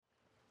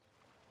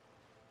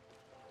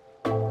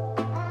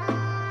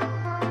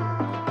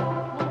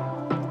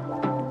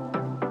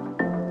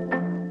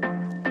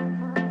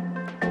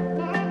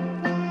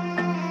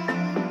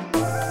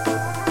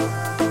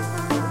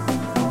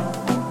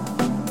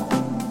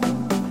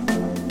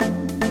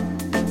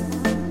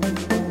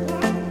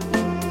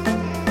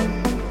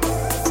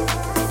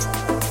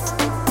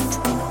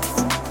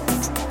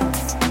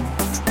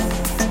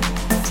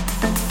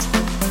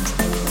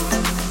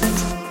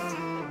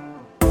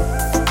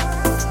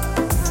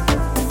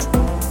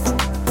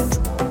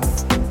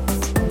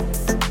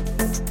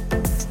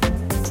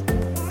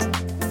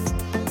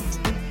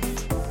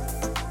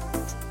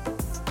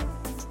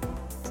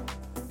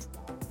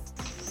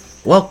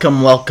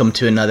Welcome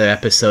to another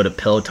episode of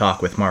Pillow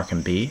Talk with Mark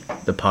and B,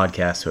 the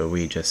podcast where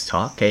we just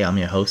talk. Hey, I'm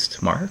your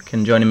host, Mark,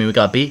 and joining me we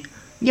got B.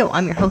 Yo,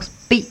 I'm your host,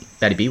 B.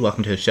 Daddy B,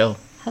 welcome to the show.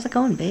 How's it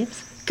going,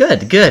 babes?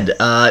 Good.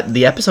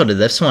 The episode of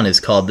this one is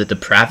called The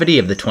Depravity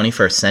of the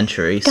 21st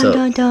Century, so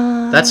dun,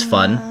 dun. That's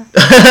fun.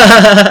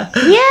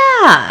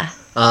 Yeah!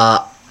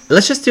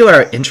 Let's just do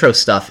our intro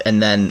stuff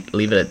and then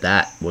leave it at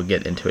that. We'll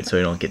get into it so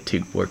we don't get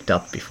too worked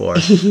up before.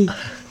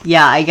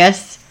 Yeah, I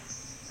guess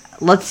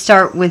let's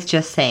start with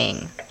just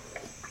saying,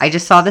 I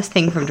just saw this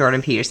thing from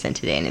Jordan Peterson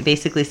today, and it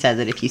basically said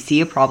that if you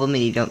see a problem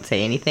and you don't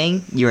say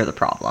anything, you're the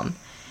problem.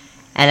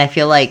 And I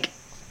feel like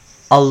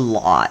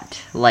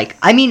most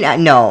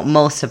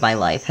of my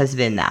life has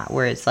been that,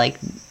 where it's like,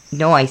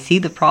 no, I see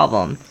the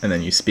problem. And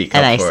then you speak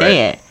and up I for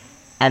say it.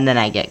 And then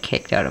I get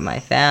kicked out of my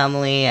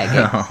family, I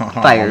get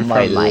fired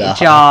from my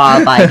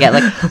job, I get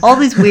like all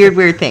these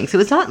weird things. So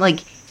it's not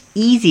like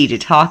easy to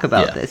talk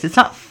about this. It's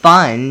not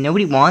fun.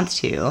 Nobody wants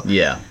to.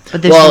 Yeah.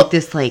 But there's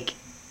this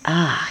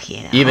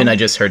Even I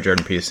just heard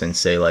Jordan Peterson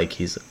say, like,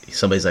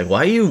 somebody's like,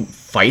 why are you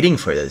fighting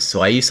for this?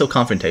 Why are you so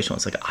confrontational?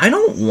 It's like, I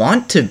don't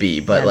want to be,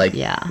 but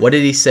what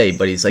did he say?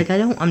 But he's like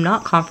I'm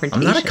not confrontational.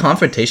 I'm not a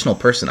confrontational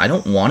person. I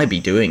don't want to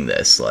be doing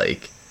this,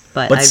 like.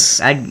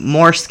 But I'm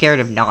more scared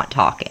of not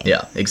talking.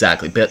 Yeah,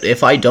 exactly. But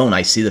if I don't,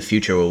 I see the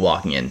future we're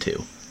walking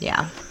into.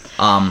 Yeah.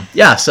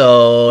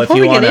 So before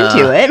if you want to get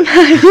into it,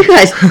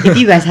 if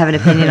you guys have an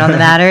opinion on the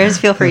matters,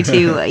 feel free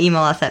to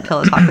email us at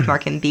Pillow Talk with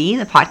Mark and B,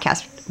 the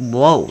podcast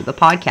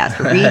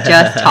where we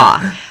just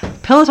talk.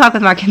 Pillow Talk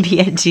with Mark and B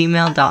at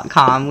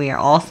gmail.com. We are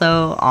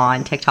also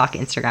on TikTok,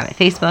 Instagram, and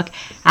Facebook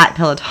at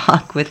Pillow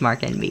Talk with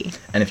Mark and B.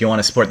 And if you want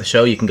to support the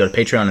show, you can go to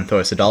Patreon and throw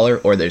us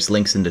 $1, or there's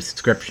links in the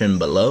description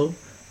below.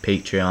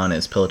 Patreon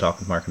is Pillow Talk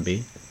with Mark and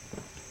B.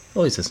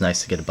 Always it's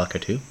nice to get $1 or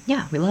 $2.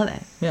 Yeah, we love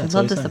it. Yeah, we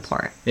love the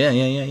support. Yeah.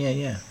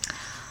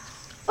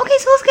 Okay,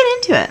 so let's get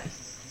into it.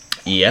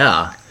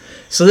 Yeah.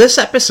 So this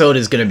episode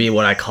is going to be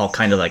what I call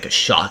kind of like a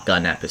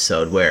shotgun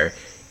episode, where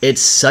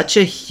it's such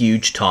a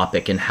huge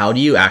topic, and how do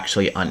you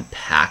actually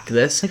unpack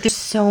this? Like, there's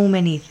so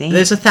many things.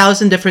 There's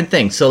 1,000 different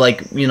things. So,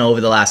 like, you know,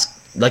 over the last,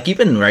 like, you've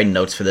been writing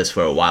notes for this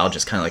for a while,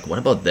 just kind of like, what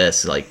about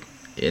this? Like,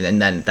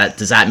 and then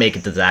does that make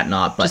it, does that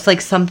not? But just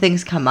like some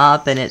things come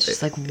up and it's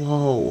just like,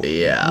 whoa.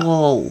 Yeah.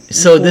 Whoa.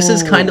 So this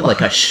is kind of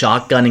like a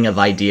shotgunning of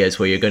ideas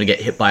where you're going to get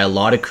hit by a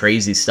lot of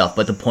crazy stuff.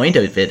 But the point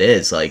of it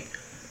is, like,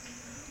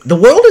 the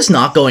world is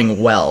not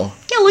going well.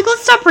 Yeah, like,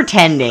 let's stop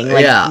pretending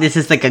like this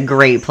is like a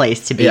great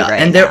place to be right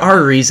and now. there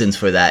are reasons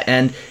for that.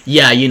 And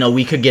yeah, you know,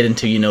 we could get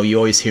into, you know, you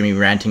always hear me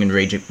ranting and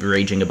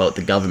raging about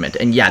the government.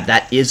 And yeah,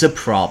 that is a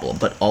problem.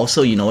 But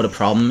also, you know what a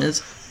problem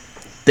is?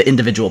 The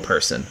individual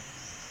person.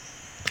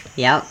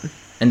 Yep.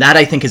 And that,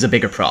 I think, is a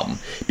bigger problem.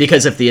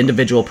 Because if the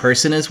individual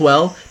person is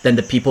well, then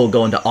the people who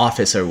go into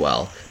office are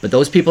well. But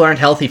those people aren't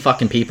healthy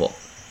fucking people.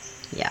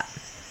 Yeah.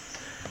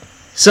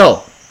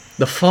 So,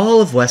 the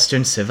fall of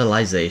Western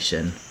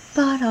civilization.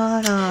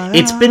 Ba-da-da-da.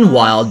 It's been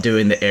wild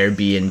doing the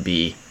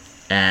Airbnb.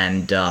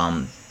 And,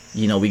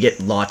 you know, we get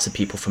lots of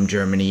people from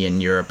Germany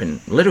and Europe and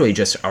literally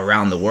just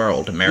around the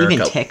world. America.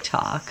 Even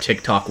TikTok.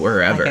 TikTok,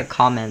 wherever. I get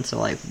comments are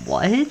like,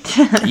 what?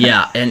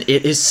 Yeah, and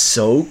it is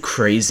so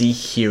crazy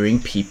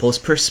hearing people's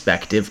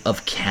perspective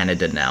of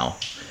Canada now.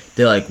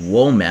 They're like,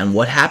 whoa, man,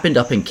 what happened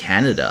up in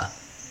Canada?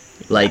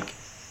 Like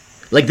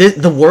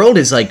the world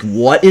is like,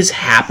 what is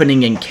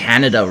happening in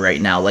Canada right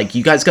now? Like,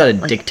 you guys got a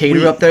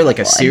dictator up there, like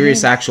a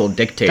serious actual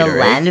dictator, the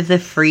land of the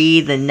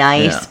free, the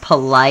nice,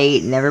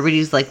 polite, and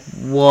everybody's like,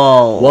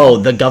 whoa,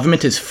 the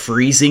government is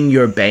freezing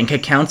your bank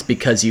accounts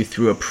because you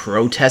threw a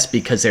protest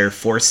because they're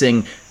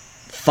forcing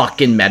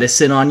fucking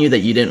medicine on you that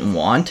you didn't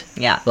want.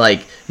 Yeah.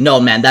 Like, no,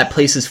 man, that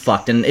place is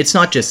fucked. And it's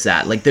not just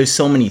that. Like, there's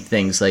so many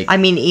things. Like, I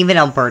mean, even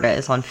Alberta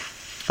is on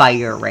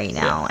fire right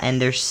now,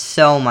 and there's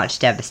so much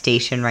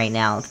devastation right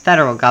now. The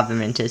federal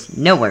government is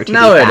nowhere to be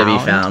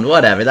found.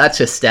 Whatever. That's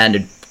just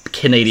standard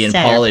Canadian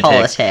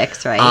politics,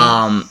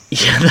 right?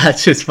 Yeah,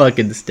 that's just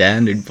fucking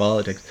standard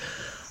politics.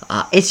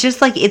 It's just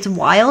like, it's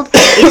wild.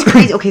 It's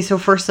crazy. Okay, so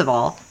first of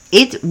all,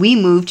 we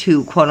moved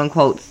to quote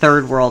unquote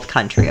third world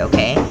country,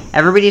 okay?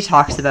 Everybody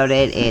talks about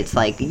it. It's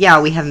like, yeah,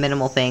 we have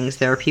minimal things.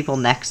 There are people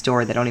next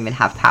door that don't even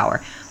have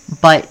power.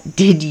 But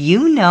did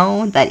you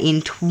know that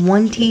in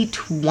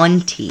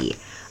 2020,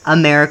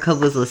 America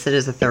was listed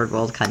as a third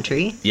world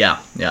country?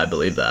 Yeah, I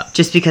believe that.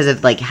 Just because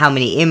of, like, how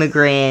many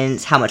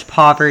immigrants, how much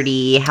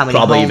poverty, how many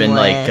probably homeless, even,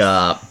 like,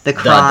 the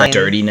crime. The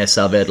dirtiness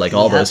of it, like,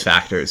 all those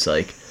factors,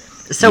 like.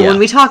 So when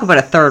we talk about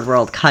a third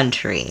world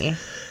country,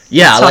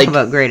 let's talk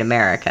about great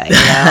America,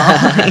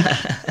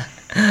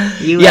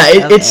 you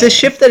know? It's a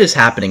shift that is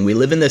happening. We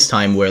live in this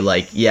time where,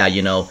 like,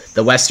 you know,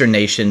 the Western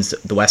nations,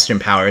 the Western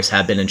powers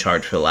have been in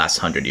charge for the last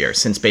 100 years,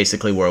 since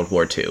basically World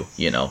War II,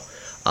 you know.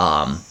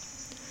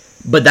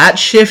 But that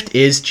shift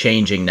is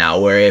changing now,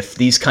 where if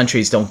these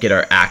countries don't get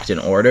our act in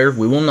order,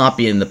 we will not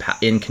be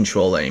in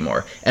control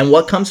anymore. And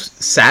what comes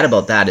sad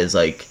about that is,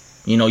 like,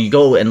 you know, you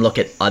go and look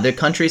at other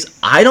countries.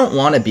 I don't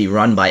want to be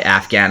run by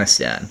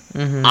Afghanistan.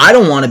 Mm-hmm. I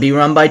don't want to be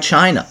run by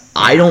China.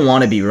 I don't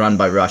want to be run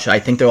by Russia. I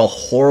think they're all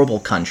horrible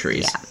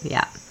countries.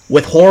 Yeah.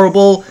 with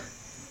horrible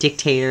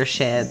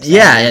dictatorships.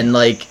 and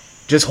like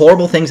just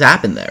horrible things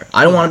happen there.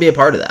 I don't want to be a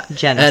part of that.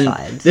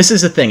 Genocides. And this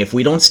is the thing. If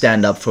we don't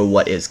stand up for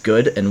what is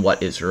good and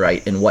what is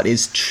right and what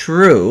is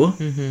true,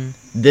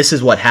 this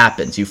is what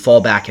happens. You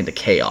fall back into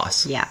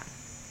chaos. Yeah.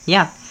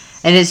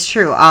 And it's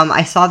true.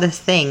 I saw this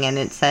thing and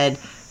it said,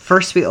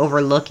 first we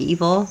overlook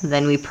evil,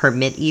 then we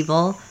permit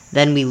evil,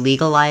 then we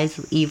legalize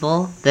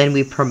evil, then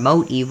we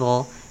promote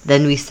evil,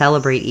 then we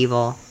celebrate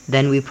evil,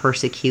 then we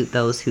persecute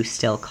those who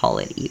still call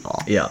it evil.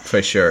 Yeah,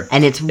 for sure.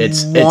 And it's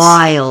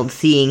wild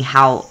seeing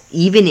how,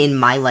 even in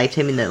my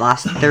lifetime, in the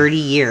last 30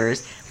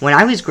 years, when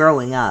I was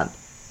growing up,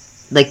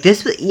 like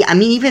this,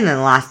 even in the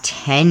last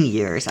 10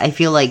 years, I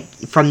feel like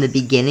from the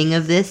beginning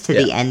of this to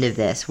the end of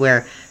this,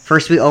 where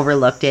first we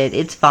overlooked it,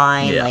 it's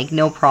fine, like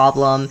no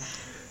problem.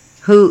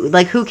 Who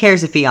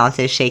cares if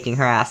Beyonce's shaking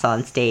her ass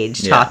on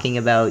stage talking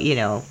about,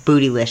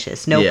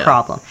 bootylicious, no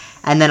problem.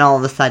 And then all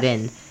of a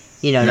sudden,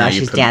 now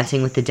she's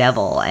dancing with the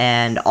devil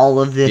and all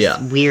of this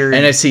weird...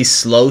 And it's these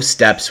slow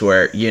steps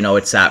where,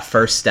 it's that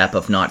first step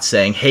of not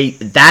saying, hey,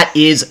 that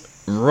is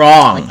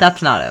wrong. Like,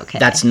 that's not okay.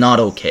 That's not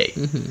okay.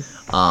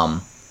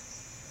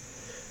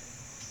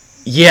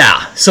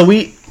 So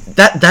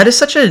that is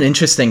such an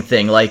interesting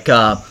thing. Like,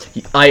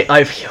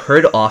 I've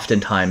heard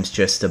oftentimes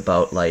just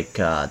about, like,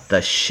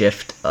 the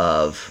shift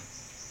of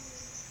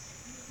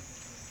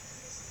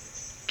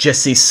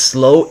just these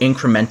slow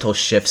incremental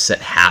shifts that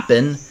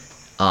happen,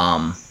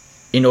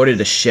 in order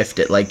to shift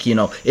it. Like,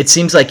 it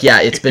seems like,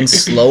 it's been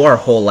slow our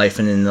whole life,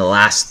 and in the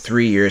last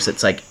 3 years,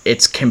 it's like,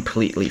 it's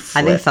completely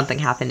flipped. I think something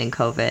happened in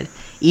COVID.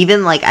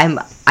 Even, like,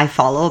 I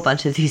follow a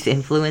bunch of these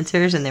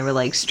influencers, and they were,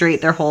 like,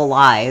 straight their whole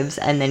lives,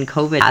 and then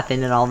COVID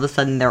happened, and all of a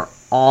sudden, they're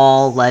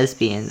all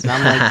lesbians. And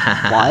I'm like,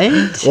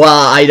 what?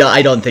 Well,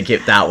 I don't think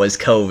that was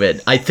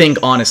COVID. I think,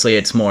 honestly,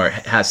 it's more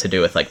has to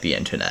do with, like, the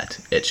internet.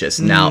 It's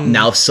just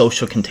now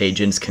social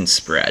contagions can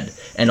spread.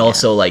 And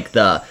also, like,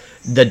 the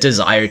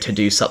desire to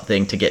do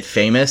something to get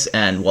famous,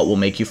 and what will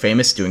make you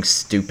famous, doing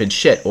stupid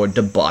shit or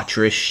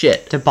debaucherous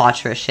shit.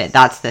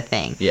 That's the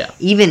thing. Yeah.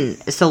 Even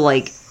so,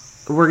 like,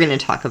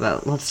 let's talk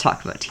about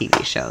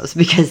TV shows,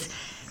 because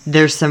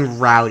there's some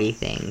rowdy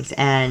things.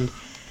 And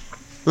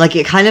like,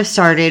 it kind of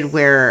started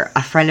where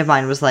a friend of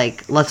mine was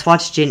like, let's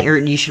watch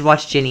you should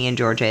watch Ginny and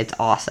Georgia, it's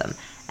awesome.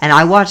 And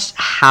I watched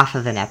half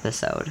of an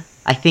episode.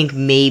 I think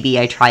maybe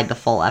I tried the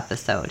full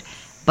episode,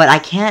 but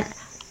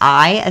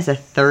I as a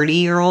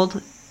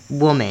 30-year-old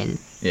woman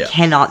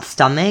cannot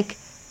stomach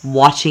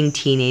watching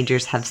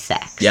teenagers have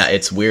sex. Yeah,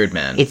 it's weird,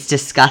 man. It's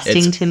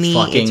disgusting to me.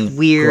 It's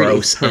weird.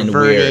 It's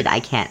perverted. I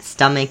can't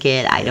stomach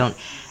it. I don't.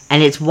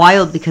 And it's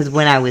wild, because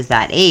when I was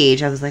that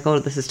age, I was like, oh,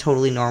 this is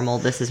totally normal.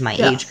 This is my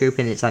age group,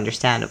 and it's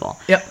understandable.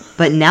 Yep.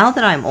 But now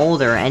that I'm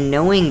older, and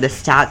knowing the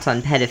stats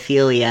on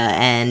pedophilia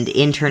and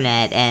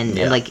internet and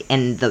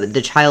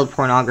the child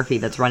pornography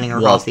that's running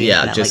across the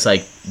internet. Yeah, just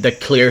like the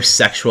clear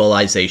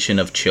sexualization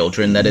of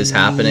children that is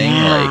happening.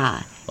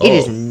 Yeah. It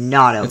is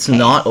not okay. It's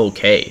not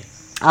okay.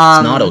 It's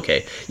not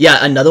okay.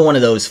 Yeah, another one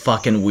of those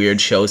fucking weird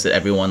shows that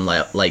everyone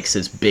likes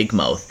is Big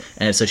Mouth.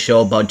 And it's a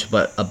show about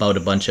a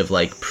bunch of,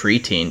 like,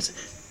 preteens.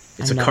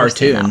 It's a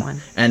cartoon.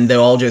 And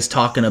they're all just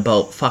talking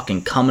about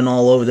fucking coming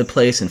all over the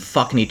place and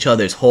fucking each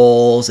other's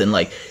holes. And,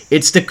 like,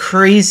 it's the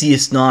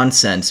craziest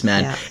nonsense,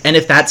 man. Yeah. And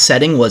if that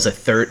setting was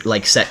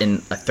set in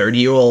a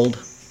 30-year-old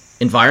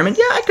environment,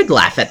 I could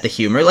laugh at the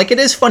humor. Like, it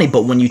is funny.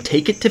 But when you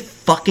take it to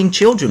fucking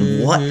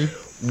children,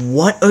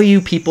 what are you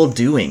people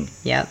doing?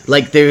 Yeah.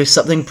 Like, there's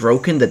something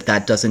broken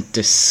that doesn't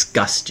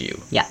disgust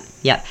you. Yeah.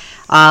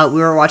 We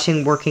were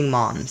watching Working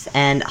Moms,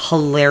 and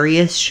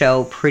hilarious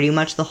show pretty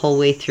much the whole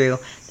way through.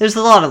 There's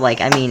a lot of,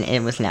 like,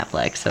 it was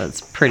Netflix, so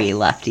it's pretty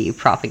lefty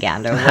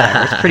propaganda,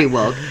 whatever. It's pretty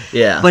woke.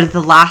 Yeah. But at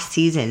the last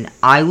season,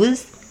 I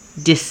was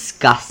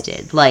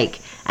disgusted. Like,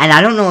 and I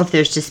don't know if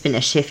there's just been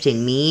a shift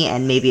in me,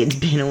 and maybe it's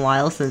been a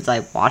while since I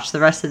watched the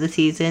rest of the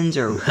seasons,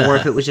 or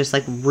if it was just,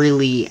 like,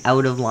 really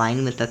out of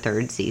line with the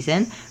third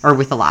season, or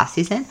with the last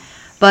season.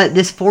 But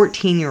this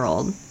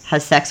 14-year-old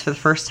has sex for the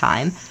first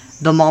time.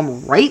 The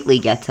mom rightly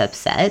gets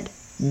upset,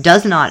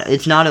 it's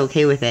not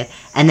okay with it,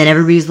 and then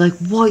everybody's like,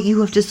 what,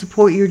 you have to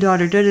support your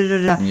daughter,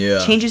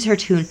 Yeah. Changes her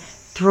tune,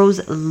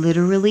 throws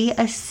literally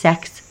a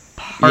sex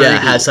party. Yeah,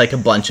 it has, like, a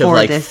bunch of,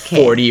 like,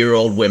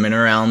 40-year-old women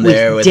around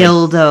there with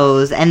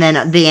dildos, and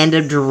then they end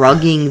up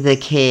drugging the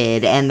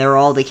kid, and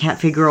they can't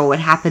figure out what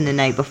happened the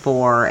night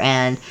before,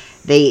 and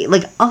they,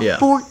 like,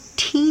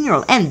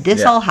 14-year-old, and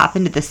this all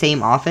happened at the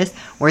same office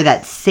where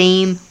that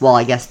same,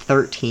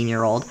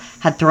 13-year-old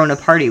had thrown a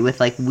party with,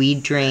 like,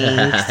 weed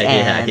drinks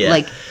and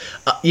like.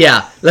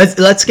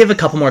 Let's give a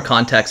couple more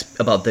context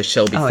about this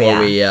show before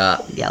we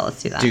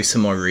let's do that. Do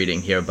some more reading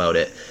here about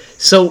it.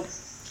 So,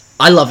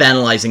 I love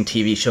analyzing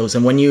TV shows,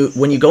 and when you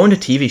go into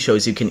TV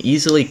shows, you can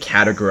easily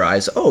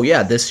categorize. Oh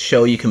yeah, this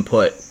show you can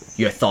put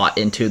your thought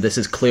into. This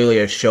is clearly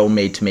a show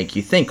made to make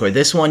you think, or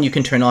this one you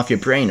can turn off your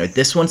brain, or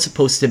this one's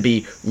supposed to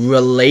be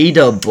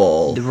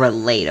relatable.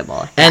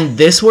 Relatable. And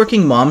this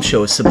Working Mom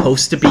show is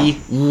supposed to be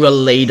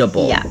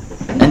relatable. Yeah.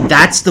 And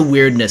That's the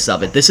weirdness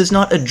of it. This is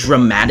not a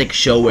dramatic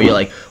show where you're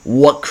like,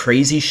 what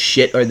crazy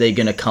shit are they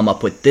going to come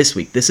up with this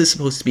week? This is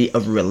supposed to be a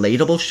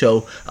relatable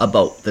show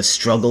about the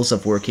struggles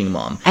of working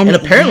mom. And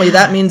apparently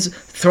that means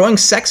throwing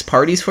sex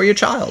parties for your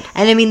child.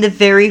 And I mean, the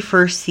very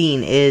first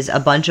scene is a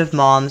bunch of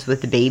moms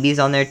with the babies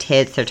on their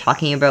tits. They're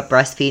talking about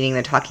breastfeeding.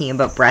 They're talking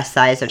about breast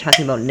size. They're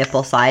talking about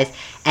nipple size.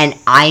 And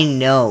I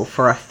know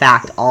for a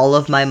fact all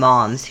of my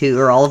mom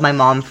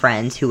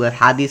friends who have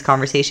had these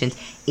conversations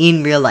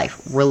in real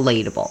life,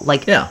 relatable.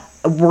 Like,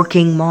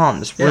 working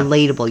moms,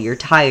 relatable. You're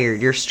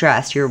tired, you're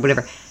stressed, you're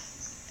whatever.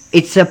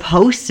 It's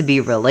supposed to be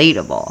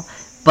relatable.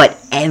 But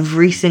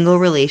every single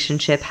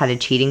relationship had a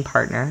cheating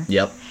partner.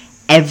 Yep.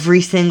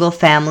 Every single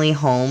family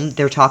home,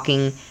 they're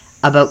talking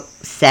about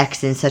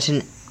sex in such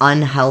an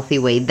unhealthy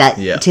way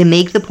that to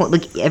make the point,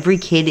 like, every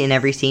kid in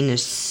every scene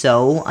is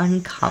so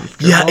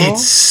uncomfortable. Yeah,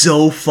 it's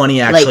so funny,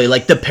 actually.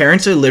 Like the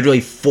parents are literally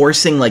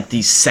forcing, like,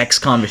 these sex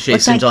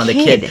conversations on the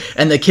kid.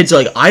 And the kids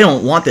are like, I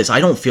don't want this. I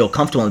don't feel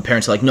comfortable. And the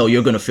parents are like, no,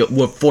 you're going to feel,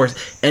 we're forced.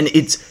 And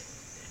it's...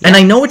 And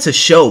I know it's a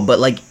show, but,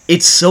 like,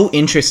 it's so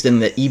interesting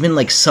that even,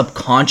 like,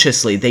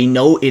 subconsciously, they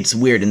know it's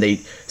weird, and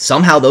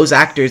somehow those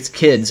actors'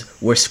 kids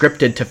were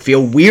scripted to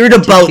feel weird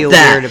about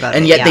that,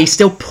 and yet they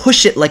still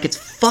push it like it's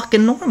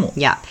fucking normal.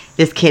 Yeah.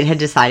 This kid had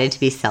decided to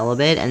be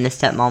celibate, and the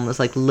stepmom was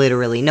like,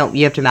 literally, no,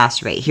 you have to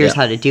masturbate. Here's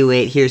how to do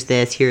it. Here's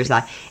this. Here's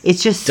that.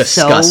 It's just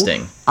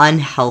disgusting. So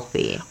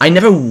unhealthy. I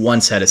never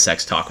once had a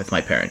sex talk with my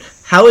parent.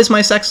 How is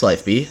my sex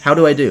life, B? How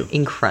do I do?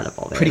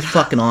 Incredible. Pretty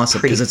fucking awesome,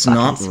 because it's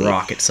not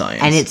rocket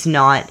science. And it's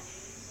not...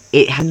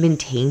 It hasn't been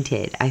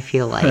tainted, I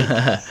feel like.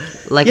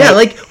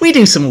 Like, we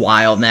do some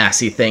wild,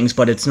 nasty things,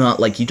 but it's not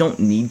like you don't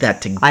need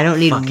that to I don't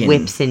need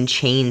whips and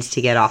chains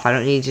to get off. I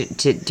don't need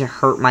to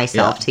hurt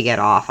myself to get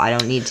off. I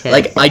don't need to...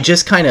 Like, I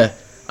just kind of...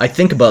 I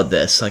think about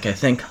this. Like, I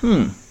think,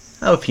 how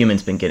have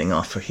humans been getting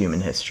off for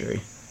human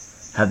history?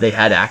 Have they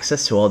had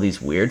access to all these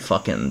weird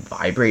fucking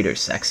vibrator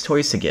sex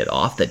toys to get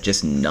off that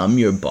just numb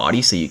your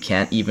body so you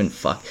can't even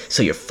fuck?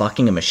 So you're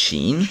fucking a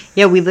machine?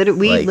 Yeah, we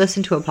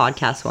listened to a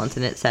podcast once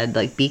and it said,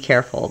 like, be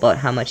careful about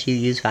how much you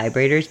use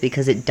vibrators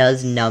because it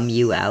does numb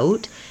you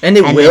out. And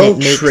it will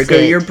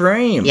trigger your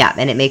brain. Yeah,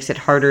 and it makes it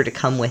harder to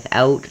come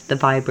without the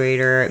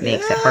vibrator. It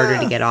makes it harder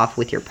to get off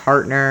with your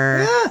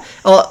partner. Yeah.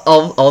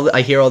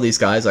 I hear all these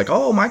guys like,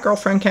 oh, my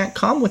girlfriend can't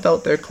come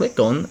without their clit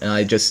going. And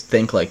I just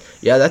think, like,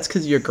 yeah, that's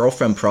because your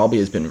girlfriend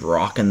probably has been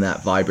rocking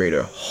that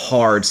vibrator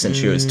hard since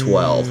she was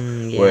 12,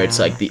 where it's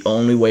like the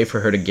only way for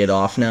her to get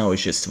off now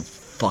is just to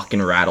fucking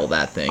rattle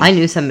that thing. I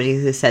knew somebody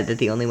who said that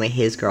the only way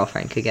his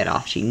girlfriend could get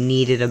off, she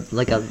needed a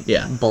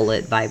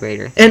bullet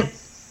vibrator thing.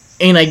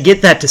 And I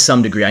get that to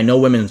some degree. I know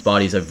women's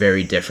bodies are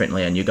very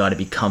differently, and you got to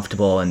be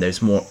comfortable, and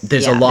there's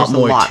a lot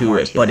more to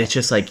it. But it's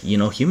just like,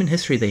 human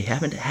history, they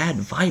haven't had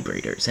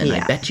vibrators, and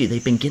I bet you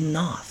they've been getting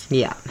off.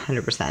 Yeah,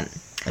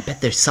 100%. I bet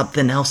there's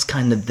something else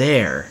kind of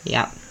there.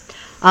 Yeah.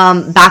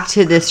 Back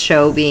to this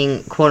show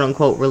being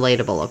quote-unquote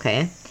relatable,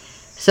 okay?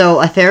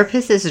 So a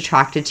therapist is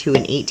attracted to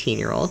an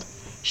 18-year-old.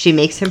 She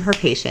makes him her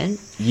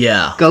patient.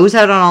 Yeah. Goes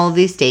out on all of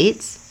these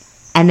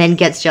dates, and then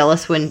gets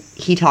jealous when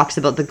he talks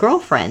about the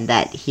girlfriend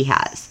that he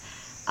has.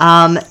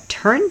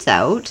 Turns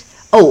out...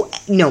 Oh,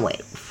 no,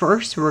 wait.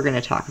 First, we're going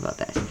to talk about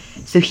this.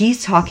 So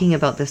he's talking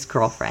about this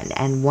girlfriend,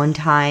 and one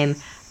time...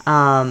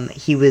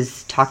 he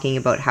was talking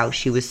about how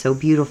she was so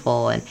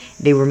beautiful, and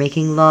they were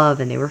making love,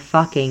 and they were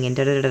fucking, and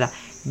da-da-da-da.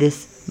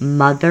 This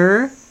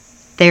mother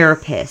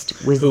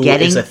therapist was Who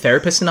is a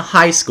therapist in a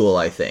high school,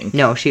 I think.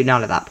 No, she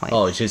not at that point.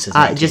 Oh, just a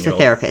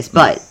therapist,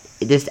 but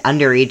this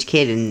underage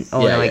kid in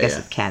I guess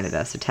it's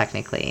Canada, so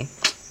technically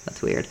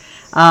that's weird.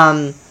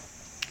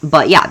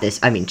 But yeah,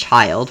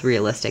 child,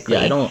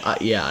 realistically.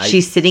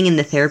 She's sitting in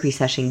the therapy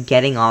session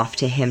getting off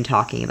to him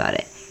talking about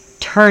it.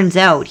 Turns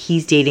out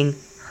he's dating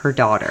her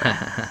daughter.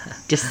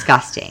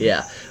 Disgusting.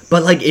 Yeah.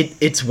 But, like,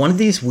 it's one of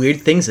these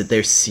weird things that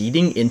they're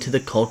seeding into the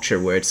culture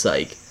where it's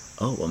like,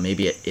 oh, well,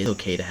 maybe it is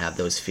okay to have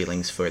those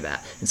feelings for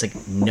that. It's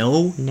like,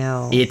 no,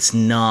 it's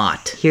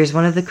not. Here's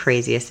one of the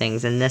craziest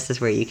things, and this is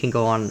where you can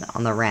go on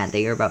the rant that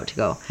you're about to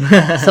go.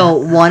 So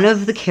one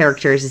of the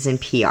characters is in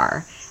PR,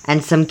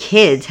 and some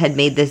kids had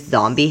made this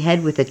zombie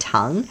head with a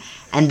tongue,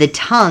 and the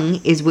tongue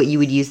is what you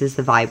would use as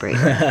the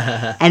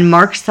vibrator. And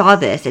Mark saw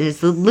this, and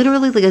it's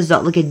literally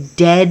like a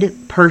dead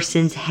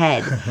person's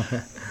head.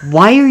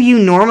 Why are you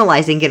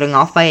normalizing getting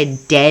off by a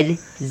dead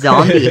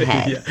zombie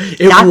head?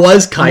 It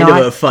was kind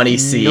of a funny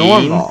scene.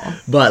 Normal.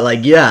 But,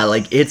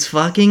 it's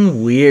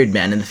fucking weird,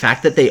 man. And the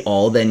fact that they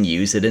all then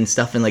use it and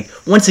stuff, and,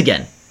 once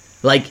again,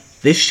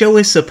 this show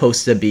is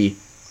supposed to be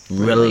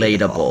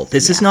relatable.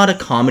 This is not a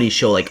comedy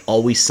show like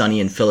Always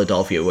Sunny in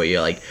Philadelphia where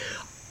you're like,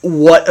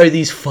 what are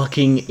these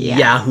fucking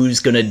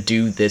yahoos gonna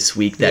do this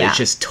week that is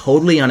just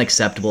totally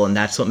unacceptable, and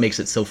that's what makes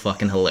it so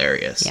fucking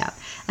hilarious. Yeah.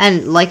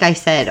 And like I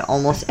said,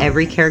 almost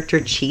every character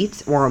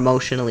cheats or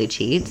emotionally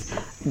cheats.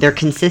 They're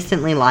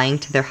consistently lying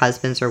to their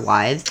husbands or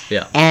wives.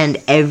 Yeah.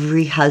 And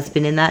every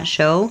husband in that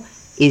show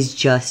is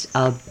just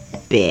a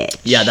bitch.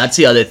 Yeah, that's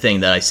the other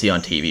thing that I see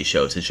on TV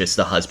shows. It's just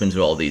the husbands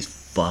are all these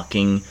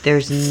fucking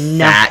There's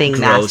nothing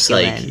fat, gross,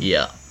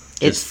 masculine.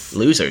 It's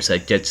losers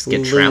that just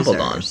get trampled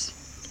on.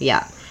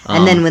 Yeah.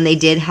 And then when they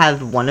did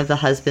have one of the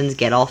husbands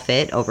get all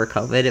fit over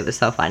COVID, it was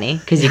so funny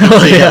because you can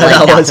see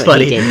that that's what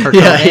he did for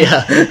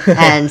COVID. Yeah.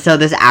 And so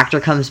this actor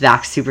comes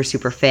back super,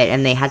 super fit,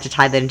 and they had to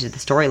tie that into the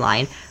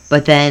storyline.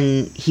 But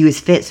then he was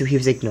fit, so he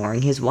was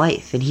ignoring his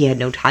wife, and he had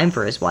no time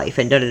for his wife,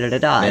 and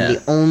da-da-da-da-da. Yeah. And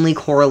the only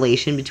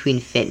correlation between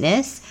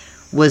fitness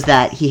was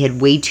that he had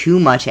way too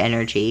much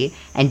energy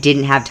and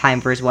didn't have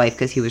time for his wife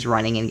because he was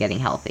running and getting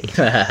healthy.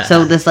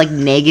 So this, like,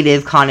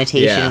 negative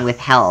connotation with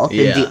health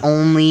is the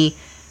only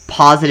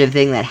positive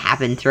thing that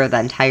happened throughout that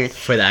entire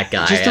for that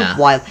guy. Just a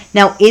wild.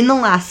 Now, in the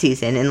last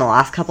season, in the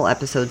last couple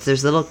episodes,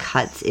 there's little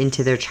cuts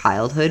into their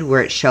childhood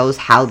where it shows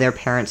how their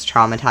parents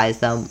traumatized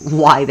them,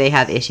 why they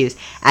have issues,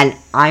 and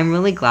I'm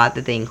really glad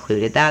that they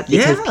included that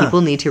because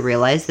people need to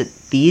realize that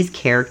these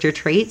character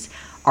traits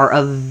are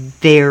of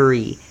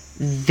very,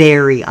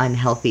 very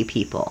unhealthy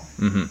people.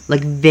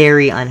 Like,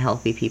 very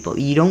unhealthy people.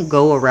 You don't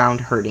go around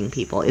hurting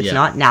people. It's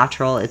not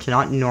natural. It's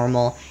not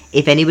normal.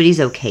 If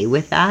anybody's okay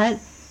with that,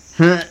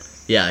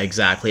 yeah,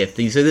 exactly. If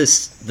these are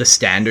the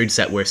standards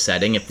that we're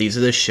setting, if these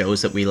are the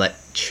shows that we let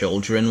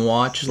children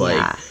watch,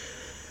 like,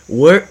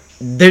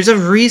 there's a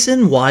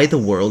reason why the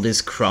world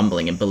is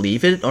crumbling, and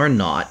believe it or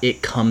not,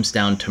 it comes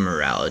down to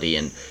morality.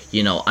 And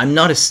you know, I'm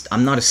not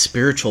a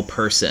spiritual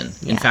person.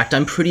 In fact,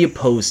 I'm pretty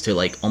opposed to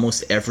like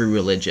almost every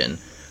religion,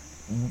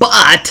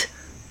 but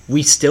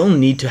we still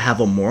need to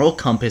have a moral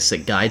compass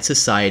that guides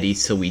society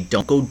so we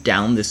don't go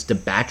down this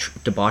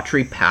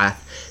debauchery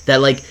path that,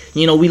 like,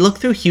 you know, we look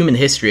through human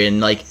history and,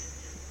 like,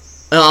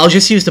 I'll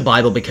just use the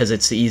Bible because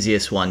it's the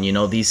easiest one. You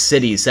know, these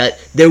cities that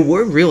there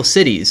were real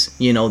cities,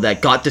 you know,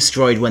 that got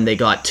destroyed when they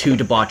got too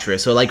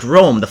debaucherous. Or like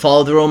Rome, the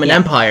fall of the Roman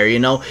Empire, you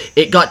know,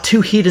 it got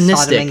too hedonistic.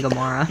 Sodom and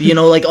Gomorrah. You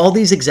know, like all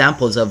these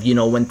examples of, you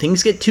know, when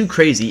things get too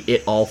crazy,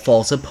 it all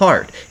falls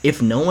apart.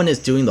 If no one is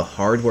doing the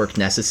hard work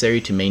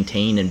necessary to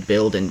maintain and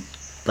build and,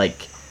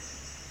 like,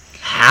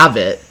 have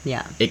it,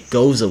 it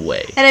goes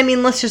away. And I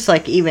mean, let's just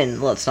like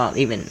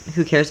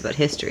who cares about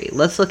history?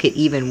 Let's look at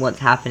even what's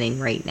happening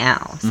right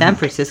now. San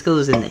Francisco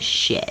is in the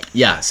shit.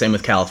 Yeah, same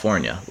with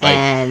California. Like,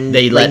 and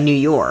New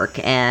York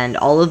and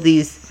all of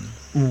these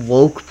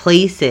woke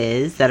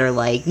places that are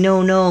like,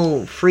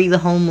 no, free the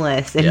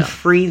homeless and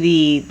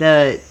free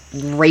the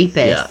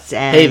rapists.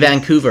 And hey,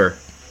 Vancouver,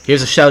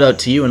 here's a shout out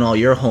to you and all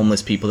your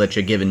homeless people that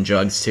you're giving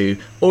drugs to.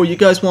 Oh, you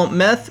guys want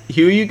meth?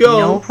 Here you go.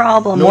 No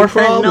problem. More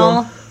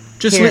fentanyl.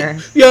 Just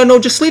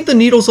leave the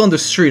needles on the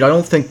street. I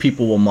don't think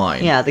people will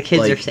mind. Yeah, the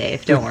kids are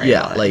safe. Don't worry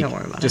about it. Don't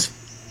worry about just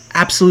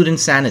absolute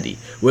insanity.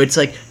 Where it's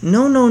like,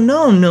 no.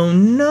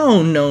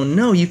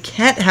 You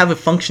can't have a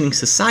functioning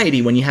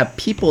society when you have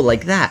people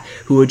like that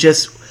who are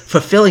just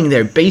fulfilling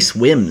their base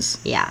whims.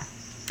 Yeah.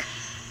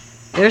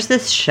 There's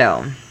this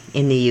show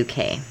in the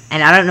UK,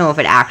 and I don't know if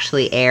it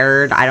actually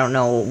aired. I don't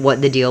know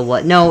what the deal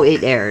was. No,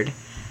 it aired.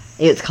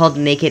 It's called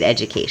Naked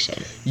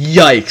Education.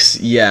 Yikes,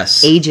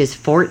 yes. Ages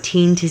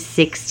 14 to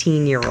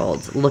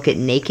 16-year-olds look at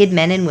naked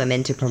men and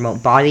women to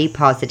promote body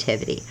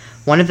positivity.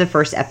 One of the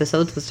first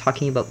episodes was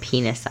talking about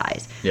penis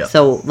size. Yeah.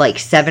 So, like,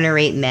 7 or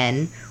 8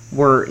 men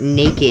were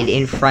naked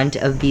in front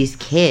of these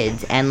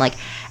kids. And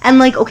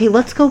okay,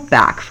 let's go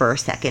back for a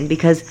second,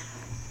 because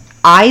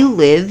I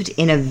lived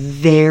in a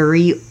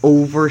very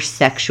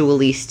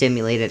over-sexually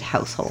stimulated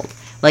household.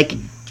 Like,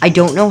 I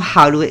don't know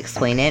how to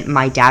explain it.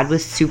 My dad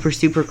was super,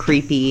 super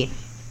creepy.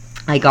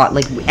 I got,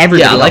 like,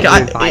 everybody got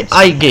weird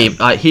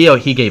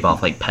vibes. He gave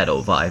off, like,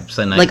 pedo vibes.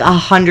 And like,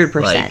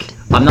 100%. Like,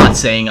 I'm not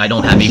saying I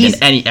don't have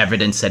even any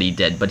evidence that he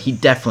did, but he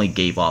definitely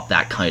gave off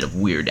that kind of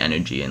weird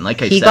energy. And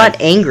like I said... He got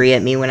angry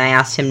at me when I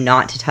asked him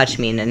not to touch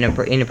me in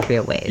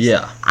inappropriate ways.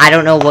 Yeah. I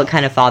don't know what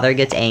kind of father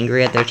gets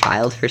angry at their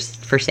child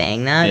for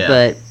saying that,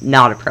 but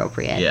not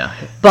appropriate. Yeah.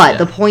 But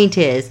the point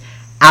is,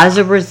 as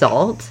a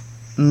result...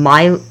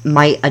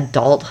 My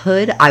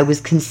adulthood, I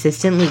was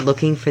consistently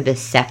looking for the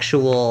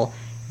sexual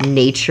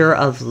nature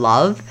of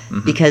love,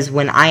 because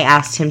when I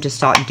asked him to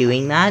stop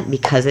doing that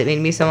because it made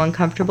me so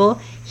uncomfortable,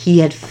 he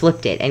had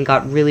flipped it and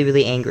got really,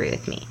 really angry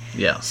with me.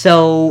 Yeah.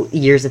 So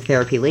years of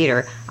therapy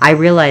later, I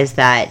realized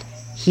that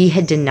he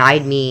had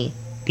denied me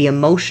the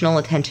emotional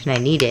attention I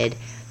needed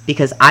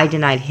because I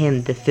denied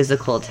him the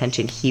physical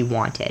attention he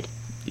wanted.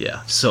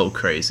 Yeah, so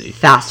crazy.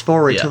 Fast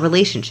forward to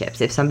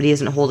relationships. If somebody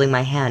isn't holding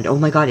my hand, oh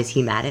my God, is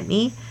he mad at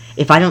me?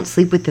 If I don't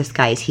sleep with this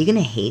guy, is he going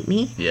to hate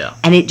me? Yeah.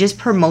 And it just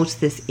promotes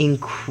this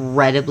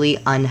incredibly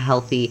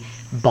unhealthy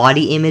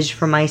body image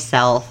for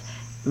myself.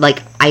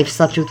 Like, I've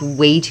slept with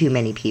way too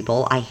many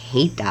people. I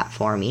hate that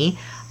for me.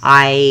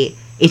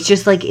 It's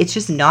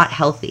just not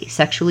healthy.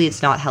 Sexually,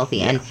 it's not healthy.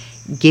 Yeah.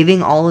 And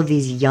giving all of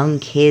these young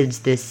kids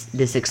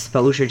this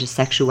exposure to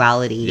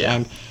sexuality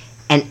and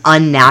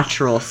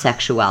unnatural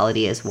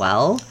sexuality as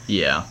well.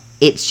 Yeah.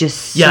 it's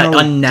just Yeah, so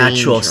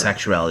unnatural dangerous.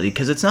 sexuality,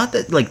 because it's not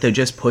that like they're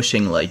just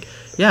pushing like,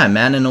 yeah, a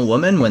man and a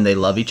woman, when they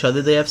love each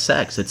other, they have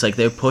sex. It's like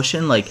they're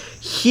pushing like,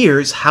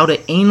 here's how to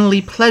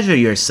anally pleasure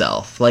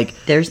yourself. Like,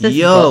 There's this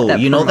yo, book that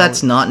you know promotes-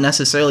 that's not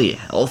necessarily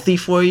healthy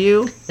for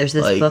you. There's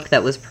this Like, book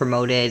that was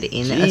promoted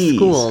in a jeez.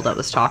 school that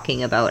was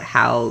talking about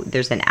how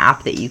there's an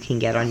app that you can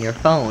get on your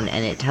phone,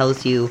 and it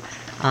tells you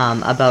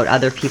about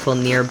other people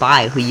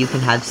nearby who you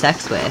can have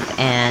sex with.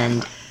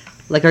 And,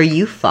 like, are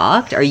you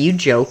fucked? Are you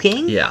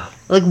joking? Yeah.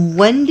 Like,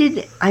 when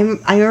did...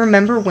 I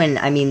remember when,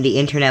 I mean, the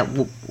internet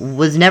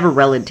was never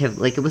relative...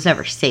 Like, it was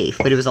never safe,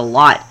 but it was a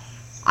lot,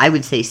 I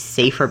would say,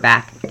 safer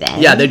back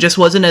then. Yeah, there just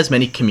wasn't as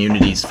many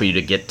communities for you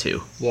to get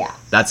to. Yeah.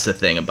 That's the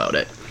thing about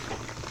it.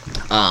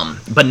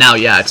 But now,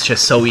 yeah, it's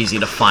just so easy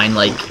to find,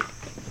 like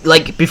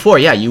before,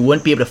 yeah, you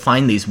wouldn't be able to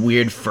find these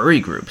weird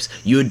furry groups.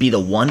 You would be the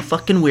one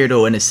fucking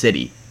weirdo in a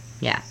city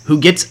Yeah. who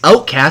gets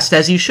outcast,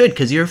 as you should,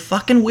 because you're a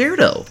fucking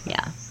weirdo.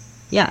 Yeah.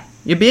 Yeah.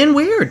 You're being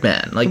weird,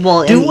 man. Like,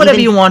 Well, do and whatever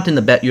even- you want in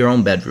your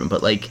own bedroom,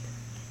 but, like...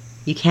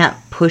 You can't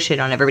push it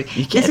on everybody.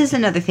 You can't- This is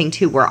another thing,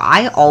 too, where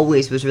I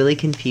always was really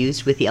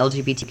confused with the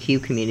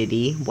LGBTQ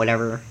community,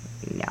 whatever,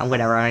 I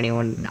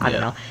don't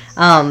Yeah.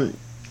 know,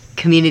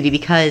 community,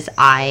 because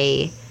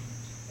I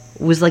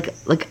was like,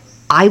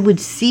 I would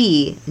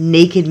see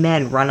naked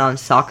men run on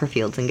soccer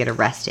fields and get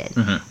arrested,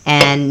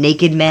 and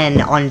naked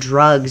men on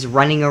drugs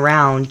running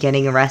around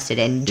getting arrested,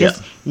 and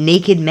just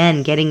naked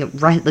men getting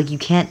like, you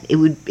can't.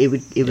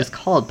 It was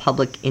called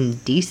public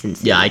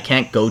indecency. Yeah, I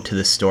can't go to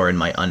the store in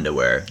my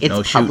underwear. It's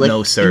no shoot, public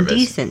no service.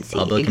 indecency.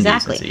 Public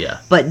Exactly. indecency, yeah.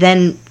 But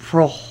then for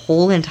a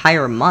whole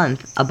entire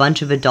month, a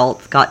bunch of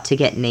adults got to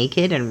get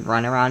naked and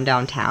run around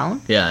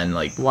downtown. Yeah, and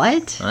like...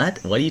 What?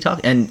 What are you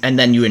talking... And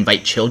then you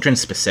invite children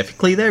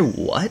specifically there?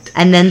 What?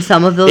 And then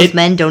some of those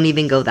men don't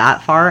even go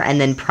that far, and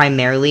then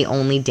primarily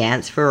only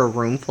dance for a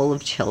room full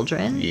of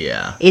children.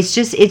 Yeah. It's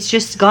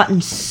just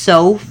gotten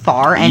so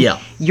far. And Yeah.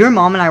 your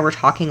mom and I were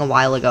talking a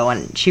while ago,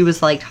 and she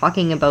was like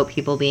talking about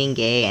people being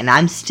gay, and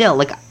I'm still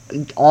like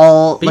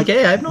all Be like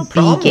gay, I have no be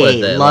problem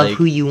gay, with it. love like,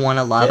 who you want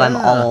to love. I'm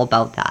Yeah. all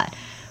about that.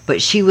 But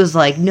she was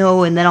like,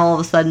 no, and then all of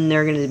a sudden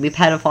they're going to be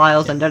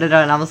pedophiles and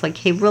da-da-da, and I was like,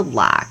 hey,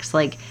 relax,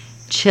 like,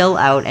 chill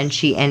out. And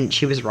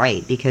she was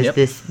right, because Yep.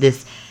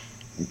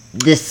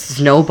 this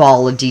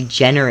snowball of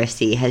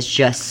degeneracy has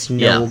just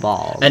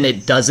snowballed. And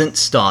it doesn't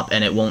stop,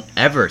 and it won't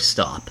ever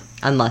stop.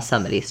 Unless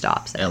somebody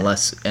stops it.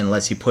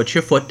 Unless you put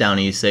your foot down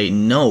and you say,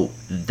 no,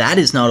 that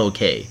is not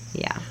okay.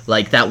 Yeah.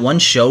 Like that one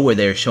show where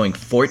they're showing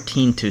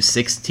 14 to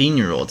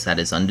 16-year-olds that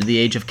is under the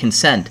age of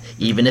consent.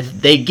 Even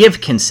if they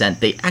give consent,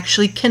 they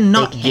actually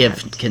cannot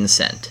give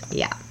consent.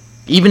 Yeah.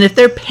 Even if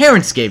their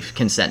parents gave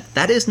consent,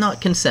 that is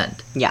not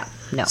consent. Yeah.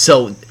 No.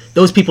 So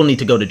those people need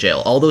to go to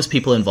jail. All those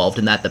people involved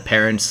in that, the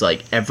parents,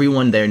 like,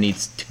 everyone there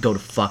needs to go to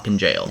fucking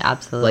jail.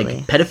 Absolutely.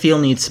 Like, pedophile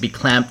needs to be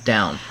clamped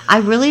down. I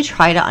really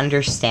try to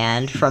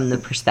understand from the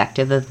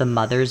perspective of the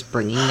mothers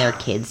bringing their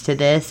kids to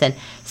this, and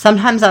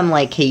sometimes I'm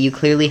like, hey, you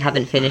clearly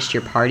haven't finished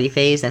your party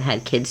phase and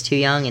had kids too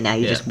young, and now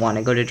you just want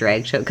to go to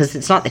drag show, because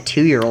it's not the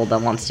 2-year-old that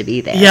wants to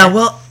be there. Yeah,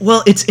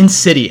 well, it's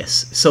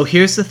insidious. So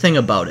here's the thing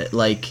about it.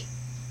 Like,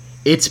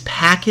 it's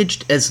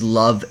packaged as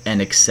love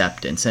and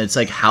acceptance, and it's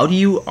like, how do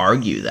you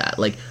argue that?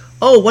 Like,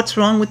 oh, what's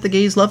wrong with the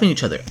gays loving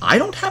each other? I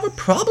don't have a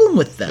problem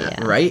with that,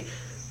 Yeah. right?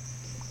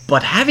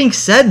 But having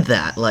said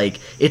that, like,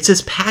 it's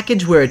this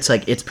package where it's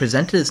like, it's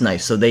presented as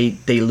nice, so they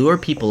lure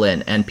people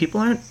in, and people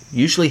aren't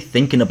usually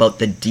thinking about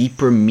the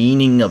deeper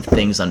meaning of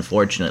things,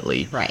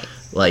 unfortunately. Right.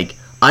 Like,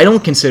 I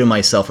don't consider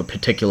myself a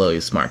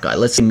particularly smart guy.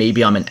 Let's say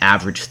maybe I'm an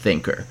average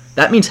thinker.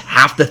 That means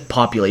half the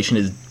population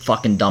is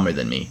fucking dumber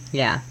than me.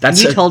 Yeah.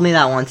 That's you told me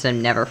that once, and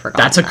I've never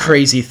forgotten That's a that.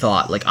 crazy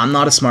thought. Like, I'm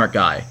not a smart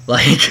guy.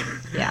 Like...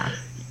 Yeah.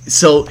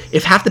 So,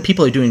 if half the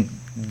people are doing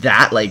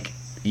that, like,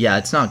 yeah,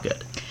 it's not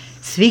good.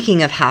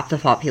 Speaking of half the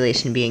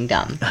population being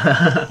dumb,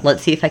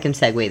 let's see if I can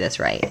segue this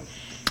right.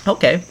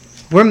 Okay.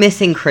 We're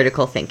missing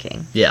critical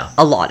thinking. Yeah.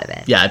 A lot of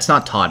it. Yeah, it's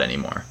not taught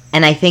anymore.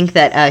 And I think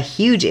that a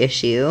huge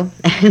issue,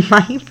 and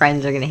my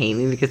friends are going to hate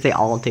me because they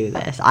all do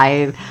this.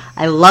 I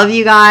love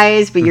you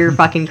guys, but you're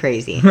fucking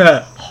crazy.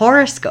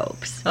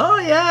 Horoscopes. Oh,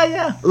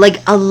 yeah. Like,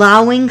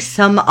 allowing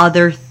some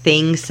other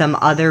thing, some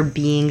other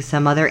being,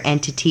 some other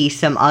entity,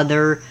 some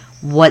other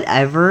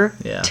whatever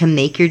to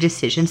make your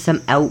decision,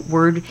 some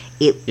outward,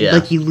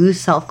 like, you lose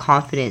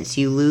self-confidence,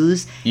 you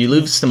lose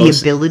the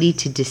ability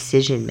to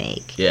decision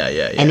make. Yeah.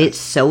 And it's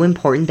so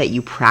important that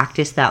you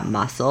practice that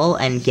muscle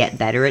and get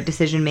better at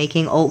decision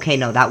making. Okay,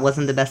 no, that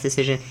wasn't the best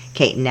decision.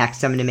 Okay,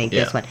 next I'm going to make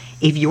this one.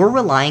 If you're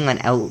relying on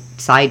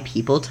outside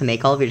people to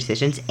make all of your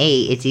decisions,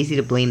 A, it's easy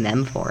to blame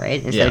them for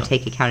it instead of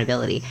take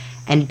accountability.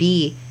 And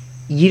B,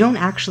 you don't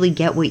actually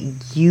get what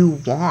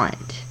you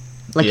want.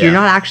 Like, you're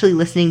not actually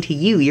listening to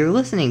you, you're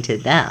listening to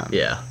them.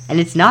 Yeah. And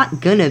it's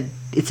not gonna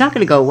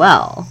go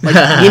well.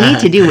 Like, you need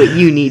to do what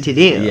you need to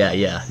do.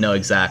 Yeah. No,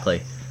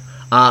 exactly.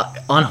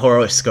 On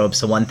horoscopes,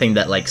 the one thing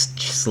that, like,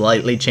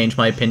 slightly changed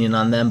my opinion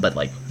on them, but,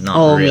 like,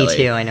 not really. Oh, me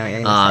too, I know what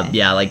you're gonna say.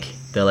 Yeah, like,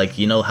 they're like,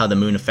 you know how the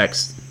moon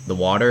affects the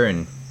water,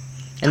 and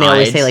And they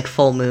always say, tides. like,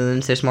 full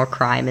moons, there's more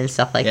crime and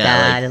stuff like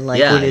that. And,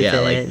 like, what is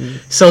it?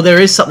 And So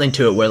there is something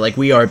to it where, like,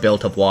 we are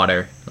built of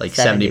water, like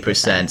 70%.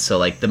 70%. So,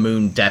 like, the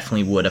moon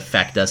definitely would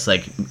affect us.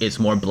 Like, it's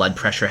more blood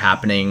pressure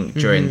happening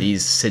during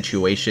these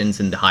situations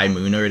in the high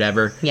moon or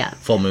whatever. Yeah.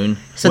 Full moon.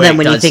 So then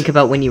when you think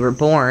about when you were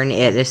born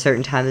at a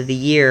certain time of the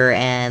year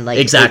and, like...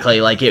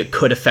 Exactly. Like, it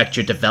could affect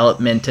your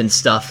development and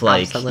stuff.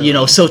 Like, Absolutely. you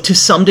know, so to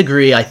some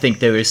degree, I think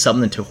there is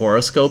something to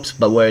horoscopes,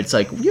 but where it's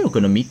like, you're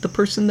going to meet the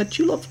person that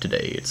you love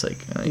today. It's like...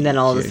 And then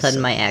all of a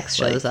sudden my ex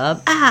shows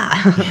up.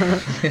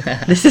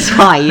 This is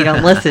why you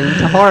don't listen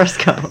to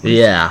horoscopes.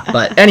 Yeah,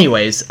 but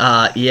anyways,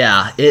 to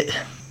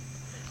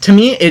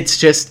me,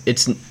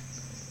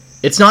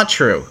 it's not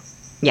true.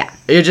 Yeah.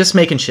 You're just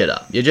making shit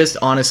up. You're just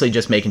honestly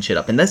just making shit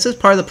up. And this is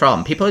part of the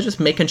problem. People are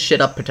just making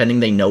shit up pretending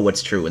they know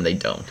what's true when they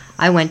don't.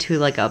 I went to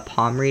like a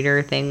palm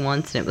reader thing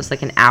once and it was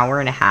like an hour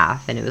and a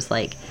half and it was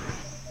like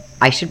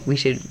we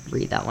should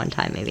read that one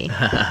time maybe.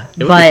 It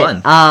would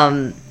be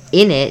fun.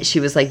 In it, she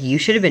was like, you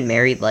should have been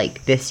married,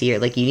 like, this year.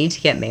 Like, you need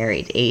to get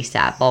married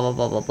ASAP, blah, blah,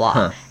 blah, blah, blah.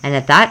 Huh. And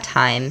at that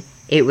time,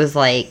 it was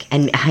like,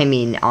 and I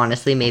mean,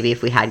 honestly, maybe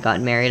if we had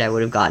gotten married, I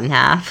would have gotten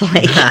half.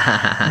 Like,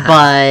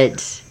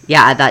 but,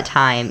 yeah, at that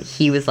time,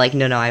 he was like,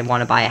 no, I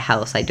want to buy a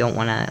house. I don't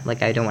want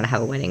to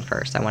have a wedding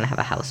first. I want to have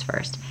a house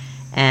first.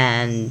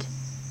 And,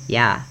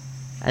 yeah.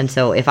 And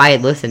so, if I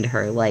had listened to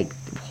her, like,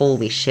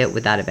 holy shit,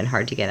 would that have been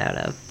hard to get out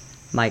of.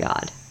 My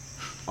God.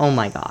 Oh,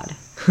 my God.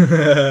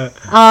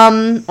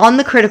 On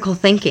the critical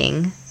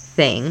thinking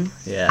thing,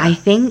 I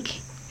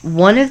think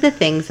one of the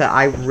things that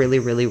I really,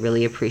 really,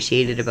 really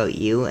appreciated about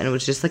you, and it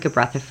was just like a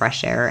breath of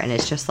fresh air, and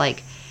it's just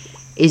like,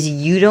 is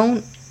you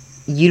don't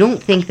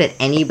think that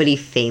anybody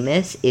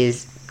famous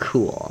is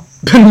cool.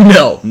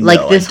 No,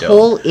 like this I don't.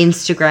 whole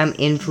Instagram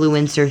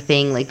influencer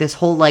thing, like this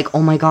whole like,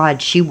 oh my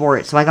God, she wore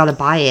it, so I gotta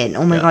buy it, and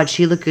oh my God,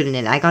 she looked good in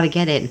it, I gotta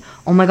get it, and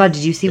oh my God,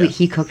 did you see what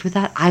he cooked with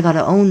that? I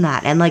gotta own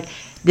that. And like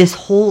this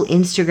whole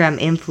Instagram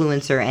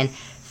influencer and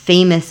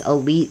famous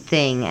elite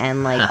thing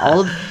and like all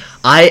of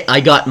I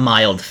got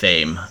mild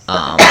fame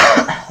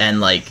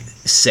and like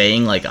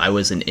saying like I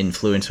was an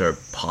influencer or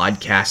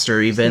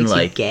podcaster even makes you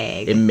like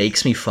gag. It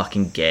makes me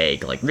fucking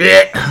gag like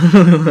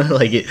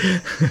like it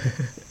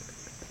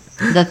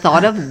the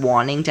thought of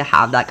wanting to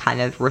have that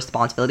kind of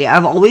responsibility.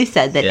 I've always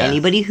said that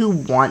anybody who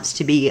wants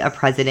to be a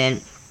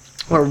president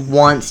or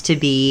wants to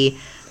be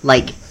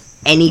like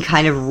any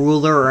kind of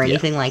ruler or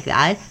anything like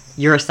that,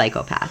 you're a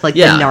psychopath. Like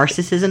the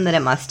narcissism that it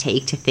must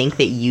take to think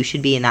that you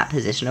should be in that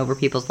position over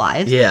people's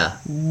lives. Yeah.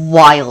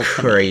 Wild.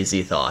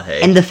 Crazy thought,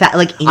 hey. And the fact,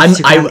 like,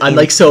 I'm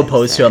like so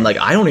opposed to it. I'm like,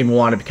 I don't even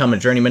want to become a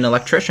journeyman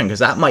electrician because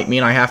that might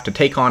mean I have to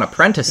take on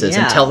apprentices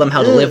and tell them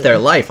how to live their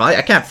life.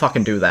 I can't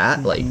fucking do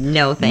that. Like,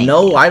 no, thank you.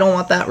 No, I don't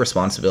want that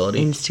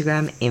responsibility.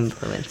 Instagram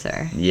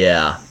influencer.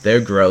 Yeah,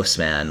 they're gross,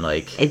 man.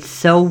 Like, it's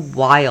so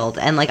wild.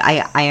 And like,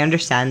 I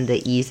understand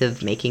the ease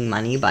of making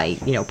money by,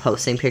 you know,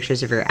 posting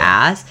pictures of your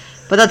ass.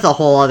 But that's a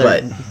whole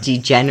other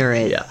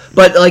degenerate. Yeah.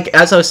 But, like,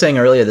 as I was saying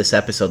earlier this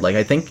episode, like,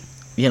 I think,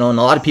 you know, and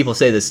a lot of people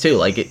say this too,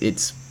 like,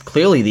 it's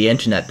clearly the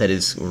internet that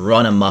is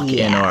run amok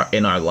in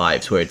our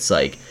lives, where it's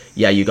like,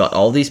 yeah, you got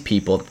all these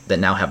people that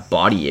now have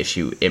body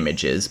issue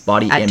images,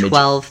 at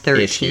 12,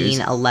 13, issues.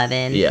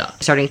 11, Yeah.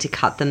 starting to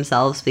cut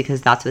themselves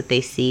because that's what they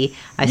see.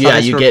 I saw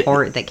this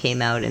report that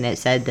came out, and it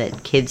said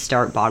that kids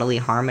start bodily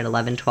harm at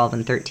 11, 12,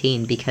 and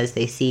 13 because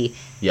they see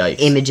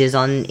images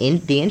on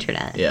the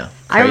internet. Yeah.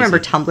 I remember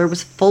Tumblr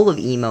was full of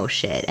emo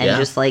shit, and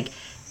just like,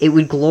 it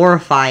would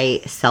glorify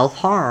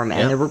self-harm,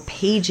 and there were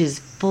pages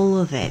full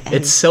of it. And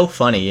it's so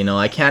funny, you know,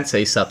 I can't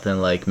say something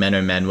like men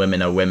are men,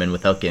 women are women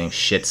without getting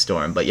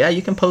shitstormed. But yeah,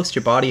 you can post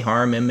your body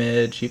harm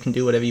image, you can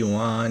do whatever you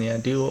want,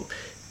 do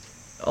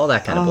all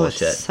that kind of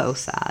bullshit. It's so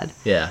sad.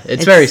 Yeah,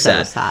 it's very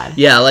sad. sad.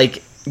 Yeah,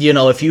 like, you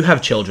know, if you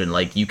have children,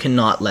 like, you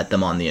cannot let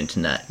them on the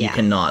internet. You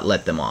cannot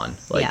let them on.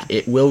 Like,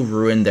 it will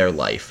ruin their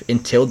life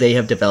until they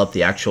have developed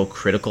the actual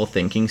critical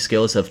thinking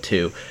skills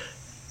to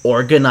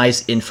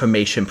organize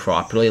information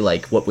properly,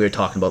 like what we were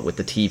talking about with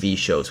the TV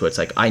shows, where it's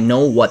like, I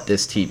know what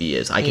this TV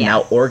is. I can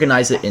now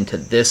organize it into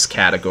this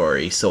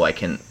category so I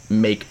can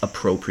make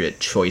appropriate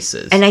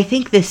choices. And I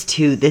think this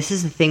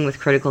is the thing with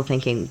critical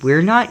thinking.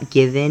 We're not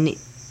given,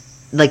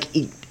 like,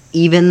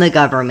 even the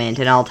government,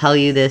 and I'll tell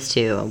you this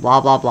too,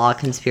 blah, blah, blah,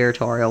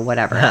 conspiratorial,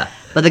 whatever.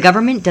 But the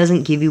government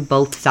doesn't give you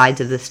both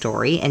sides of the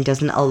story and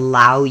doesn't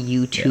allow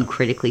you to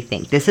critically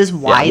think. This is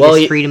why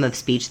this freedom of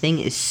speech thing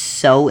is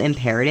so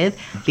imperative,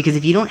 because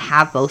if you don't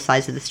have both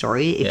sides of the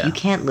story, if you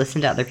can't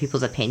listen to other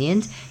people's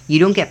opinions, you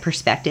don't get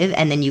perspective,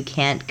 and then you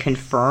can't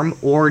confirm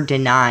or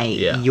deny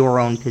your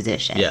own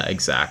position. Yeah,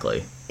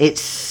 exactly. It's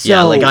so...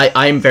 Yeah, like,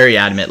 I'm very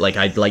adamant. Like,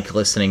 I like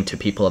listening to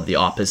people of the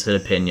opposite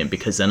opinion,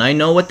 because then I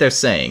know what they're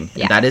saying.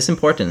 And that is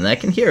important, and I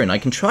can hear, and I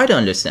can try to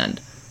understand,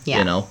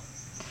 you know?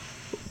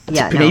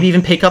 Maybe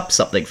even pick up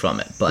something from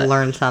it, but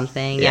learn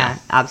something. Yeah,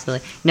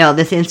 absolutely. No,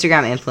 this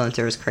Instagram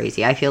influencer is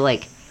crazy. I feel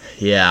like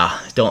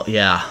it's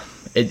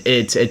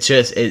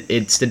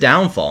the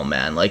downfall,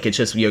 man. Like, it's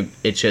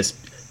just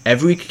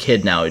every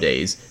kid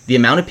nowadays, the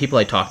amount of people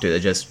I talk to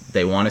that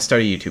they want to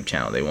start a YouTube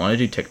channel, they want to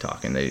do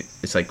TikTok, and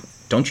it's like,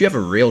 don't you have a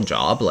real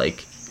job?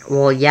 Like,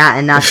 well, yeah,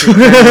 and that's just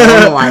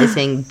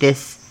normalizing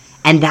this,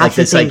 and that's like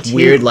the this thing like too.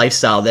 weird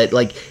lifestyle that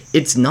like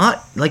it's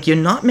not like you're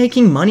not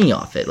making money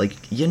off it. Like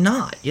you're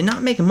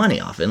not making money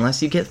off it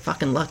unless you get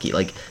fucking lucky.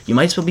 Like you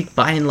might as well be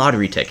buying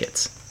lottery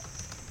tickets.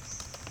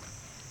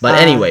 But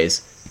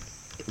anyways,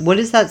 what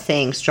is that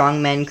saying?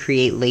 Strong men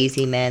create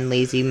lazy men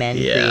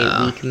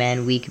Yeah. create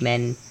weak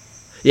men.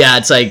 yeah,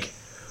 it's like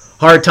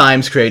hard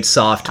times create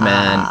soft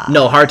men.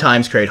 No, hard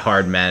times create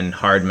hard men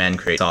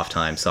create soft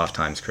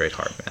times create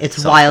hard men. It's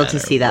Soft wild men to or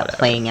see that whatever.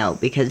 playing out,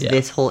 because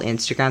this whole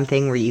Instagram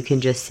thing where you can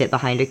just sit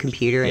behind a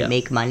computer and Yeah.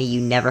 make money,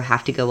 you never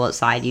have to go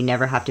outside, you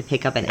never have to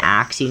pick up an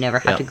axe, you never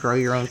have to grow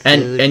your own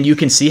food. And you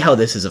can see how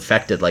this has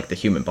affected like the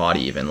human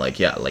body even. Like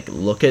like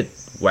look at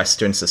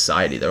Western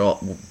society. They're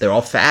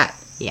all fat.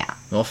 Yeah.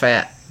 They're all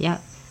fat. Yeah.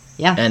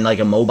 Yeah. And like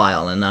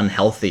immobile and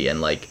unhealthy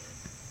and like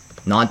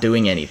not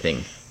doing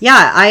anything.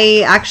 Yeah,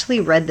 I actually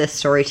read this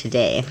story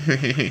today.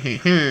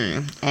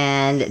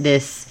 And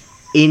this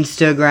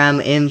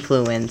Instagram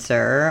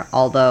influencer,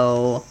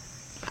 although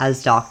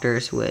as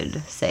doctors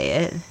would say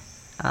it,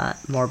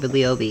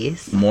 morbidly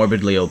obese.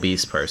 Morbidly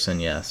obese person,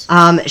 yes.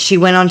 She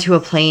went onto a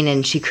plane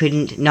and she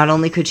couldn't, not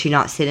only could she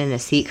not sit in a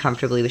seat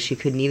comfortably, but she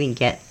couldn't even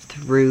get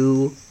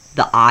through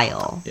the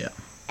aisle. Yeah.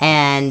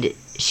 And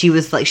she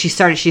was like, she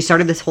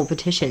started this whole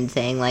petition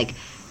saying like,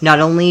 not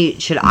only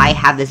should I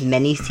have as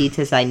many seats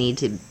as I need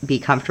to be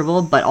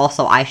comfortable, but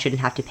also I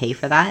shouldn't have to pay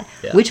for that.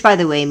 Yeah. Which, by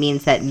the way,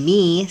 means that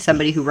me,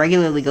 somebody who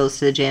regularly goes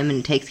to the gym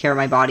and takes care of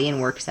my body and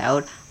works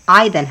out,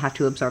 I then have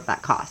to absorb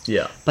that cost.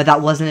 Yeah. But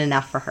that wasn't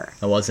enough for her.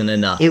 That wasn't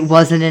enough. It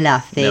wasn't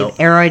enough. Nope.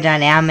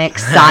 Aerodynamics,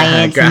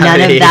 science, none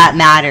Gravity. of that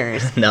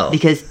matters. No.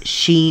 Because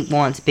she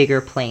wants bigger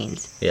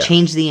planes. Yeah.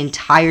 Change the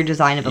entire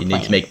design of a You plane.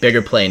 need to make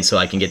bigger planes so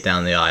I can get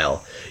down the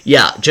aisle.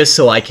 Yeah, just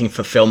so I can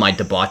fulfill my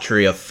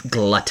debauchery of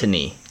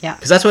gluttony. Yeah.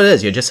 Because that's what it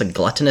is. You're just a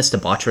gluttonous,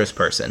 debaucherous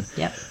person.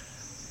 Yep.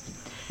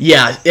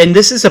 Yeah, and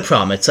this is a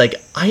problem. It's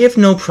like, I have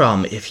no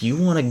problem if you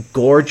want to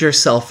gorge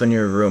yourself in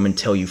your room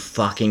until you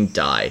fucking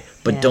die.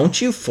 But Yeah.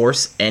 don't you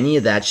force any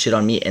of that shit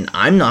on me, and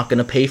I'm not going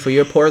to pay for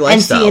your poor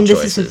lifestyle And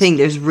choices. this is the thing.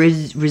 There's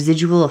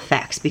residual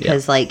effects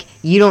because, like,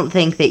 you don't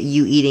think that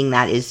you eating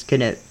that is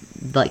gonna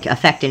like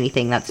affect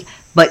anything.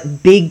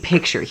 But big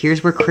picture.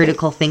 Here's where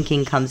critical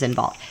thinking comes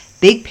involved.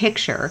 Big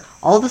picture.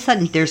 All of a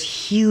sudden, there's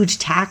huge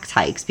tax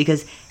hikes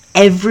because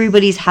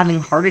everybody's having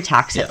heart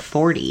attacks at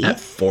 40. At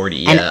 40,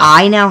 yeah. And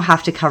I now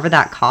have to cover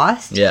that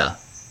cost. Yeah.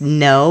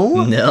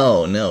 No.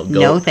 No.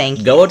 No, thank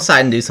you. Go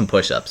outside and do some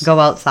push-ups. Go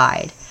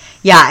outside.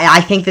 Yeah,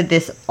 I think that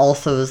this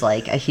also is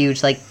like a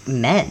huge like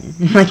men.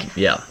 Like,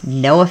 Yeah.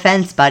 no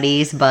offense,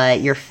 buddies,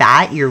 but you're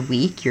fat, you're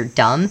weak, you're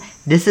dumb.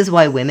 This is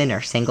why women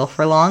are single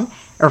for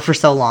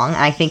so long. And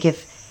I think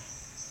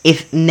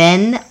if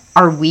men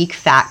are weak,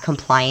 fat,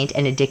 compliant,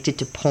 and addicted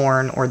to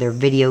porn or their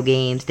video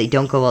games, they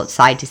don't go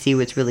outside to see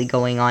what's really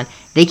going on.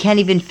 They can't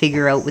even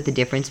figure out what the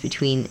difference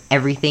between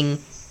everything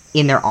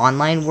in their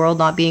online world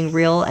not being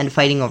real and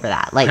fighting over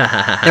that. Like,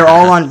 they're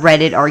all on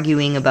Reddit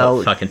arguing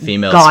about fucking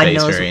female God space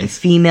knows marines.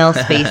 female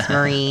space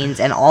marines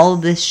and all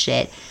of this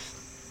shit.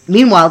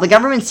 Meanwhile, the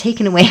government's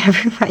taken away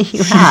every right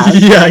you have.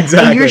 Yeah,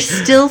 exactly. And you're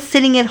still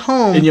sitting at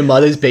home In your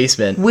mother's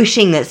basement.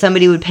 wishing that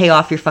somebody would pay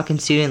off your fucking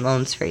student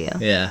loans for you.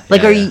 Yeah.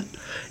 Like, yeah, are yeah. you...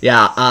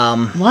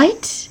 Yeah,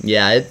 What?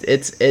 yeah,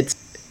 it's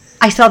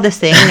I saw this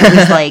thing, and it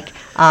was like,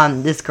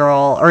 this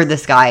girl, or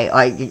this guy,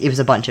 like, it was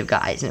a bunch of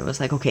guys, and it was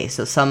like, okay,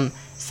 so some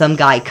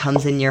guy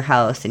comes in your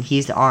house, and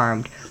he's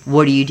armed.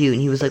 What do you do?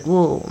 And he was like,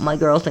 whoa, my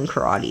girl's in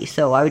karate,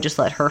 so I would just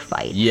let her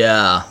fight.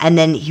 yeah. And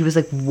then he was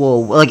like, whoa.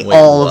 Like, Wait,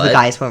 all of what? the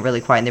guys went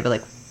really quiet, and they were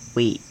like,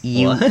 wait,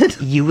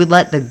 What? you would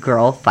let the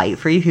girl fight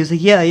for you? He was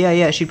like,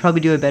 yeah, she'd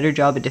probably do a better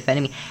job at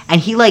defending me. And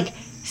he, like,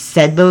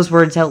 said those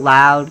words out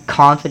loud,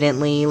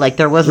 confidently, like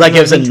there wasn't Like it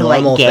was a nothing to,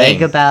 like, normal gag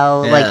thing.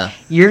 about. Yeah. Like,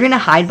 you're gonna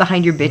hide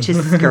behind your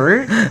bitch's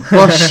skirt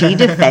while she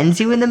defends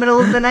you in the middle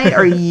of the night?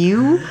 Are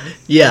you?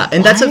 Yeah,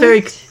 and that's a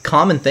very What?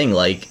 common thing.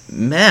 Like,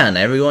 man,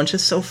 everyone's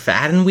just so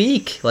fat and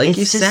weak. Like, It's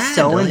you just said.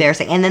 so like-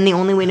 embarrassing. And then the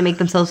only way to make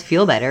themselves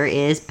feel better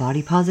is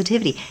body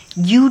positivity.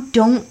 You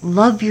don't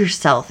love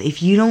yourself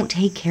if you don't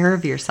take care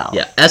of yourself.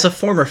 Yeah, as a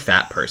former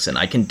fat person,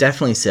 I can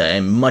definitely say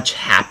I'm much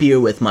happier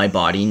with my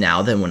body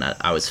now than when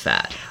I was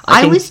fat.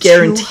 I can was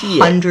guarantee it.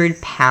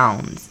 200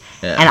 pounds.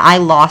 Yeah. And I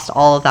lost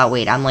all of that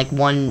weight. I'm like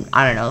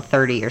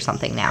 30 or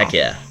something now. Heck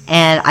yeah.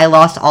 And I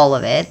lost all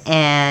of it.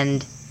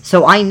 And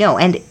so I know.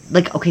 And,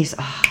 like, okay, so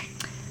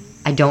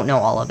I don't know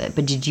all of it.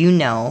 But did you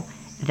know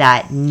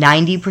that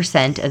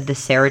 90% of the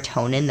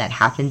serotonin that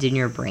happens in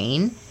your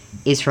brain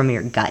is from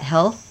your gut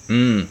health?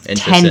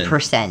 Interesting.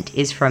 10%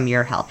 is from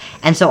your health.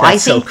 And so That's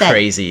I think so that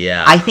crazy,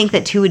 yeah. I think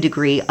that to a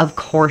degree, of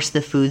course,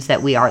 the foods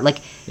that we are like,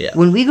 Yeah.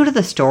 when we go to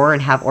the store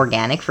and have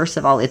organic, first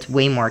of all, it's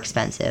way more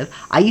expensive.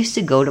 I used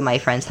to go to my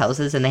friends'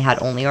 houses and they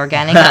had only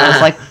organic. And I was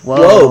like,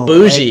 whoa,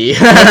 bougie. Like,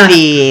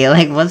 hippie.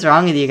 Like, what's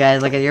wrong with you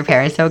guys? Like, are your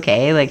parents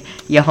okay? Like,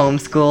 you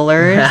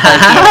homeschoolers?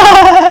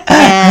 Like,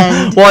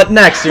 and What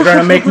next? You're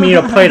gonna make me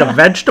a plate of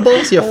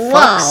vegetables? You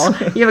Wow.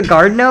 fucks. You have a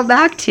garden out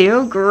back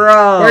too?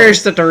 Gross.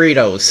 Where's the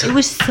Doritos? It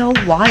was so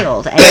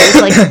wild. And it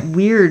was like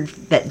weird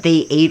that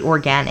they ate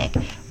organic.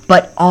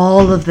 But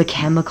all of the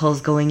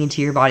chemicals going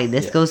into your body,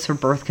 this goes for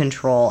birth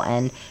control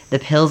and the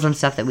pills and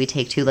stuff that we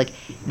take too. Like,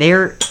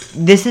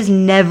 this has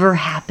never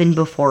happened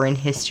before in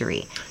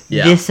history.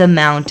 Yeah. This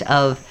amount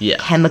of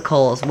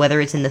chemicals, whether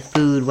it's in the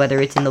food,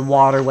 whether it's in the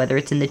water, whether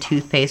it's in the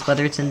toothpaste,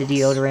 whether it's in the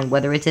deodorant,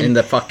 whether it's in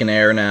the fucking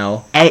air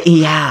now.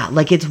 Yeah,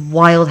 like it's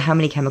wild how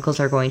many chemicals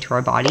are going to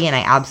our body, and I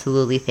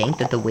absolutely think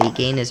that the weight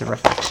gain is a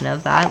reflection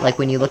of that. Like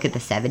when you look at the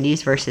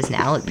 70s versus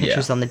now, like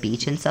pictures on the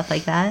beach and stuff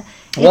like that.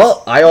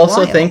 Well, I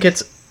also think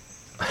it's...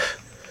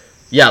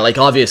 Yeah, like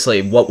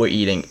obviously what we're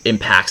eating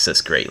impacts us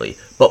greatly,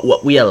 but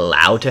what we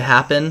allow to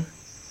happen,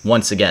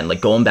 once again,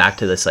 like going back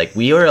to this, like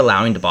we are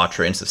allowing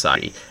debauchery in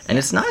society, and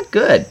it's not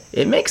good.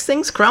 It makes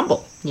things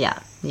crumble. Yeah,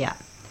 yeah.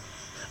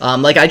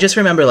 Like I just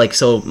remember, like,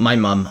 so my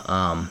mom,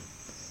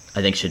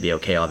 I think should be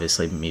okay,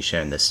 obviously, me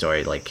sharing this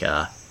story, like,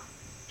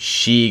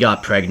 she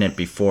got pregnant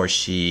before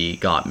she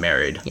got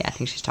married. Yeah, I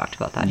think she's talked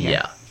about that here.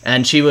 Yeah,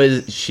 and she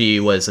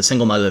was a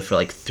single mother for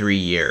like 3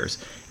 years,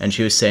 and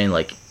she was saying,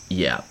 like,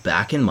 yeah,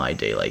 back in my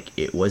day, like,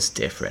 it was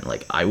different.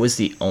 Like, I was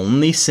the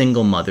only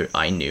single mother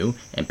I knew,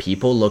 and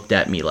people looked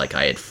at me like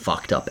I had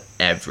fucked up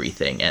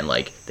everything, and,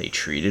 like, they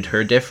treated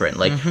her different.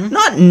 Like,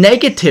 not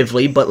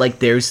negatively, but, like,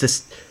 there's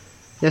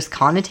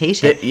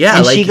connotation. Yeah,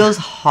 and like, she goes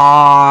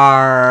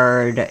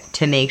hard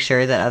to make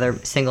sure that other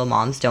single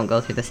moms don't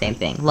go through the same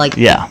thing. Like,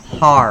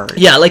 hard.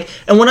 Yeah, like,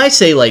 and when I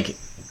say, like,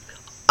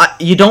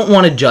 you don't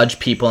want to judge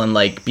people and,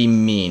 like, be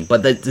mean,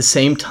 but at the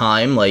same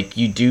time, like,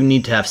 you do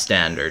need to have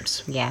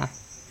standards. Yeah.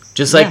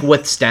 Just like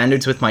with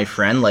standards with my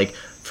friend, like,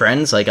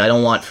 friends, like, I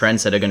don't want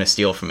friends that are going to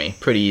steal from me.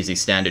 Pretty easy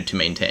standard to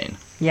maintain.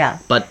 Yeah.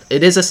 But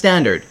it is a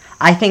standard.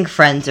 I think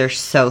friends are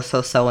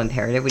so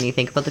imperative when you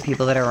think about the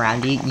people that are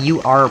around you.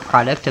 You are a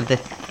product of the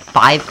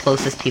 5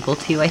 closest people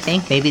to you, I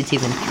think. Maybe it's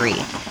even 3.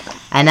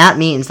 And that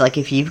means, like,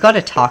 if you've got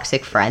a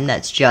toxic friend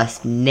that's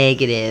just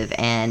negative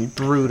and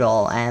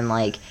brutal and,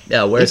 like...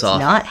 Yeah, it's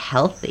not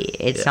healthy.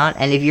 It's not...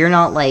 And if you're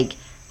not, like...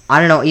 I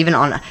don't know, even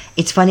on...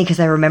 It's funny because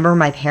I remember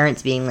my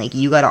parents being like,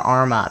 you got to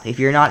arm up. If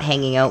you're not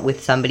hanging out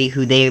with somebody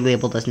who they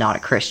labeled as not a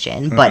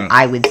Christian, but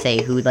I would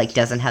say who, like,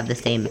 doesn't have the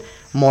same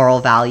moral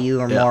value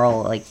or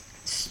moral, like,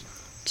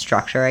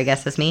 structure, I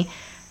guess, as me,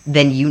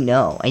 then you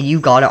know. And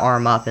you got to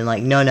arm up and,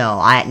 like, no,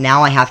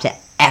 I have to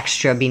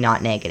extra be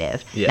not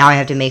negative. Yeah. Now I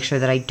have to make sure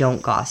that I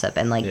don't gossip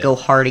and, like, go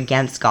hard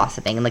against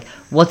gossiping. And, like,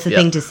 what's the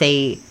thing to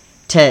say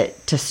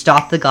to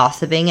stop the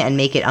gossiping and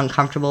make it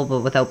uncomfortable but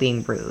without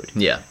being rude?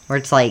 Yeah. Where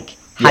it's like...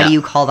 How do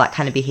you call that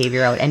kind of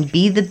behavior out and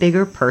be the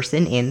bigger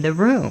person in the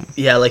room?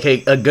 Yeah, like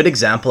a good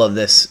example of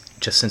this,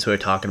 just since we were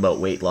talking about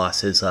weight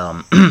loss, is,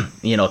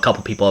 you know, a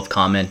couple people have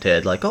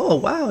commented, like, oh,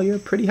 wow, you're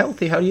pretty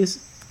healthy. How do you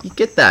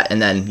get that?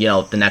 And then, you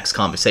know, the next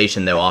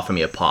conversation, they'll offer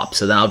me a pop.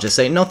 So then I'll just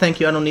say, no,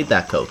 thank you, I don't need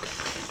that Coke.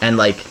 And,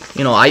 like,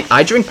 you know,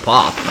 I drink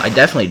pop. I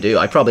definitely do.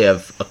 I probably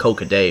have a Coke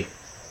a day.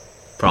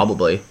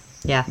 Probably.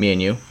 Yeah. Me and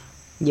you.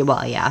 Yeah,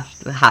 well, yeah,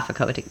 half a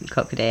Coke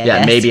a day. I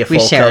guess. Maybe a full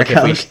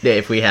Coke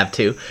if we have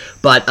 2.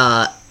 But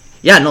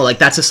yeah, no, like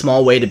that's a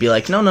small way to be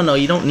like, no,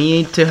 you don't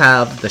need to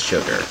have the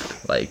sugar.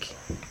 Like,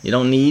 you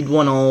don't need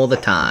one all the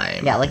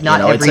time. Yeah, like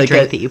not every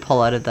drink that you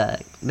pull out of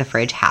the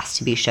fridge has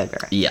to be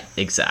sugar. Yeah,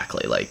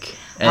 exactly. Like,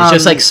 and it's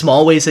just like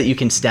small ways that you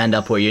can stand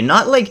up where you're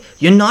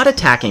not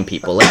attacking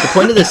people. Like the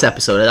point of this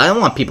episode, I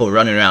don't want people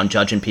running around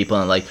judging people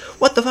and like,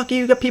 what the fuck are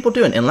you got people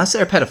doing? Unless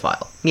they're a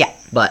pedophile. Yeah.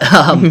 But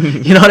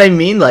you know what I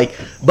mean? Like,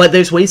 but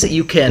there's ways that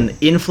you can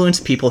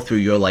influence people through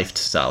your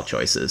lifestyle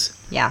choices.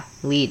 Yeah,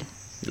 lead.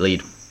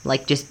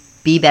 Like, just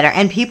be better.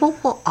 And people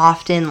will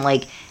often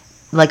like,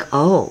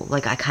 oh,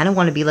 like I kind of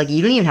want to be like,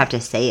 you don't even have to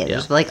say it.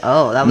 Just be like,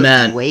 oh, that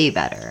was way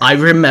better. I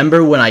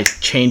remember when I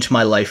changed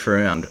my life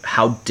around,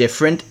 how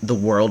different the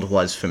world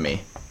was for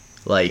me.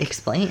 Like,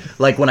 explain.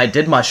 Like when I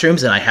did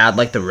mushrooms and I had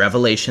like the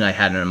revelation, I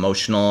had an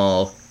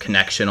emotional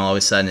connection all of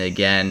a sudden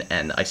again,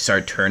 and I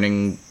started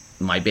turning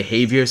my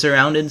behaviors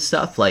around and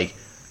stuff. Like,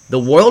 the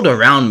world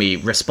around me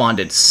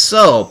responded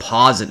so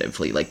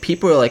positively. Like,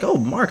 people were like, oh,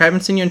 Mark, I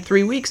haven't seen you in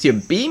 3 weeks. You're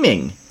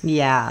beaming.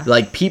 Yeah.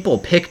 Like, people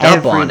picked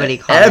up on it. Everybody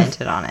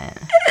commented on it.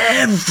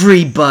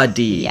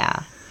 Everybody.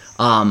 Yeah.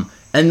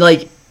 And,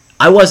 like,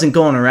 I wasn't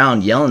going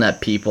around yelling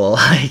at people,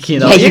 like, you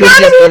know. Yeah, you were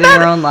just living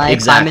your own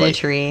life, climbing a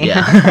tree.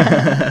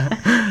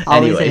 Yeah.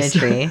 Always in a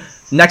tree.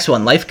 Next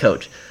one, life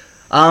coach.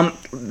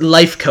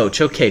 Life coach.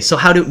 Okay, so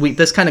how do we...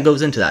 This kind of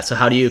goes into that. So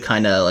how do you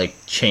kind of, like,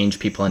 change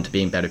people into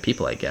being better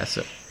people, I guess?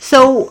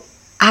 So,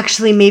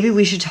 actually, maybe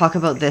we should talk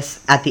about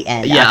this at the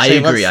end. Yeah, actually, I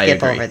agree. Let's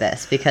skip over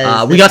this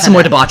because... we got some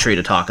more debauchery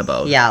to talk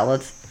about. Yeah,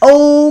 let's...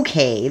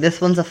 Okay,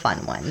 this one's a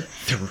fun one.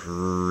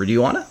 Do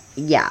you want to?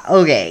 Yeah,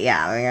 okay,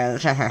 yeah.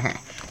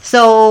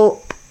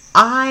 So,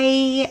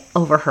 I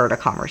overheard a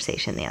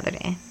conversation the other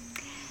day.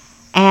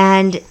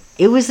 And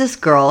it was this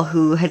girl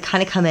who had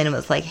kind of come in and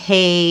was like,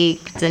 hey,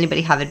 does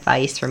anybody have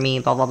advice for me,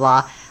 blah, blah,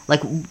 blah.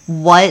 Like,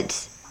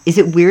 what... Is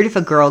it weird if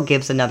a girl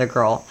gives another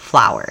girl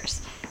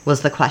flowers?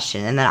 was the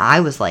question. And then I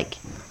was like,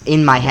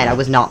 in my head, I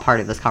was not part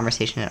of this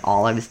conversation at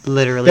all. I was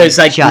literally There's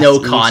like just no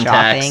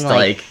context,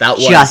 like that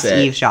was just it.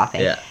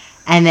 eavesdropping. Yeah.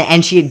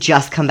 And she had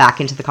just come back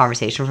into the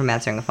conversation from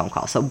answering a phone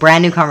call. So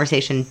brand new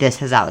conversation.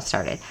 This is how it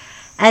started.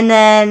 And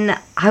then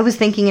I was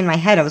thinking in my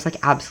head, I was like,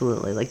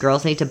 absolutely. Like,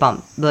 girls need to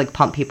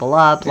pump people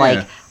up. Yeah.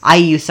 Like, I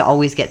used to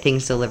always get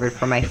things delivered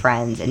for my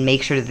friends and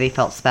make sure that they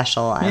felt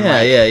special. And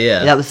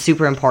Yeah. That was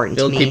super important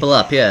to me. Build people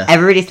up, yeah.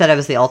 Everybody said I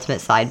was the ultimate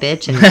side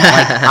bitch, and like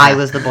I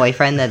was the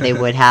boyfriend that they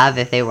would have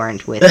if they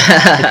weren't with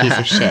the piece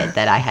of shit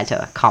that I had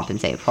to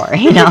compensate for,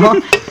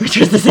 which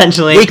was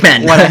essentially Weak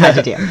men. what I had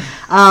to do.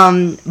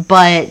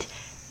 But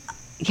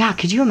yeah,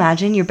 could you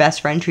imagine your best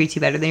friend treats you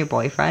better than your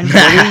boyfriend?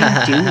 What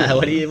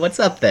are you doing?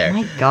 What's up there? Oh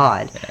my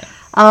God.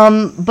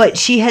 Yeah. But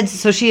she had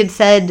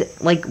said,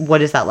 like,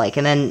 what is that like?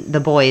 And then the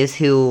boys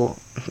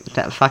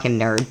that fucking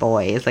nerd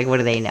boys, like, what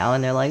do they know?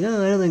 And they're like,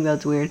 oh, I don't think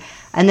that's weird.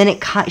 And then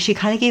she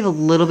kind of gave a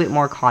little bit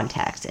more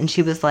context. And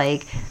she was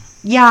like,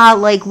 yeah,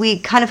 like, we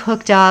kind of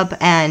hooked up,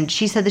 and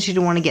she said that she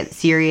didn't want to get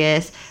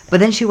serious. But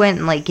then she went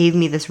and, like, gave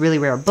me this really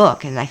rare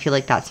book, and I feel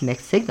like that's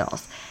mixed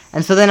signals.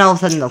 And so then all of a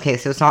sudden, okay,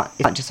 so it's not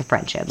just a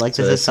friendship. Like,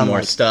 so this is some more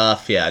like,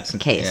 stuff. Yeah.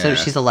 So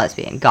she's a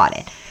lesbian. Got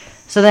it.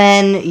 So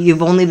then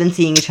you've only been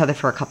seeing each other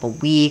for a couple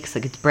weeks.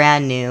 Like, it's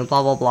brand new,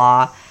 blah, blah,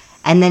 blah.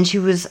 And then she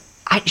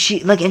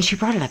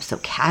brought it up so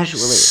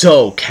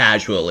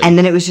casually. And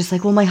then it was just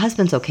like, well, my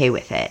husband's okay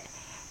with it.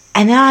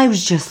 And then I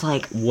was just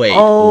like, wait,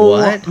 oh,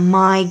 what?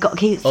 My God.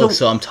 Okay,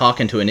 so I'm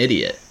talking to an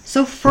idiot.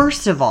 So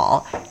first of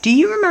all, do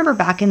you remember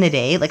back in the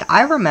day? Like,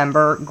 I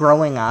remember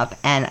growing up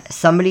and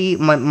somebody,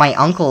 my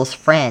uncle's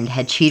friend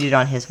had cheated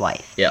on his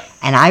wife. Yeah.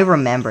 And I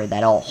remember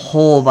that a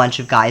whole bunch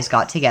of guys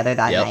got together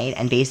that night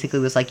and basically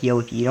was like, yo,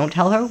 if you don't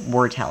tell her,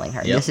 we're telling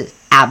her. Yep. This is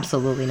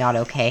absolutely not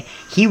okay.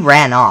 He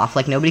ran off.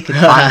 Like, nobody could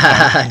find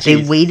him.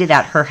 They waited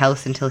at her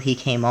house until he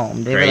came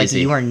home. They were like,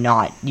 you are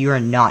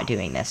not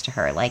doing this to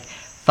her. Like,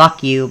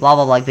 fuck you, blah,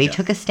 blah, blah. Like, they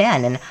took a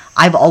stand. And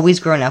I've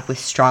always grown up with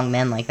strong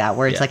men like that,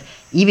 where it's like,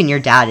 even your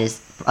dad is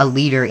a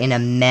leader in a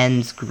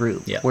men's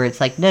group, where it's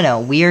like,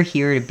 no, we are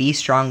here to be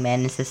strong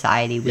men in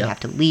society. We have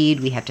to lead,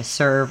 we have to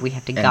serve, we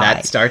have to guide. And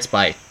that starts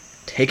by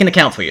taking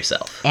account for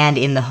yourself. And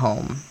in the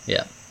home.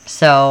 Yeah.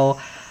 So,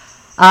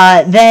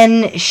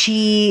 then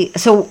she,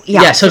 so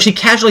she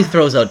casually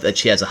throws out that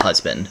she has a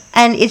husband.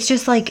 And it's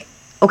just like,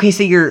 okay,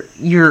 so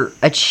you're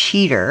a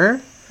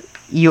cheater.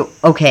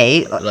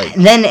 Like,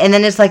 and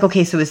then it's like,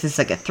 okay, so is this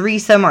like a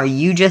threesome? Are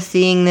you just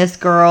seeing this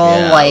girl?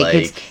 Like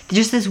it's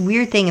just this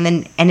weird thing,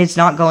 and it's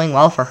not going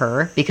well for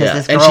her because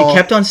this girl. And she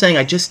kept on saying,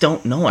 "I just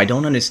don't know. I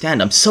don't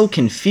understand. I'm so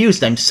confused.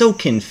 So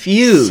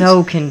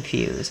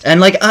confused." And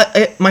like,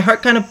 my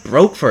heart kind of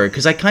broke for her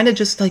because I kind of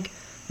just like,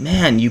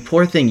 man, you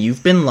poor thing.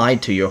 You've been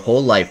lied to your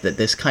whole life that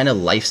this kind of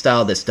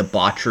lifestyle, this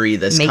debauchery,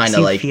 this kind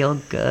of like makes you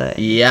feel good.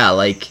 Yeah,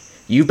 like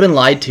you've been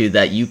lied to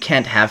that you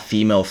can't have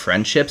female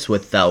friendships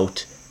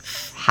without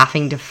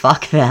having to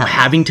fuck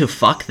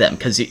them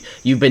because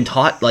you've been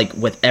taught, like,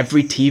 with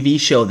every TV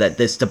show that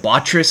this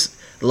debaucherous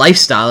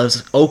lifestyle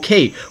is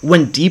okay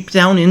when deep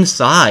down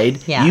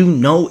inside you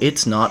know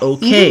it's not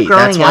okay.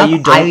 That's why you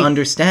don't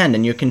understand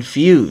and you're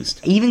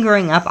confused. Even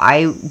growing up,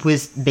 I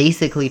was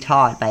basically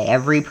taught by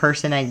every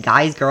person, and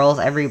guys, girls,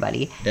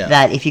 everybody,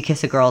 that if you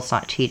kiss a girl, it's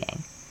not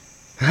cheating.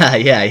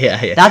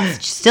 Yeah.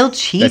 That's still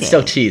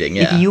cheating.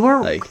 Yeah. If you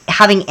are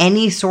having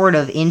any sort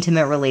of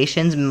intimate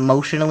relations,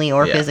 emotionally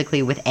or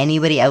physically, with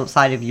anybody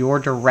outside of your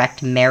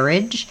direct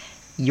marriage,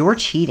 you're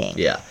cheating.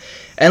 Yeah.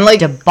 And like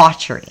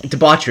debauchery.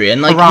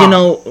 And like, you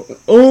know,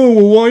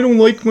 I don't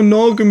like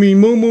monogamy.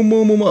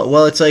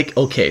 Well, it's like,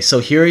 okay, so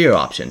here are your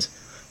options.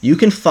 You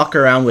can fuck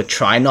around with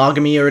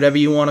trinogamy or whatever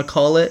you want to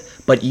call it,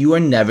 but you are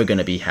never going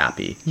to be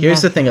happy.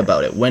 Here's the thing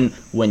about it.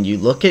 When you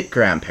look at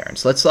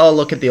grandparents, let's all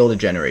look at the older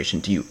generation.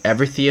 Do you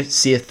ever see a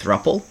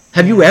throuple?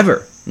 Have you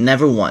ever?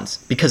 Never once.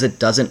 Because it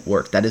doesn't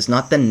work. That is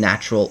not the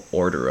natural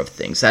order of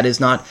things. That is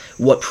not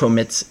what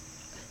permits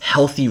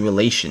healthy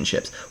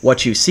relationships.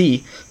 What you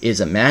see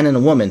is a man and a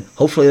woman.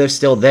 Hopefully they're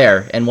still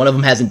there, and one of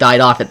them hasn't died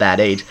off at that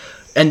age.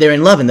 And they're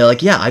in love, and they're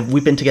like,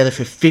 we've been together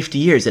for 50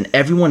 years. And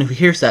everyone who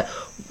hears that,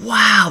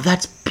 wow,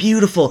 that's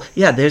beautiful.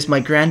 Yeah, there's my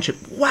grandchild.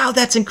 Wow,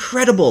 that's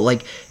incredible.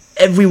 Like,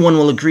 everyone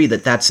will agree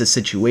that that's the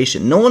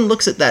situation. No one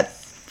looks at that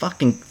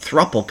fucking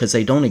throuple because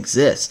they don't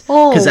exist.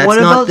 Oh, what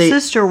about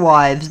sister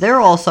wives? They're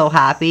also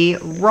happy.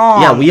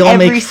 Wrong. Yeah, we all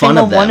make fun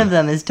of them. Every single one of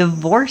them is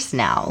divorced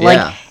now. Yeah.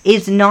 Like,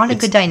 it's not a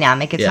good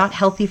dynamic. It's not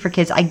healthy for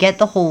kids. I get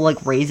the whole,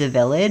 like, raise a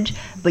village,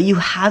 but you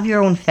have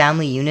your own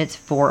family units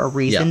for a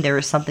reason. Yeah. There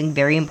is something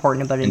very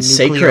important about a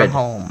nuclear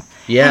home.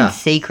 Yeah. And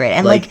sacred.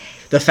 And, like,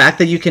 the fact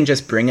that you can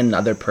just bring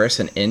another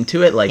person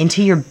into it, like...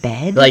 into your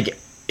bed? Like...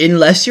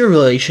 Unless your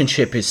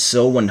relationship is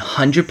so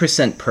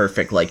 100%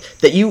 perfect, like,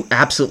 that you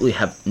absolutely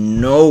have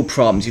no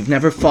problems. You've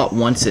never fought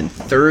once in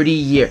 30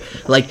 years.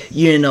 Like,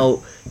 you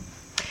know...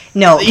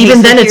 No,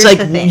 even then it's like,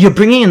 you're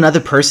bringing another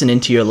person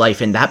into your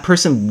life, and that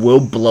person will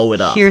blow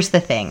it up. Here's the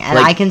thing, and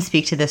I can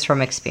speak to this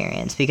from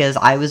experience, because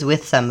I was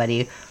with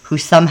somebody who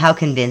somehow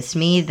convinced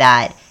me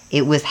that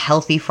it was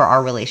healthy for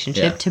our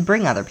relationship Yeah. to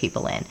bring other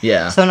people in.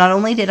 Yeah. So not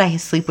only did I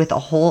sleep with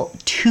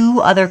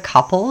 2 other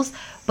couples,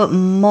 but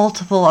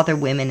multiple other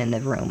women in the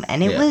room.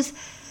 And it was,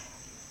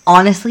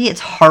 honestly,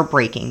 it's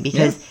heartbreaking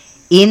because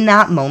in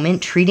that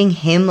moment, treating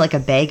him like a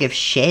bag of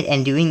shit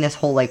and doing this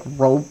whole like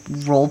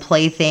role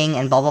play thing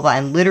and blah, blah, blah,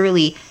 and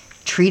literally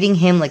treating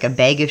him like a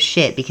bag of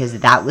shit because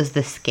that was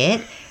the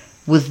skit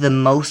was the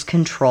most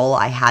control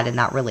I had in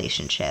that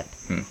relationship.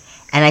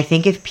 And I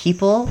think if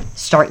people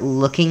start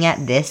looking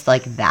at this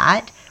like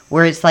that,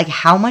 where it's like,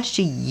 how much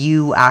do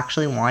you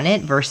actually want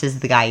it versus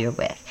the guy you're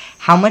with?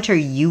 How much are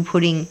you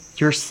putting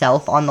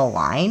yourself on the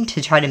line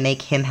to try to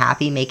make him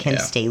happy, make him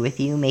stay with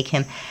you, make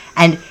him...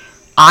 And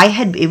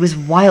it was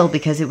wild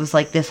because it was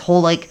like this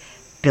whole like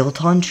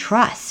built on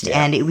trust.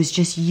 And it was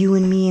just you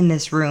and me in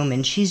this room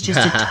and she's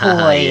just a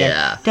toy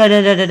and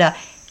da-da-da-da-da.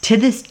 To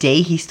this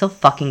day, he still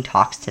fucking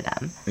talks to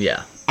them.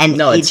 Yeah. And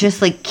it just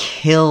like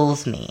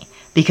kills me.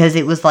 Because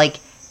it was like,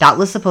 that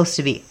was supposed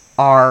to be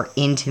our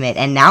intimate.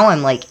 And now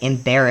I'm like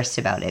embarrassed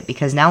about it.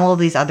 Because now all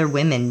these other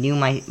women knew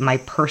my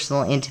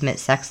personal intimate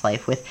sex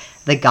life with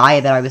the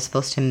guy that I was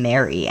supposed to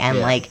marry. And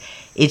like,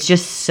 it's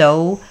just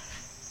so...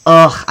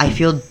 Ugh, I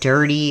feel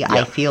dirty. Yeah.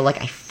 I feel like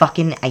I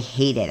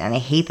hate it. And I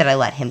hate that I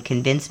let him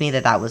convince me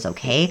that was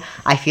okay.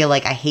 I feel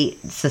like I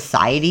hate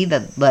society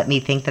that let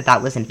me think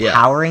that was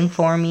empowering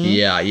for me.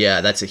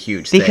 Yeah, that's a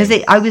huge thing. Because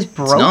I was It's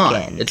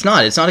broken.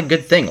 not a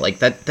good thing. Like,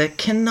 that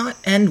cannot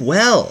end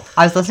well.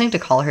 I was listening to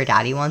Call Her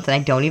Daddy once, and I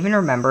don't even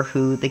remember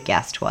who the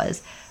guest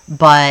was.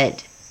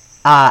 But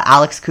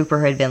Alex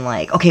Cooper had been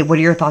like, okay, what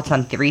are your thoughts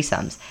on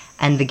threesomes?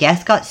 And the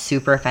guest got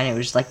super offended. It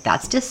was just like,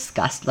 that's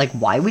disgusting. Like,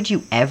 why would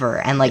you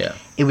ever? And, like,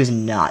 it was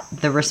not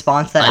the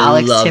response that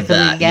Alex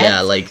typically gets.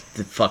 Yeah, like,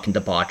 the fucking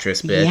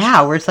debaucherous bitch.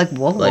 Yeah, where it's like,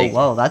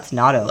 whoa, that's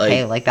not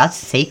okay. Like, that's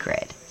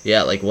sacred.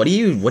 Yeah, like, what are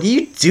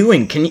you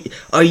doing?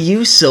 Are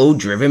you so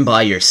driven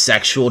by your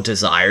sexual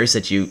desires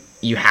that you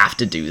have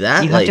to do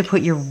that? You have to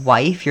put your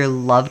wife, your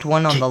loved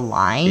one on the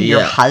line,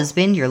 your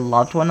husband, your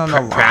loved one on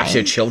the line. Perhaps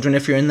your children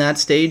if you're in that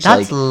stage.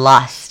 That's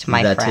lust,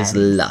 my friend. That is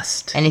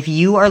lust. And if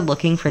you are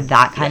looking for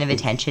that kind of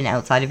attention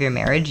outside of your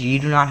marriage, you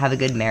do not have a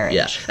good marriage.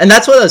 Yeah, and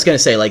that's what I was going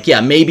to say. Like,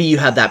 yeah, maybe you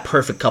have that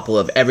perfect couple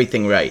of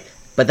everything right,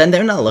 but then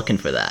they're not looking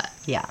for that.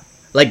 Yeah.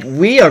 Like,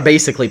 we are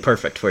basically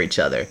perfect for each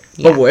other,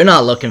 but we're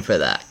not looking for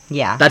that.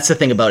 Yeah. That's the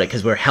thing about it,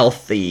 because we're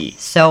healthy.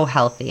 So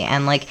healthy.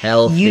 And, like,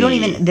 you don't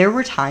even... There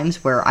were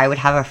times where I would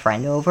have a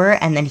friend over,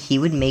 and then he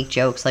would make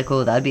jokes like,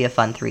 oh, that'd be a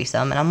fun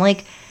threesome. And I'm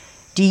like,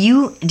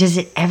 does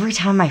it every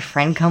time my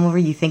friend come over,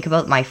 you think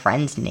about my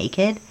friends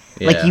naked?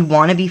 Yeah. Like, you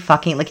want to be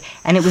fucking... Like,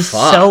 and it was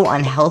so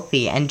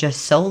unhealthy and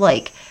just so,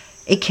 like...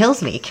 It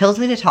kills me. It kills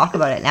me to talk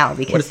about it now,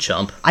 because... What a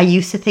chump. I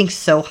used to think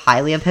so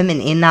highly of him, and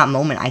in that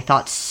moment, I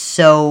thought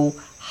so...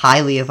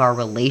 highly of our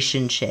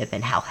relationship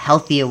and how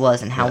healthy it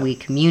was and how we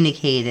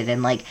communicated,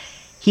 and like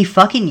he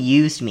fucking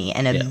used me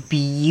and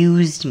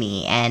abused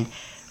me and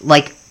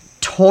like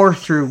tore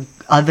through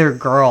other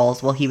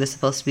girls while he was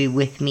supposed to be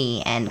with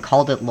me and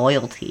called it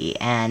loyalty,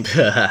 and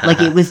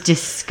like it was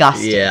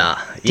disgusting.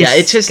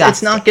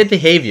 It's not good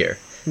behavior.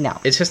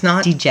 No, it's just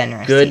not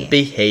degeneracy. Good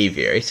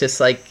behavior. It's just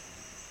like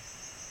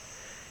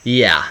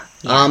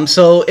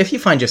so if you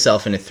find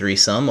yourself in a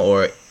threesome,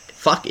 or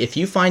if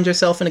you find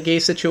yourself in a gay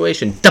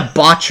situation,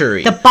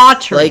 debauchery.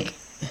 Like,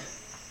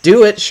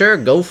 do it, sure,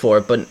 go for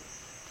it, but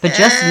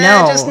just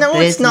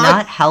know it's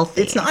not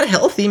healthy. It's not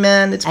healthy,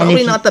 man. It's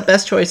probably not the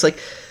best choice. Like,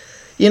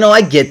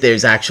 I get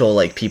there's actual,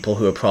 like, people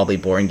who are probably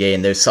born gay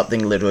and there's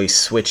something literally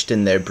switched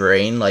in their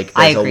brain. Like,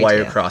 there's a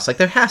wire cross. Like,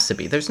 there has to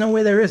be. There's no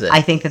way there isn't.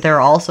 I think that there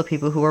are also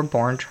people who are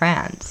born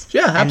trans.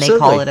 Yeah, absolutely. And they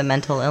call it a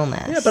mental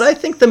illness. Yeah, but I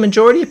think the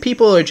majority of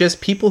people are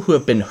just people who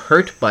have been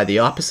hurt by the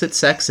opposite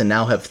sex and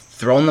now have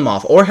thrown them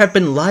off, or have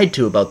been lied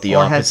to about the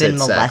opposite sex. Or have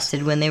been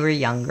molested when they were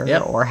younger,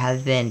 or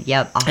have been,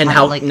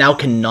 and now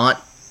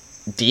cannot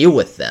deal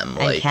with them.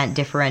 And can't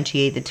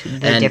differentiate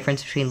the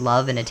difference between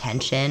love and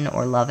attention,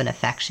 or love and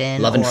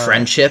affection. Love and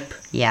friendship.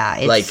 Yeah,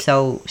 it's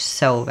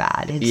so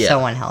bad. It's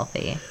so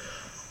unhealthy.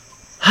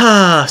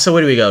 So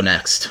where do we go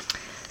next?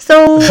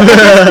 So I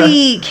guess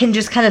we can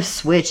just kind of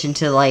switch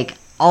into like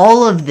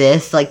all of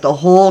this, like the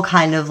whole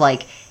kind of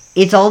like,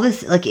 it's all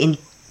this like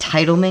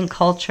entitlement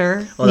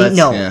culture.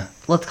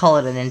 Let's call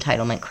it an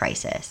entitlement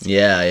crisis.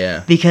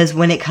 Yeah. Because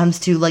when it comes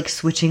to, like,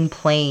 switching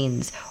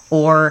planes,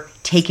 or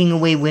taking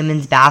away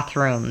women's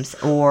bathrooms,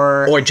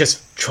 or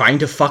just trying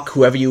to fuck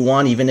whoever you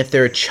want, even if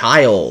they're a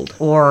child.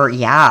 Or,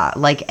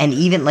 and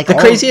even, like... The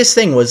craziest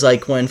thing was,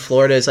 like, when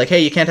Florida is like,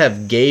 hey, you can't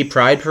have gay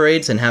pride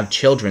parades and have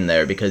children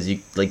there, because,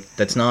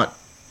 that's not...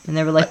 And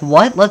they were like,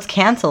 what? Let's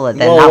cancel it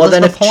then. Well,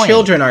 then if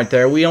children aren't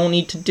there, we don't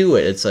need to do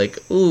it. It's like,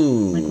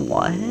 ooh... Like,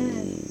 what?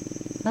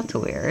 That's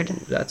weird.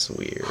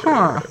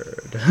 Huh.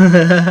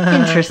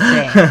 Interesting.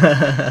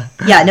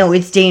 Yeah, no,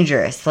 it's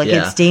dangerous. Like,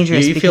 it's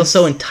dangerous. You feel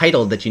so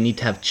entitled that you need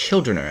to have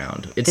children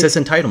around. It's this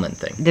entitlement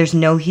thing. There's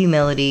no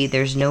humility.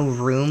 There's no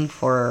room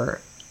for,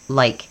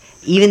 like...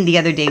 Even the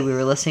other day, we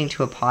were listening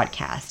to a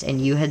podcast,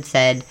 and you had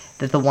said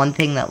that the one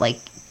thing that, like,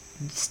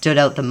 stood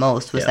out the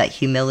most was that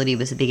humility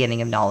was the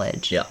beginning of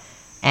knowledge. Yeah.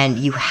 And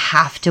you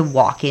have to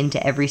walk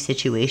into every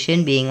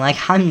situation being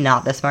like, I'm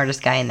not the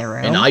smartest guy in the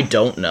room. And I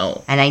don't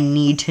know. And I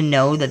need to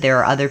know that there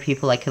are other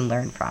people I can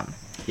learn from.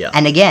 Yeah.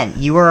 And again,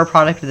 you are a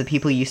product of the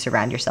people you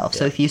surround yourself.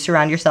 So if you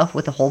surround yourself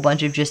with a whole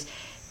bunch of just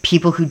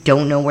people who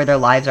don't know where their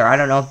lives are, I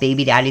don't know if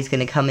baby daddy's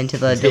going to come into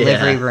the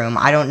delivery room.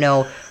 I don't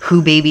know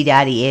who baby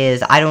daddy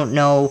is. I don't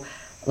know.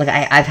 Like,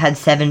 I've had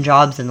 7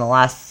 jobs in the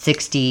last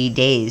 60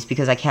 days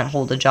because I can't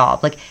hold a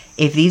job. Like,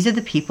 if these are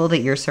the people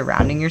that you're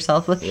surrounding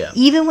yourself with,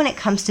 even when it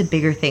comes to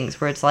bigger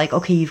things where it's like,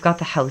 okay, you've got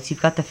the house,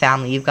 you've got the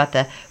family,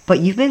 but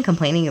you've been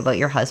complaining about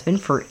your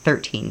husband for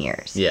 13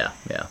 years. Yeah.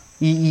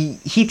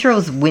 He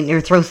throws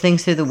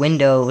things through the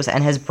windows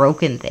and has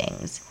broken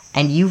things.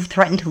 And you've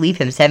threatened to leave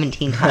him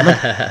 17 times.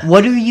 Like,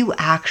 what are you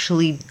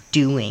actually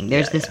doing?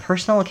 There's this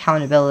personal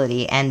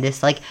accountability and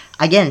this, like,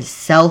 again,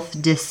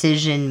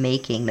 self-decision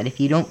making that if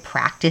you don't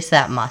practice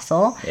that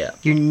muscle,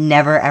 you're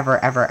never, ever,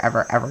 ever,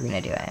 ever, ever going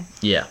to do it.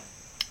 Yeah.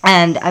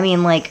 And, I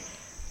mean, like,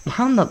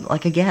 we're on the,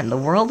 like, again, the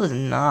world is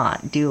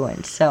not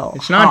doing so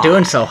It's not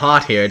doing so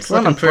hot here. It's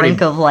on the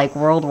brink of, like,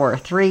 World War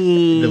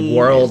III. The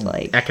world,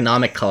 like,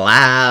 economic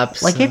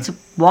collapse. Like, it's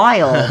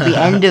wild. The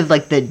end of,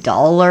 like, the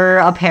dollar,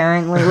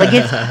 apparently. Like,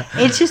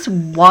 it's just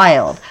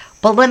wild.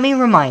 But let me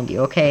remind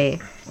you,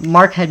 okay?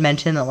 Mark had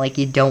mentioned that, like,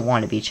 you don't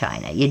want to be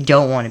China. You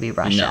don't want to be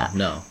Russia.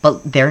 No.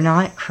 But they're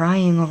not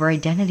crying over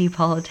identity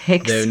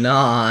politics. They're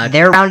not.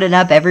 They're rounding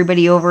up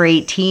everybody over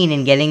 18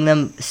 and getting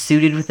them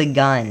suited with a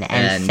gun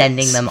and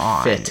sending them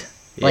on. Fit.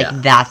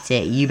 Like, that's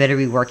it. You better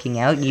be working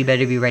out. You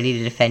better be ready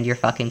to defend your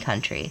fucking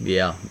country.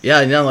 Yeah.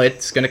 Yeah, no,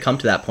 it's going to come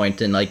to that point,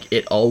 and, like,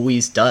 it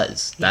always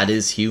does. That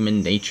is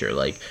human nature.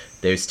 Like,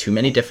 there's too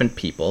many different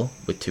people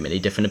with too many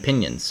different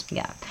opinions.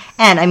 Yeah.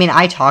 And, I mean,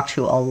 I talk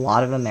to a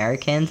lot of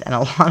Americans and a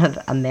lot of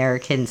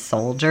American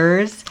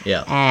soldiers.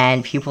 Yeah.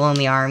 And people in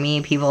the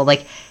army, people,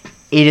 like,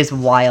 it is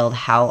wild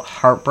how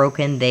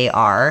heartbroken they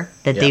are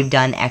that they've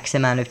done X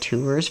amount of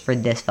tours for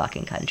this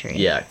fucking country.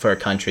 Yeah, for a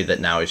country that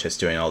now is just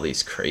doing all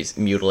these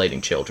crazy, mutilating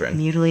children.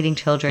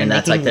 And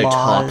that's, like, their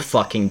top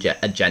fucking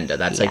agenda.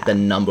 That's, like, the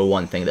number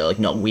one thing. They're like,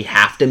 no, we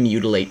have to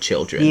mutilate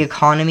children. The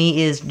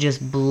economy is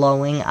just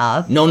blowing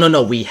up.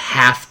 No, we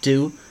have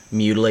to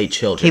mutilate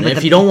children. And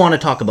if you don't want to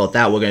talk about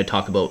that, we're going to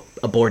talk about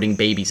aborting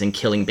babies and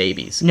killing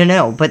babies.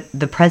 No, but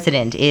the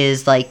president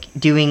is, like,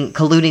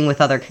 colluding with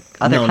other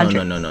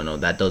countries. No,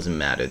 that doesn't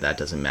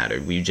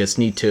matter. We just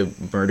need to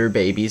murder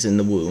babies in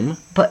the womb.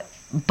 But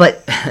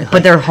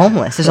they're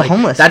homeless. There's a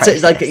homeless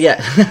crisis. Like,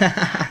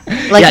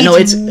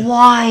 it's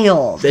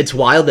wild. It's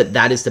wild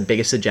that is the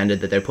biggest agenda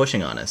that they're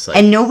pushing on us. Like,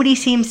 and nobody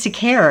seems to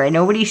care. And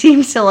nobody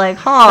seems to,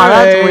 like,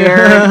 that's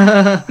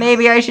weird.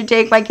 Maybe I should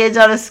take my kids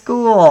out of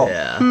school.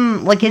 Yeah.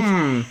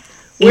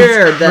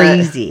 It's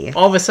crazy.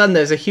 All of a sudden,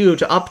 there's a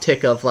huge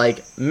uptick of,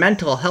 like,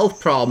 mental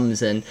health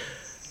problems and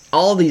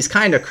all these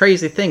kind of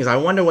crazy things. I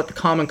wonder what the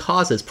common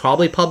cause is.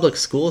 Probably public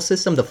school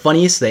system. The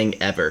funniest thing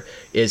ever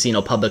is,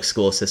 public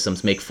school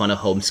systems make fun of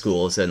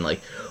homeschools and,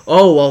 like,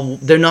 oh, well,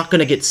 they're not going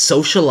to get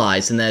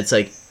socialized. And then it's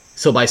like,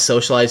 so by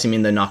socialized, you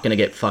mean they're not going to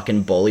get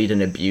fucking bullied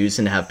and abused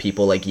and have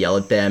people, like, yell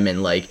at them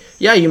and, like,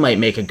 yeah, you might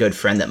make a good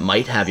friend that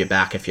might have your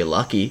back if you're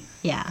lucky.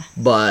 Yeah.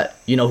 But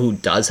you know who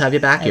does have your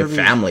back? Your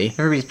family.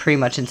 Everybody's pretty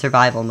much in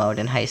survival mode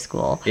in high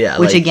school. Yeah.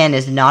 Which, again,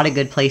 is not a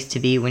good place to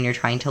be when you're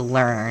trying to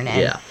learn.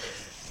 And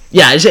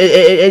Yeah,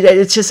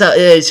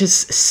 it's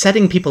just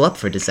setting people up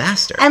for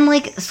disaster. And,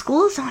 like,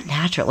 school is not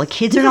natural. Like,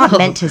 kids are not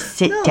meant to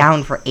sit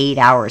down for 8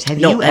 hours. Have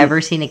you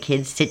ever seen a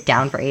kid sit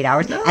down for 8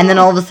 hours? No. And then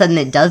all of a sudden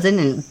it doesn't,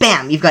 and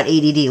bam, you've got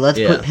ADD. Let's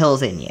put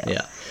pills in you.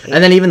 Yeah.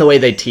 And then even the way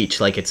they teach,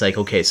 like, it's like,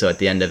 okay, so at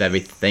the end of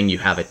everything you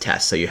have a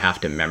test, so you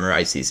have to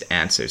memorize these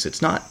answers.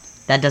 It's not...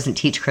 That doesn't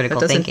teach critical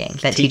thinking.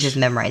 That teaches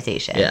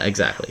memorization. Yeah,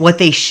 exactly. What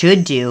they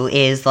should do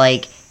is,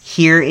 like,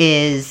 here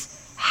is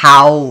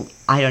how...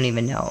 I don't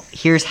even know.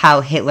 Here's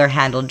how Hitler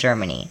handled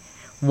Germany.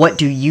 What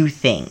do you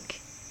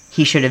think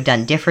he should have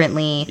done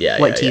differently?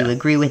 What do you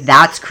agree with?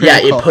 That's critical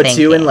thinking. Yeah, it puts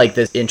you in, like,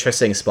 this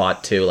interesting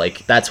spot, too.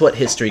 Like, that's what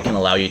history can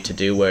allow you to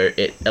do, where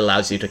it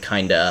allows you to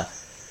kind of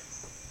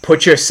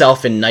put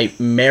yourself in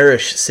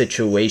nightmarish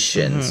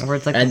situations. Where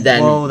it's like, and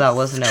then whoa, that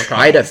wasn't okay.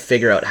 Try to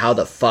figure out how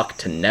the fuck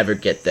to never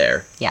get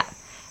there. Yeah.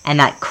 And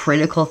that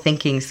critical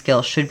thinking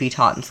skill should be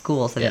taught in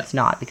schools, and it's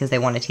not, because they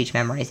want to teach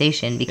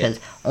memorization, because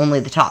only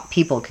the top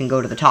people can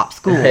go to the top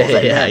schools. So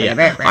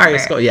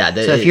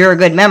if you're a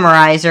good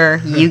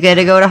memorizer, you get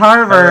to go to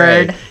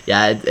Harvard.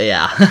 Right.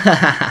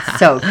 Yeah.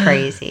 So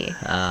crazy.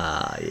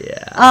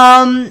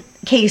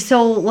 Okay,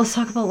 so let's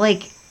talk about,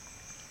 like...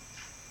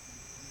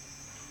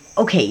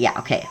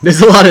 Okay.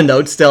 There's a lot of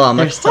notes still. I'm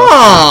like, so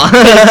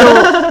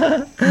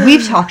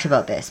we've talked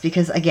about this,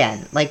 because,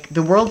 again, like,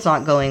 the world's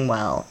not going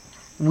well.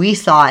 We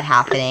saw it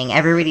happening.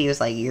 Everybody was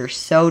like, "You're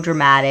so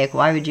dramatic.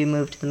 Why would you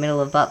move to the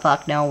middle of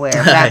butt-fuck nowhere?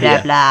 Blah,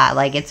 blah, blah.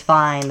 Like, it's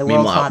fine. The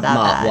world's not that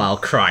bad." While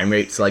crime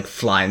rates, like,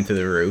 flying through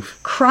the roof.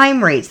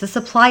 Crime rates, the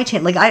supply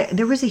chain. Like,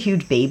 there was a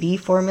huge baby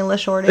formula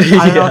shortage.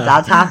 I don't know if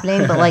that's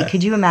happening, but, like,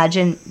 could you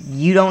imagine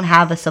you don't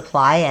have a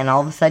supply and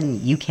all of a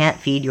sudden you can't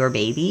feed your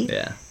baby?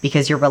 Yeah.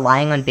 Because you're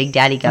relying on Big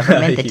Daddy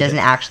government that doesn't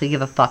actually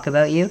give a fuck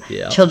about you.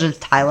 Yeah. Children's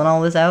Tylenol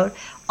was out.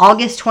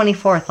 August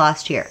 24th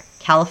last year,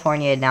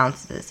 California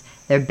announces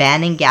they're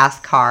banning gas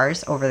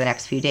cars over the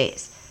next few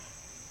days.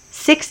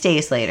 6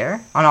 days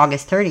later, on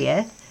August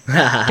 30th,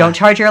 don't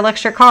charge your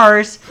electric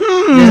cars.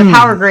 There's a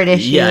power grid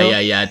issue.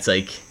 Yeah. It's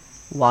like...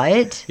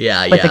 What?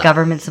 Yeah. But the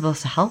government's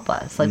supposed to help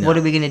us. Like, what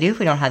are we going to do if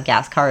we don't have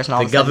gas cars and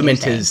all the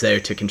government is there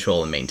to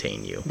control and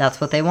maintain you. That's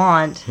what they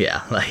want.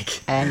 Yeah,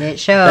 like... And it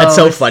shows. That's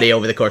so funny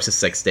over the course of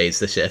 6 days,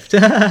 the shift.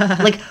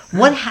 Like,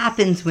 what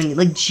happens when...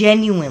 Like,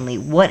 genuinely,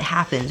 what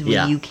happens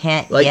when you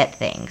can't get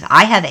things?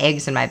 I have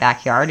eggs in my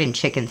backyard and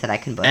chickens that I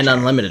can butcher. And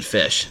unlimited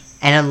fish.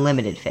 And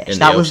unlimited fish.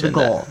 That was the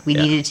goal. We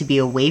needed to be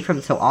away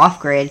from... So,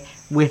 off-grid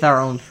with our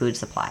own food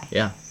supply.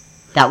 Yeah.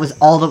 That was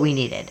all that we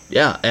needed.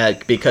 Yeah,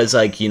 because,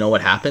 like, you know what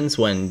happens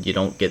when you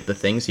don't get the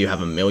things? You have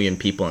 1 million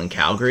people in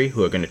Calgary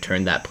who are going to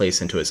turn that place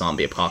into a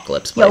zombie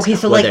apocalypse place. Yeah, okay,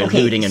 so, where like,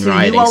 they're looting and so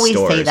rioting you always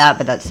stores. say that,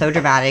 but that's so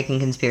dramatic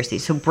and conspiracy.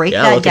 So break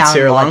that look at down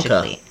Sri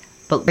logically.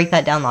 But break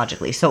that down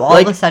logically. So all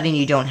of a sudden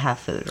you don't have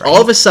food, right? All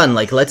of a sudden,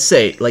 like, let's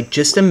say, like,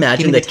 just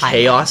imagine the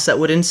chaos that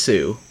would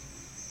ensue.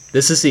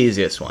 This is the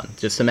easiest one.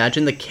 Just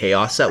imagine the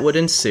chaos that would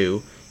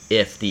ensue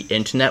if the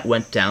internet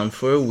went down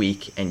for a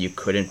week and you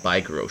couldn't buy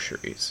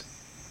groceries.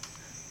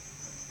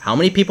 How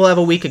many people have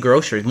a week of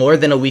groceries? More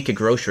than a week of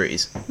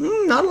groceries.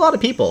 Not a lot of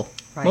people.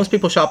 Right. Most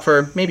people shop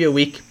for maybe a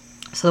week.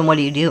 So then what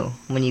do you do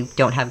when you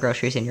don't have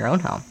groceries in your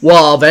own home?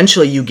 Well,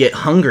 eventually you get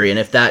hungry, and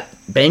if that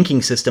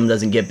banking system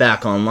doesn't get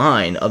back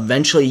online,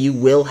 eventually you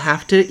will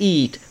have to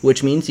eat,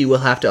 which means you will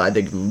have to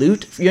either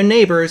loot your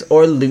neighbors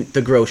or loot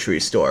the grocery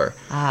store.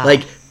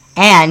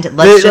 And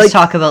let's just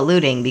talk about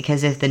looting,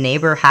 because if the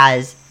neighbor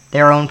has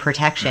their own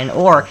protection,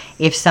 or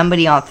if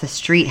somebody off the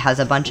street has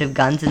a bunch of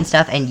guns and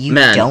stuff and you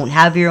don't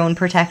have your own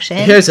protection.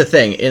 Here's the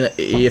thing.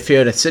 If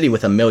you're in a city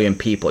with 1 million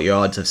people, your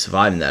odds of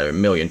surviving that are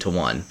 1,000,000 to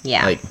 1.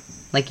 Yeah.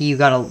 Like you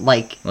gotta,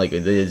 like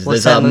there's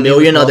 1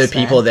 million other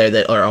people there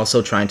that are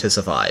also trying to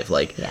survive.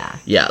 Like,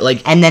 yeah,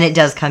 like... And then it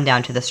does come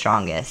down to the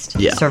strongest.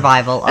 Yeah.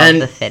 Survival of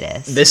the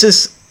fittest.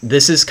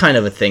 This is kind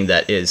of a thing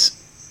that is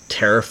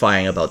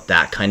terrifying about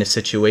that kind of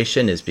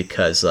situation, is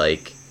because,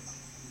 like...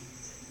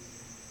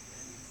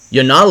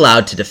 You're not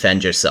allowed to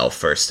defend yourself,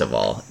 first of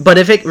all. But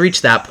if it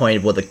reached that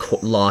point, will the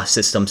law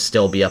system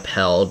still be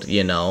upheld,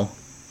 you know?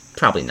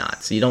 Probably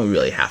not. So you don't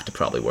really have to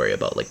probably worry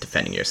about, like,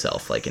 defending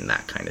yourself, like, in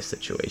that kind of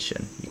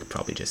situation. You could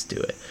probably just do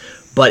it.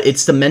 But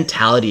it's the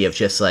mentality of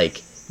just,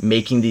 like,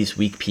 making these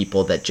weak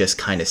people that just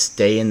kind of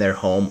stay in their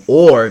home,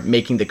 or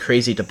making the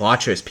crazy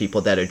debaucherous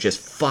people that are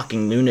just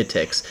fucking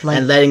lunatics,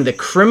 and letting the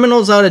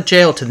criminals out of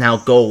jail to now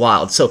go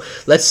wild. So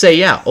let's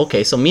say,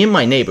 so me and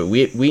my neighbor,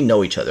 we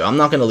know each other. I'm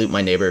not going to loot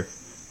my neighbor.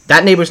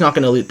 That neighbor's not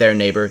going to loot their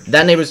neighbor.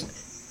 That neighbor's...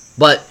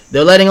 But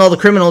they're letting all the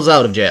criminals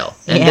out of jail.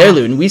 And they're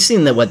looting. We've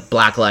seen what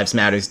Black Lives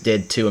Matters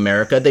did to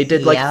America. They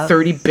did, like,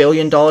 $30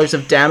 billion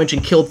of damage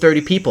and killed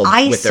 30 people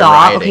with their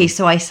rioting. Okay,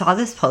 so I saw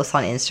this post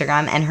on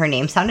Instagram, and her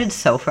name sounded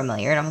so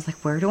familiar, and I was like,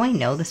 where do I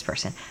know this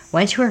person?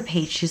 Went to her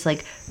page, she's,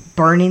 like,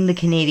 burning the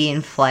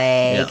Canadian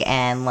flag,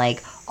 and,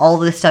 like, all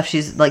this stuff.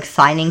 She's, like,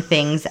 signing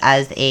things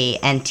as a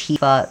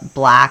Antifa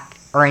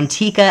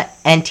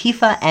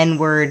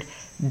N-word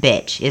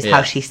bitch is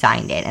how she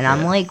signed it. And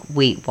I'm like,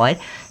 wait, what?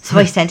 So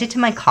I sent it to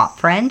my cop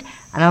friend,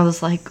 and I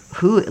was like,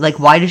 who? Like,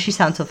 why does she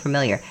sound so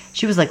familiar?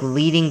 She was, like,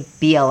 leading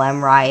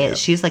BLM riots.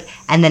 She's like,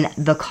 and then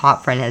the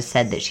cop friend has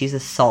said that she's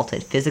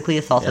physically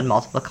assaulted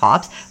multiple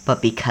cops,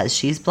 but because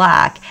she's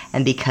black,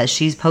 and because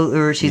she's a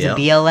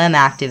BLM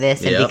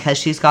activist, and because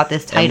she's got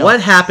this title. And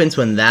what happens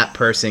when that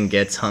person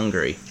gets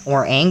hungry?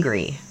 Or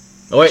angry.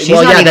 She's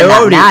not even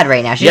that mad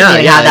right now. She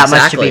doesn't even have that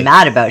much to be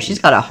mad about. She's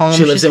got a home.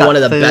 She lives in one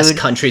of the best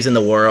countries in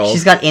the world.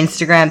 She's got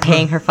Instagram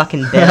paying her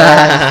fucking bills.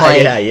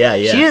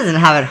 She doesn't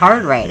have it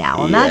hard right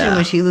now. Imagine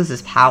when she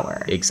loses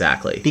power.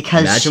 Exactly.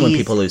 Because imagine when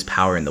people lose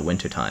power in the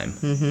wintertime.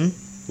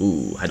 Mm-hmm.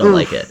 Ooh, I don't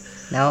like it.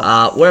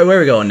 No. Where are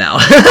we going now?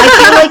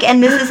 I feel like,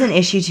 and this is an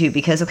issue too,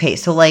 because,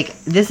 so, like,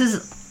 this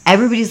is,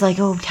 everybody's like,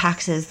 oh,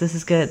 taxes, this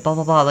is good, blah,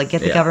 blah, blah. Like,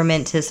 get the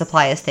government to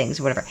supply us things,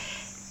 or whatever.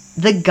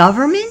 The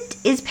government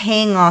is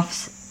paying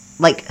off,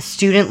 like,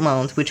 student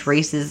loans, which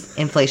raises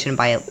inflation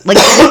by, like,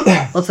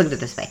 let's look at it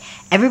this way.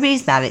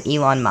 Everybody's mad at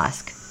Elon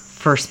Musk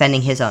for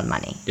spending his own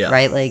money,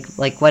 right?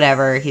 Like,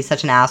 whatever. He's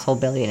such an asshole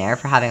billionaire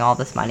for having all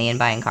this money and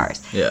buying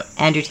cars. Yeah.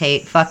 Andrew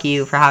Tate, fuck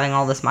you for having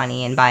all this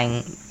money and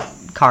buying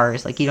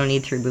cars. Like, you don't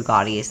need 3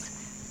 Bugattis.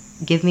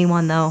 Give me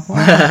one, though. Or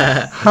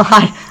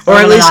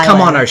at least come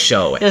on our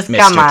show, just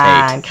Mr.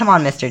 Tate. Come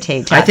on, Mr.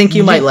 Tate. I think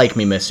you might like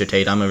me, Mr.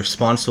 Tate. I'm a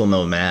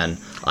responsible man.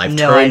 I've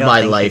turned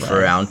my life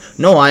around.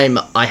 No,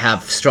 I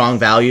have strong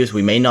values.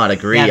 We may not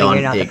agree on...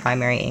 you're not the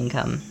primary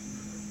income.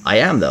 I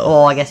am, though.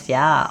 Oh, I guess, Oh,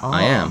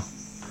 I am.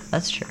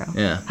 That's true.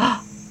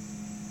 Yeah.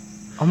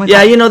 Oh my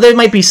Yeah, God. there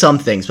might be some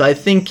things, but I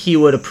think he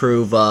would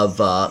approve of.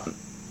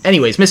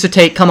 Anyways, Mr.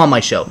 Tate, come on my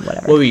show.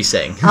 Whatever. What were you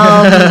saying?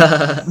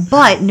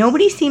 But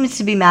nobody seems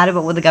to be mad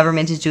about what the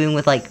government is doing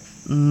with like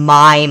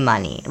my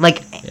money.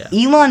 Like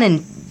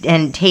Elon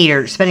and Tate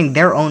are spending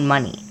their own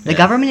money. The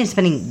government is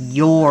spending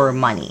your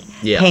money,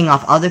 paying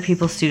off other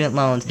people's student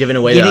loans, giving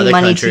away to other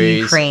money countries.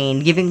 to Ukraine,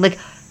 giving like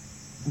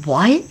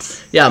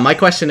what? Yeah, my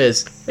question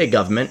is, hey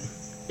government,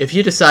 if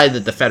you decide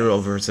that the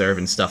Federal Reserve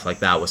and stuff like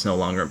that was no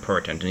longer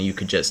important, and you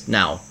could just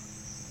now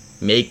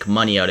make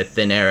money out of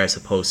thin air as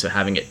opposed to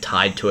having it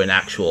tied to an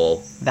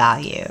actual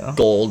value,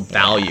 gold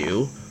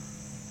value.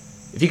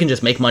 If you can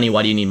just make money,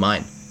 why do you need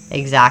mine?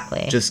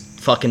 Exactly. Just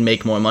fucking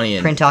make more money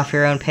and print off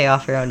your own, pay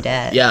off your own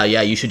debt. Yeah,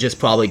 you should just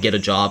probably get a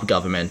job,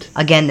 government.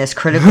 Again, this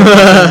critical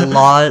thinking,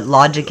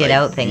 logic it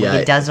out thing.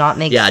 Like, it does not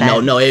make sense. Yeah,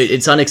 no,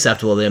 it's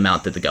unacceptable the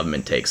amount that the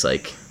government takes.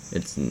 Like,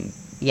 it's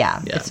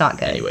it's not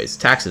good. Anyways,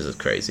 taxes is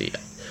crazy.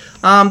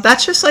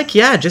 That's just like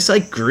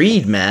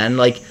greed, man.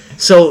 Like,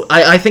 so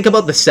I think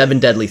about the 7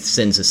 deadly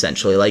sins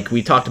essentially. Like,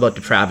 we talked about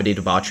depravity,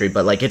 debauchery,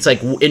 but like it's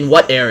like in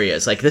what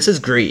areas? Like, this is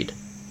greed.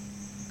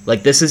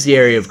 Like, this is the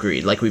area of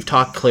greed. Like, we've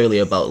talked clearly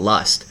about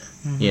lust,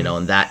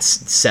 and that's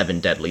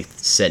 7 deadly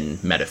sin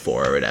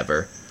metaphor or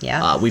whatever.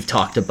 Yeah. We've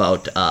talked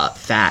about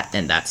fat,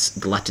 and that's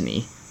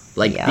gluttony.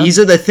 Like, these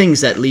are the things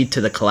that lead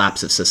to the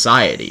collapse of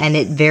society. And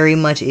it very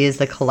much is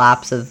the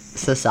collapse of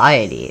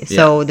society.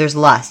 So there's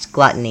lust,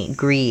 gluttony,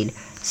 greed,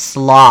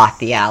 sloth.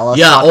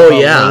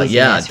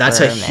 That's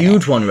a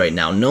huge one right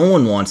now. No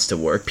one wants to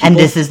work. And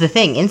this is the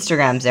thing.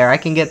 Instagram's there. I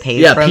can get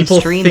paid from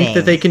people streaming. think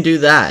that they can do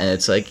that, and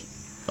it's like,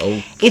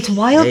 it's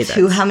wild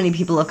too how many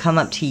people have come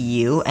up to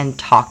you and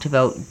talked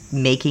about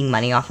making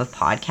money off of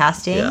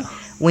podcasting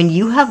when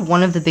you have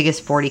one of the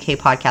biggest 40K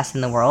podcasts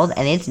in the world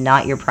and it's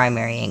not your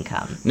primary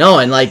income. No,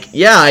 and like,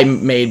 I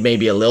made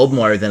maybe a little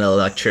more than an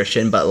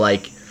electrician, but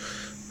like,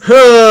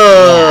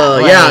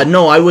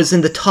 no, I was in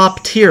the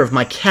top tier of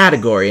my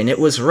category, and it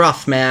was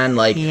rough, man.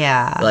 Like,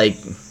 like,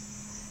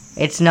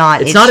 it's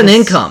not an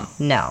income.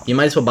 No, you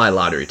might as well buy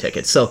lottery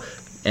tickets. So,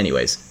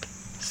 anyways,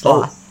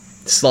 sloth,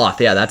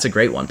 that's a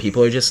great one.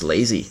 People are just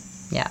lazy.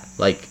 Yeah,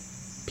 like,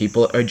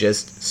 people are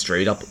just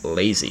straight up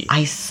lazy.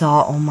 I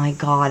saw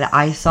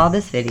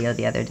this video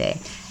the other day,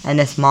 and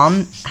this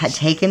mom had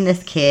taken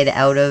this kid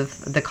out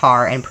of the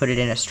car and put it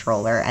in a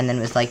stroller, and then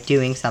was like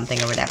doing something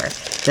or whatever.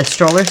 The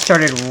stroller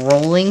started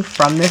rolling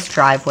from this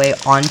driveway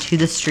onto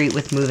the street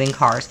with moving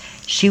cars.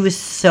 She was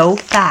so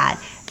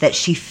fat that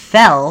she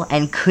fell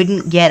and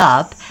couldn't get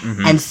up,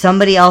 and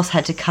somebody else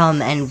had to come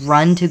and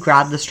run to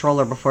grab the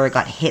stroller before it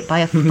got hit by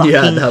a fucking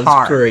that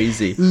car. Was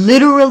crazy.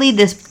 Literally,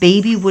 this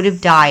baby would have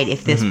died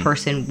if this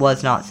person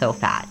was not so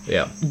fat.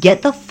 Yeah.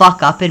 Get the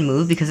fuck up and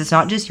move, because it's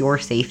not just your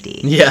safety.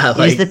 Yeah,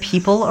 it's the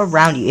people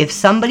around you. If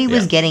somebody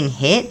was getting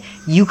hit,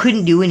 you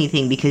couldn't do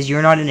anything because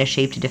you're not in a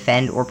shape to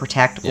defend or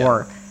protect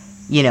or...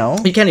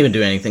 You can't even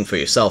do anything for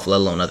yourself, let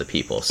alone other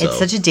people. So. It's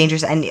such a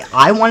dangerous... And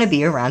I want to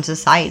be around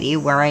society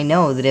where I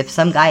know that if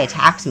some guy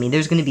attacks me,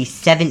 there's going to be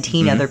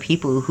 17 other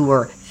people who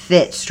are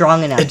fit,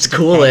 strong enough. It's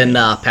cool in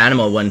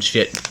Panama when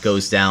shit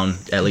goes down,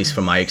 at least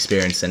from my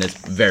experience, and it's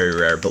very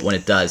rare. But when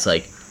it does,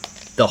 like,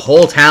 the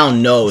whole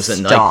town knows,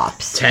 and like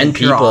 10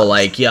 people,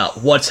 like,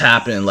 what's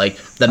happening? Like,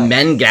 the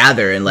men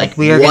gather, and like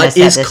what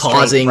is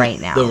causing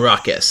the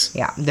ruckus?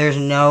 Yeah, there's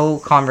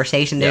no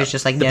conversation. There's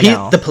just like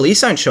the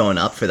police aren't showing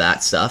up for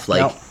that stuff.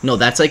 Like, no,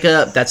 that's like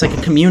a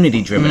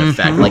community driven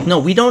effect. Like, no,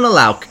 we don't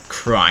allow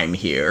crime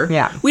here.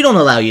 Yeah, we don't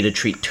allow you to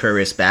treat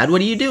tourists bad.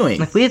 What are you doing?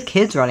 Like, we have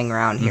kids running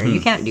around here.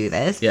 You can't do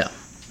this. Yeah,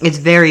 it's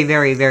very,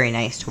 very, very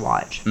nice to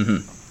watch.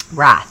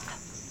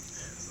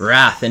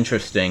 Wrath,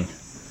 interesting.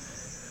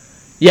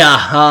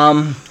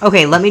 Yeah,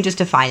 Okay, let me just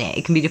define it.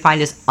 It can be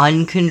defined as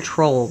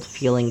uncontrolled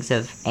feelings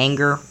of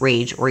anger,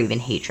 rage, or even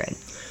hatred.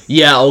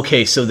 Yeah,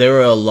 okay, so there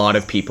are a lot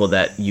of people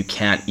that you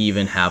can't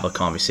even have a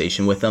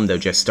conversation with them. They'll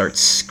just start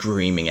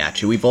screaming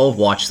at you. We've all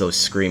watched those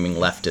screaming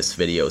leftist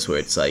videos where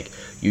it's like,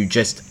 you're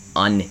just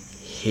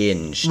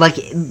unhinged. Like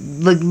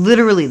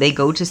literally, they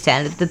go to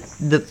stand at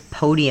the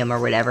podium or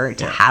whatever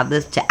to have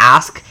this, to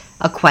ask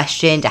a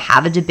question, to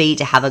have a debate,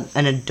 to have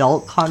an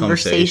adult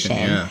conversation.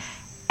 Yeah.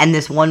 And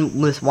this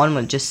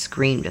one just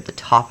screamed at the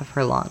top of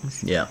her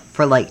lungs. Yeah.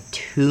 For like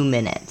 2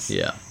 minutes.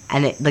 Yeah.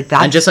 And it like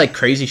that. And just like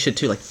crazy shit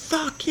too, like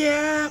fuck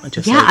yeah.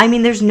 Just, yeah, like, I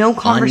mean, there's no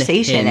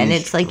conversation, and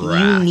it's like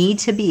wrath. You need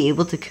to be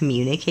able to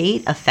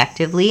communicate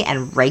effectively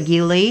and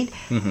regulate.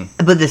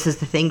 But this is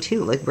the thing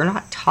too. Like, we're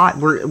not taught.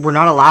 We're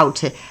not allowed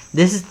to.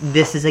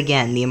 This is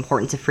again the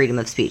importance of freedom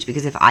of speech,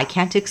 because if I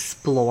can't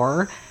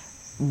explore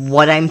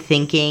what I'm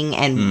thinking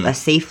and a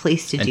safe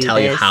place to do this. And tell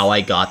you how I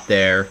got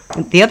there.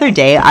 The other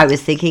day, I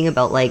was thinking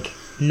about, like,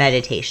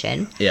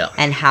 meditation. Yeah.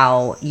 And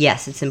how,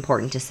 yes, it's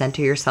important to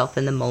center yourself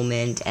in the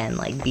moment and,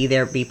 like, be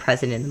there, be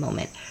present in the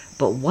moment.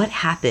 But what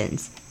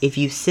happens if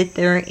you sit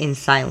there in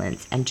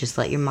silence and just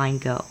let your mind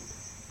go?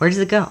 Where does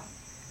it go?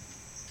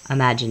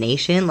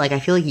 Imagination? Like, I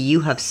feel like you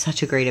have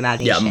such a great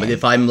imagination. Yeah, but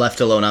if I'm left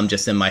alone, I'm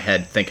just in my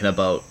head thinking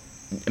about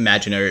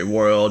imaginary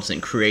worlds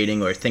and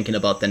creating or thinking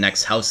about the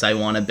next house I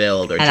want to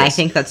build. I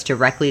think that's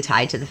directly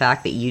tied to the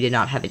fact that you did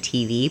not have a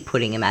TV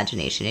putting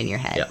imagination in your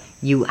head. Yep.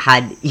 You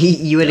had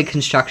a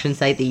construction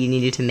site that you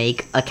needed to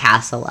make a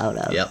castle out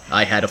of. Yep.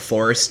 I had a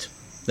forest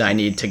that I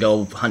need to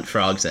go hunt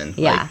frogs in.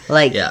 Yeah.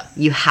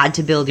 You had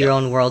to build your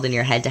own world in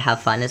your head to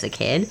have fun as a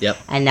kid. Yep.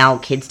 And now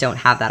kids don't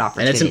have that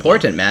opportunity. And it's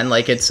important, man.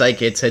 Like, it's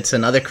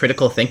another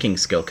critical thinking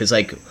skill, because,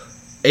 like,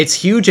 it's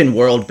huge in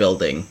world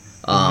building.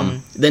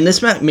 Then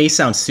this may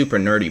sound super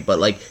nerdy, but,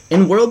 like,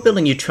 in world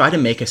building, you try to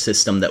make a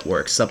system that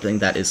works, something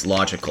that is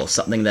logical,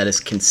 something that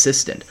is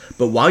consistent.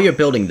 But while you're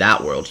building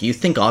that world, you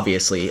think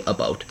obviously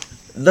about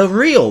the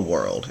real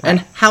world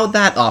and how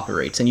that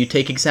operates. And you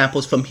take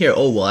examples from here.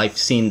 Oh, well, I've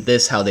seen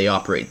this, how they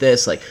operate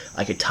this. Like,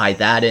 I could tie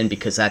that in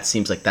because that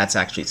seems like that's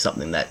actually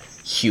something that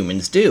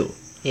humans do.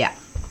 Yeah.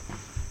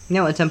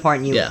 No, it's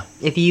important.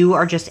 If you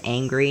are just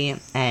angry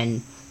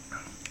and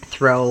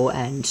throw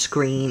and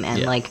scream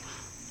and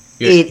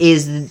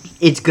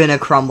it's gonna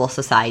crumble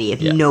society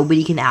if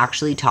nobody can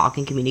actually talk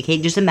and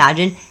communicate. Just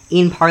imagine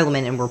in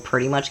Parliament, and we're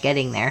pretty much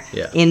getting there.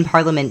 In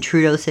Parliament,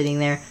 Trudeau sitting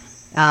there.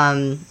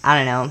 I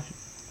don't know,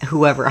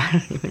 whoever. I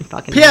don't even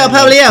fucking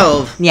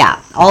know.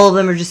 Yeah, all of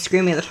them are just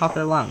screaming at the top of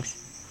their lungs.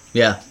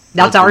 Yeah.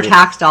 That's our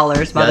tax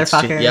dollars,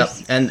 motherfuckers. Yep.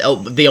 And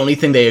the only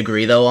thing they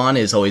agree, though, on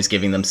is always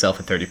giving themselves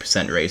a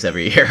 30% raise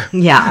every year.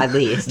 Yeah, at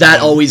least. That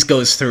always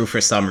goes through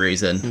for some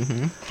reason.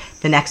 Mm-hmm.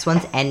 The next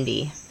one's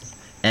envy.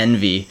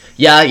 Envy.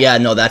 Yeah,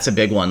 no, that's a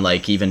big one.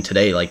 Like, even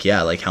today, like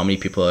how many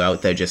people are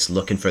out there just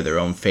looking for their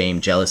own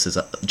fame, jealous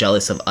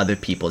of other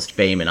people's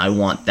fame, and I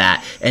want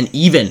that. And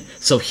even,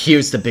 so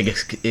here's the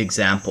biggest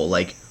example,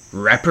 like,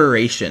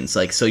 reparations.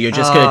 Like, so you're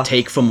just going to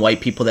take from white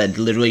people that had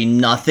literally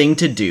nothing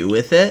to do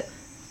with it?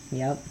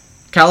 Yep.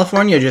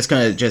 California just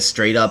going to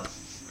straight up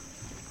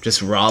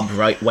just rob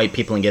white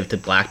people and give it to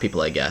black people,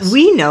 I guess.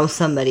 We know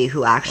somebody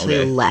who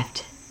actually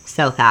left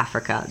South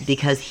Africa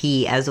because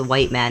he, as a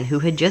white man who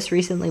had just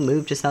recently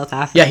moved to South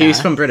Africa. Yeah, he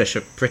was from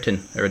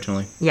Britain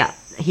originally. Yeah,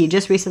 he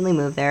just recently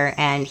moved there,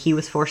 and he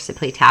was forced to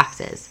pay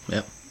taxes.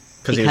 Yep.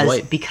 Because he was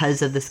white.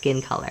 Because of the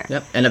skin color.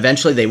 Yep. And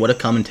eventually they would have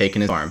come and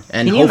taken his farm.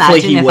 And hopefully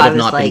he would have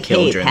not been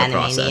killed during the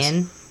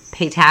process.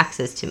 Pay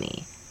taxes to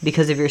me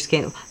because of your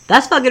skin.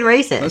 That's fucking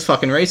racist. That's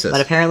fucking racist.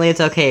 But apparently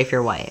it's okay if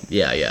you're white.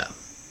 Yeah.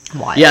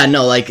 Why? Yeah,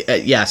 no, like,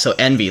 so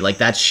envy, like,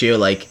 that's sheer,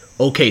 like,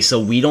 okay, so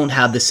we don't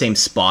have the same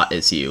spot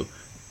as you.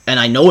 And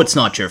I know it's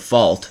not your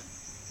fault,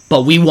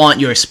 but we want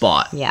your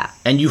spot. Yeah.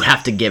 And you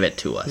have to give it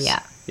to us.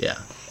 Yeah. Yeah.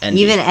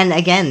 And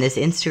again, this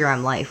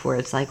Instagram life where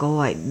it's like, oh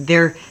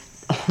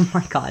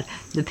my god,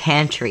 the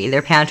pantry.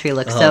 Their pantry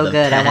looks so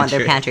good. I want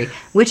their pantry.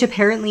 Which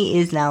apparently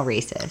is now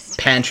racist.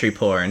 Pantry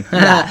porn.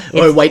 Yeah,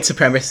 or white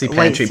supremacy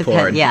pantry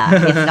porn.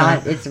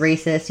 Yeah, it's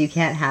racist. You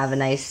can't have a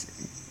nice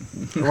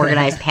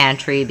organized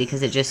pantry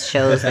because it just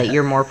shows that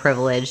you're more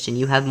privileged and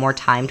you have more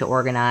time to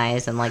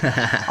organize and like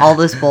all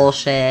this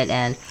bullshit.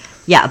 And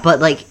yeah, but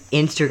like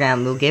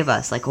Instagram will give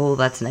us like, oh,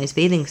 that's a nice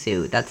bathing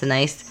suit. That's a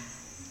nice,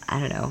 I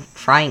don't know,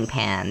 frying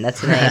pan.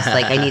 That's a nice,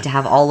 like, I need to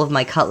have all of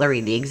my cutlery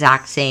the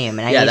exact same.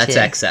 And that's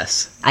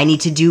excess. I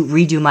need to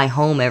redo my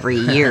home every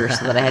year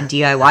so that I have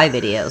DIY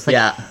videos. Like,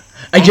 yeah.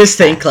 I just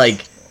think,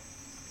 like,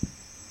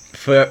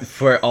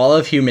 for all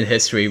of human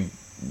history,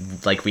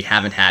 like, we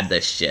haven't had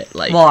this shit.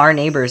 Like, well, our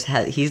neighbor's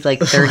he's like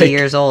 30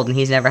 years old and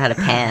he's never had a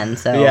pan,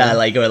 so. Yeah,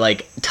 like, or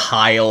like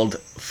tiled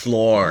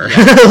floor.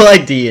 Yeah.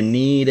 Like, do you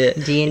need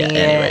it?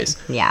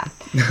 Anyways. Yeah.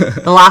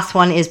 The last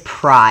one is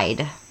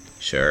pride.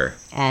 Sure.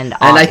 And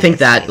I think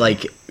that,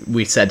 like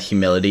we said,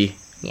 humility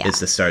is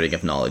the starting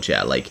of knowledge.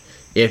 Yeah, like,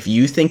 if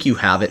you think you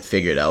have it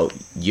figured out,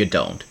 you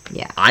don't.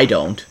 Yeah. I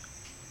don't.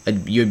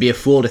 You'd be a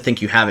fool to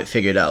think you have it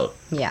figured out.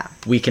 Yeah.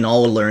 We can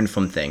all learn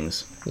from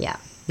things. Yeah.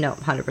 No,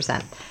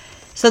 100%.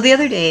 So the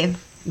other day,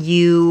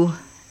 you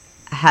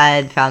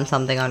had found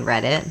something on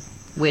Reddit,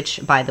 which,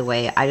 by the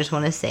way, I just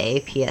want to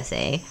say,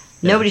 PSA,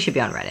 nobody should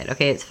be on Reddit,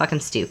 okay? It's fucking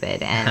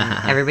stupid,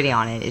 and everybody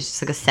on it is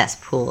just like a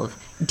cesspool of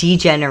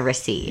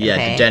degeneracy, okay?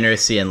 Yeah,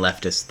 degeneracy and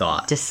leftist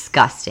thought.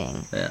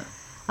 Disgusting. Yeah.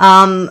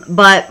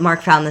 But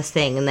Mark found this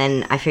thing, and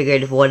then I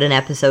figured, what an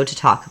episode to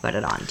talk about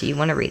it on. Do you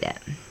want to read it?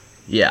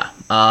 Yeah.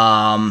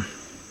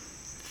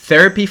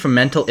 Therapy for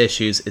mental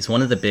issues is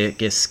one of the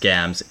biggest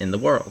scams in the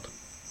world.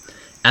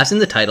 As in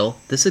the title,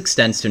 this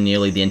extends to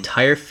nearly the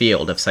entire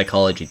field of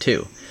psychology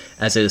too,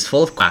 as it is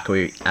full of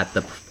quackery at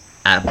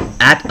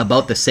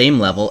about the same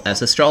level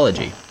as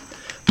astrology.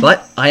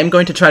 But I am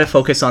going to try to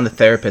focus on the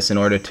therapist in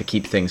order to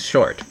keep things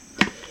short.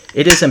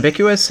 It is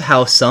ambiguous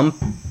how some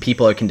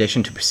people are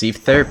conditioned to perceive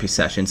therapy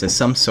sessions as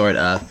some sort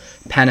of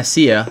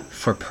panacea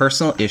for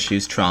personal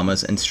issues,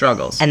 traumas, and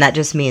struggles. And that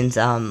just means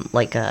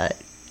like a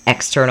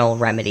external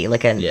remedy,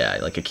 like a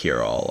like a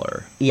cure-all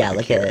or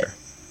like a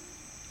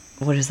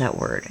what is that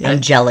word? Yeah.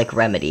 Angelic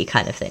remedy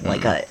kind of thing,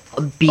 like a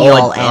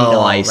be-all,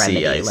 end-all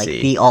remedy, like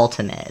the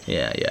ultimate.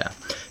 Yeah.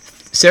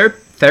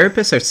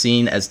 Therapists are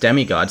seen as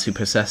demigods who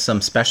possess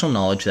some special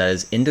knowledge that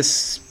is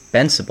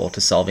indispensable to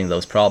solving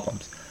those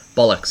problems.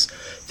 Bollocks.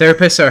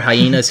 Therapists are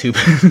hyenas who...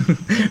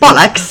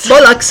 Bollocks!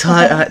 Bollocks!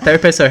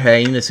 Therapists are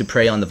hyenas who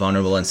prey on the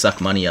vulnerable and suck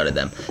money out of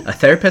them. A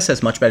therapist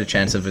has much better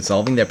chance of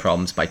resolving their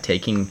problems by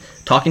talking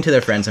to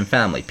their friends and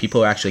family,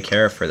 people who actually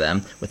care for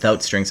them,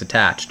 without strings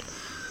attached.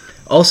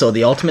 Also,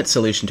 the ultimate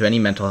solution to any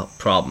mental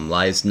problem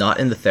lies not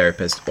in the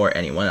therapist or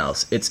anyone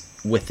else. It's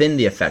within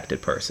the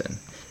affected person.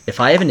 If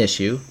I have an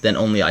issue, then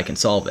only I can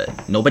solve it.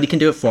 Nobody can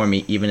do it for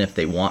me, even if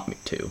they want me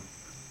to.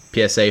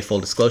 PSA, full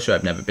disclosure,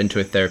 I've never been to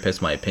a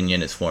therapist. My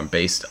opinion is formed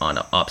based on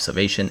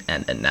observation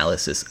and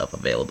analysis of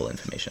available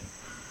information.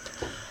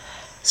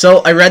 So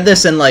I read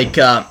this and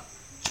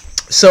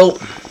so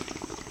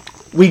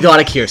we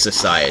gotta cure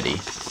society.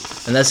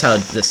 And that's how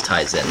this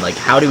ties in. Like,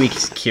 how do we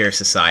cure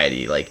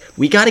society? Like,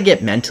 we gotta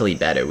get mentally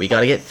better. We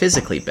gotta get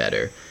physically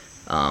better.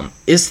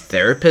 Is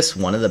therapist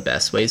one of the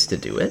best ways to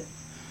do it?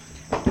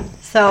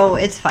 So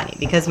it's funny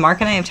because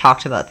Mark and I have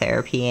talked about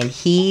therapy, and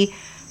he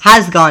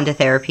has gone to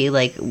therapy.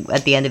 Like,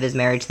 at the end of his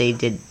marriage, they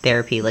did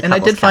therapy. Like, and I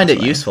did find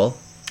it useful.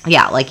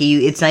 Yeah, like,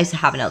 it's nice to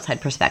have an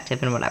outside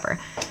perspective and whatever.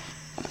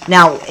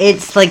 Now,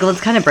 it's like,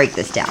 let's kind of break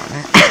this down.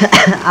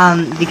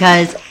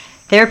 Because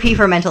therapy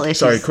for mental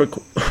issues... Sorry,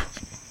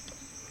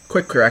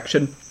 quick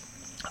correction.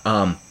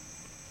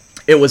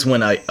 It was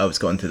when I was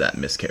going through that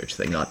miscarriage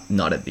thing,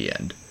 not at the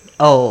end.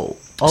 Oh.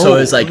 So it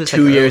was like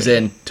 2 years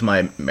into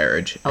my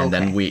marriage, and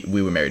then we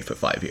were married for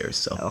 5 years.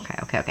 So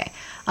Okay.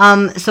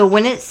 So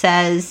when it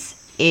says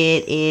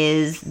it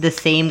is the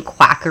same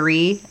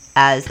quackery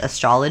as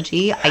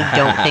astrology, I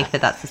don't think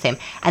that that's the same.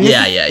 And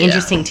this is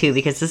interesting too,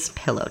 because this is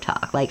pillow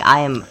talk. Like,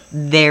 I am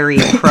very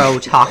pro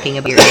talking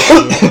about your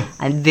issues.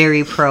 I'm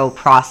very pro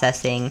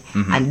processing.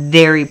 Mm-hmm. I'm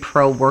very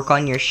pro work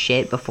on your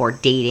shit before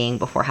dating,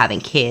 before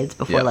having kids,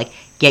 before like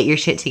get your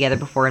shit together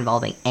before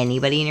involving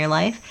anybody in your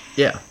life.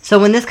 Yeah. So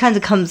when this kind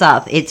of comes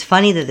up, it's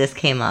funny that this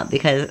came up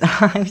because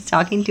I was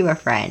talking to a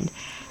friend,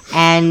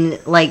 and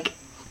like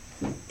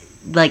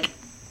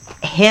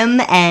him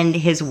and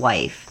his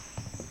wife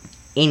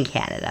in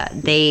Canada,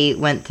 they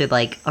went through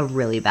like a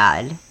really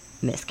bad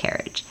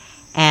miscarriage.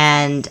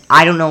 And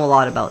I don't know a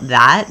lot about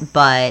that,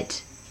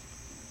 but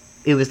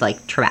it was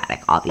like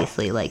traumatic,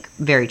 obviously, like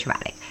very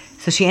traumatic.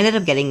 So she ended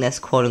up getting this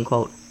quote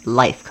unquote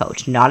life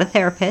coach, not a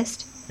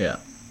therapist. Yeah.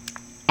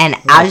 And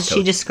as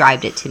she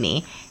described it to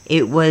me,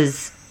 it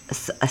was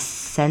a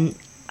sentient,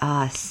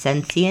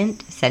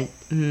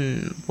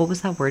 what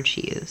was that word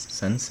she used?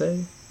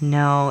 Sensei?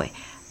 No,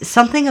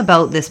 something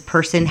about this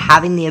person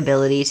having the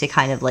ability to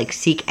kind of like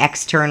seek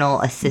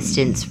external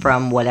assistance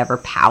from whatever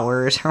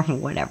powers or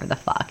whatever the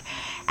fuck.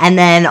 And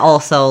then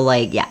also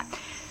like, yeah.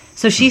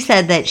 So she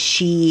said that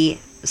she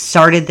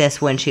started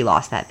this when she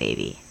lost that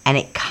baby, and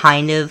it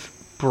kind of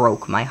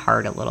broke my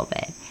heart a little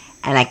bit.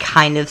 And I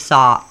kind of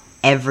saw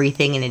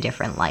everything in a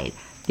different light,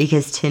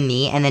 because to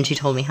me, and then she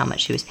told me how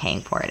much she was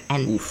paying for it,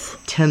 and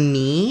to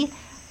me,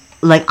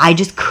 like, I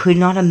just could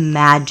not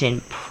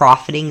imagine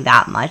profiting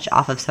that much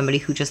off of somebody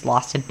who just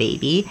lost a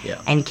baby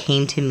and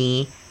came to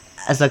me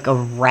as like a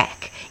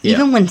wreck.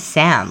 Even when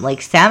Sam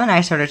and I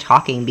started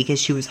talking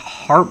because she was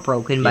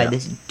heartbroken by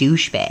this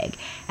douchebag,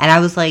 and I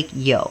was like,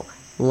 yo,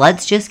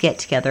 let's just get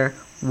together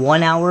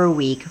 1 hour a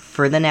week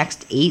for the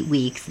next 8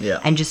 weeks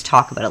and just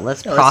talk about it.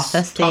 Let's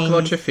process things. Talk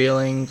about your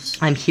feelings.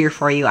 I'm here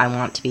for you. I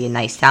want it to be a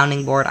nice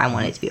sounding board. I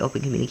want it to be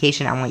open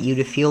communication. I want you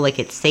to feel like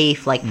it's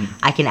safe. Like,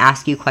 I can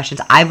ask you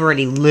questions. I've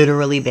already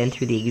literally been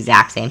through the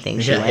exact same thing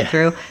she went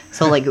through.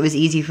 So, like, it was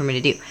easy for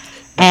me to do.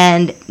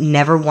 And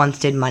never once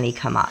did money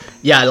come up.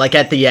 Yeah, like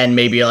at the end,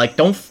 maybe you're like,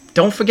 don't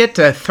forget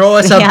to throw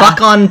us a buck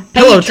on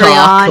Pillow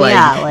Talk.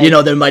 Like, you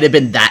know, there might have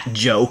been that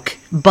joke.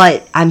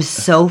 But I'm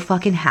so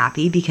fucking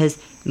happy because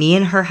me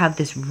and her have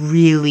this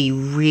really,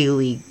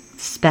 really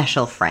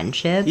special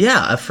friendship.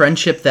 Yeah, a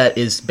friendship that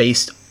is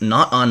based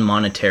not on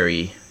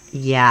monetary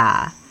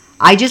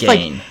I just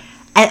gain.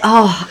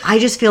 I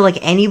just feel like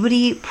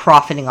anybody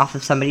profiting off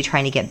of somebody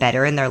trying to get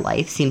better in their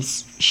life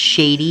seems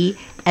shady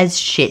as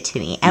shit to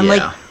me. And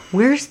like,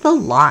 where's the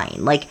line?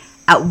 Like,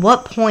 at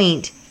what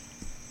point,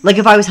 like,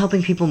 if I was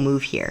helping people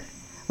move here,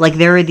 like,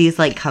 there are these,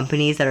 like,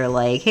 companies that are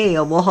like, hey,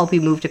 we'll help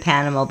you move to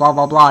Panama, blah,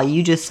 blah, blah.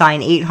 You just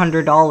sign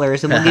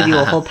 $800 and we'll give you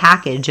a whole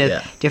package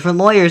of different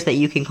lawyers that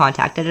you can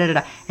contact,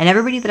 And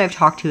everybody that I've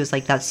talked to is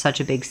like, that's such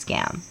a big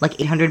scam. Like,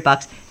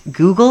 $800.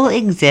 Google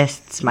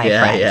exists, my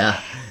friend. Yeah.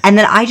 And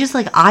then I just,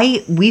 like,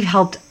 we've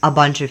helped a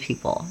bunch of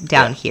people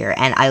down here,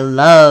 and I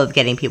love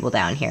getting people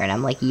down here. And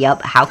I'm like,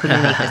 yep, how can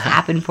we make this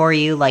happen for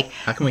you? Like,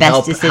 how can we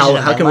help?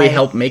 How can we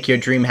help make your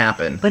dream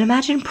happen? But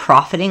imagine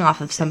profiting off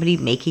of somebody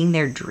making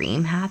their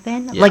dream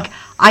happen. Yeah. Like,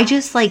 I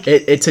just, like...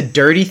 It's a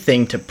dirty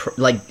thing to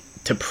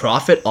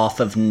profit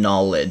off of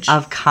knowledge.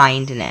 Of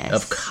kindness.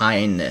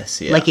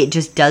 Like, it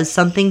just does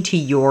something to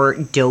your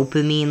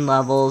dopamine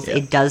levels. Yeah.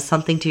 It does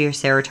something to your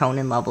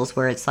serotonin levels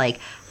where it's like,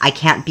 I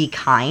can't be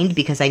kind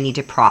because I need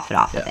to profit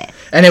off of it.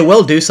 And it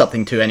will do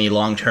something to any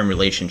long-term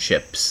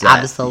relationships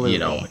that, absolutely, you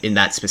know, in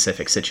that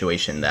specific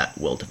situation that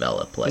will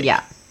develop. Like,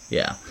 Yeah.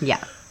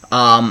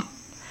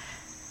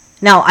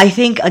 Now, I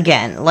think,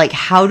 again, like,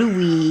 how do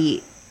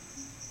we...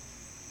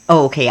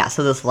 Oh, okay, yeah.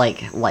 So this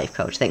like life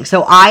coach thing.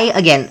 So I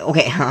again,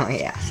 okay,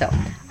 yeah. So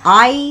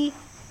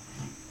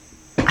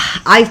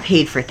I've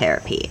paid for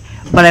therapy,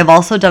 but I've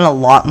also done a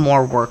lot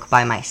more work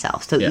by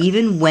myself. So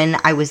even when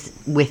I was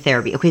with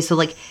therapy, okay, so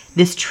like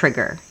this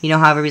trigger, you know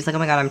how everybody's like, oh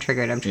my god, I'm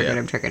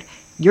triggered.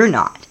 You're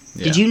not.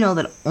 Yeah. Did you know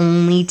that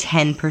only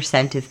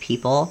 10% of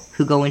people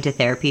who go into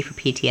therapy for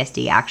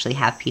PTSD actually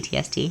have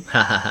PTSD?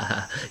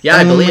 Yeah,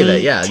 I believe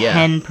it. Yeah,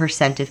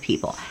 10% of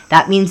people.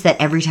 That means that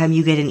every time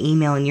you get an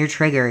email and you're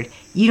triggered,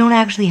 you don't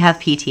actually have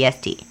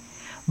PTSD.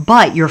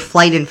 But your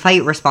flight and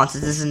fight responses,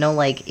 this is no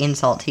like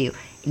insult to you.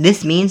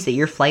 This means that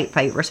your fight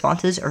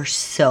responses are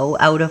so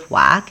out of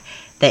whack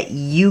that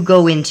you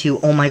go into,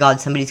 oh my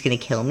god, somebody's going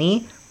to kill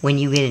me, when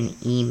you get an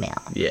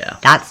email. Yeah.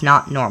 That's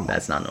not normal.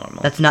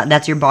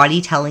 That's your body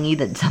telling you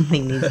that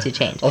something needs to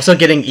change. Also,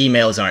 getting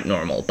emails aren't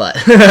normal, but...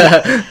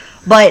 Yeah.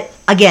 But,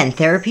 again,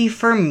 therapy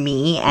for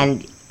me,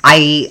 and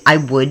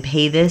I would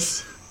pay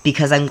this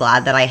because I'm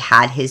glad that I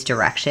had his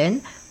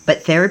direction,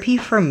 but therapy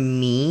for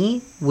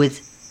me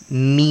was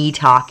me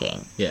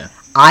talking. Yeah.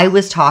 I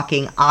was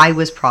talking, I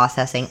was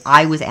processing,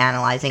 I was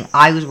analyzing,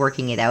 I was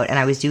working it out, and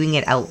I was doing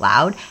it out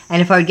loud.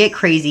 And if I would get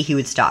crazy, he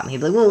would stop me.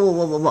 He'd be like,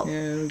 whoa.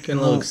 Yeah, getting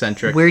a little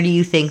eccentric. Where do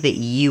you think that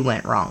you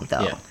went wrong,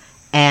 though?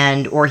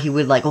 Yeah. Or he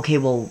would like, okay,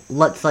 well,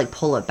 let's like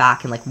pull it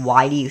back, and like,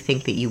 why do you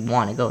think that you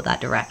want to go that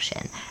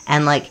direction?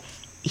 And like,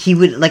 he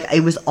would, like,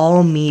 it was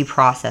all me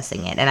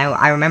processing it. And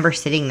I remember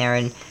sitting there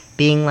and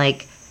being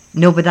like,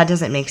 no, but that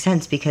doesn't make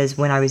sense because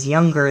when I was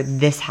younger,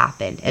 this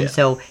happened. And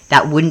so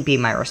that wouldn't be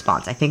my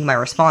response. I think my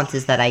response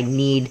is that I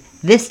need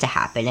this to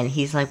happen. And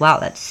he's like, wow,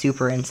 that's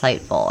super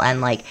insightful. And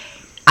like,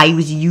 I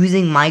was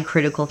using my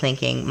critical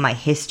thinking, my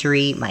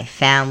history, my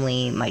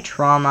family, my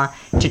trauma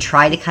to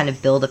try to kind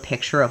of build a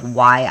picture of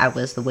why I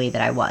was the way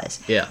that I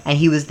was. Yeah. And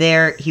he was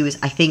there.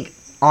 I think,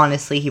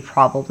 honestly, he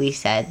probably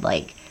said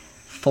like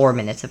 4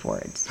 minutes of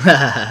words.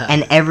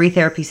 And every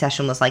therapy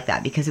session was like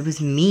that because it was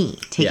me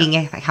taking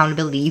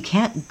accountability. You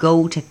can't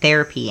go to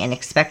therapy and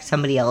expect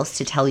somebody else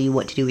to tell you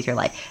what to do with your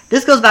life.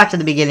 This goes back to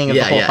the beginning of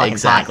the whole fucking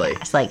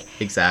podcast. Like,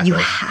 you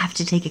have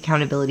to take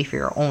accountability for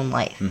your own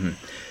life. Mm-hmm.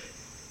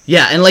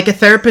 Yeah, and like a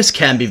therapist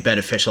can be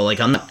beneficial.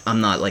 Like I'm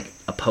not like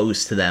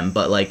opposed to them,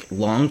 but like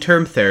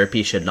long-term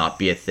therapy should not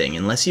be a thing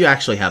unless you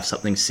actually have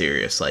something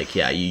serious. Like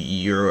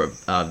you're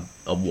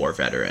a war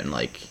veteran,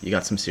 like you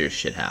got some serious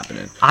shit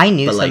happening. I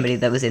knew somebody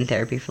that was in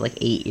therapy for like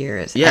 8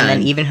 years. Yeah, and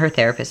then even her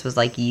therapist was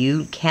like,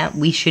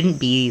 we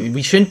shouldn't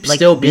like,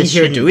 still be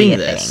here doing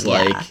this.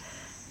 Like. Yeah.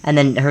 And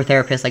then her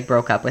therapist like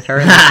broke up with her,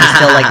 and she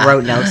still like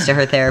wrote notes to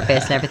her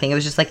therapist and everything. It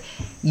was just like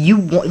you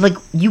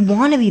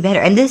want to be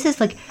better. And this is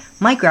like,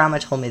 my grandma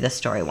told me this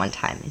story one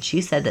time, and she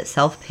said that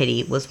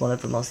self-pity was one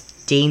of the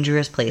most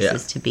dangerous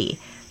places to be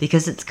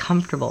because it's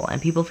comfortable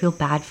and people feel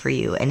bad for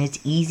you, and it's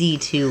easy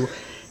to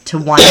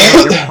wonder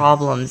about your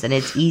problems, and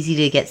it's easy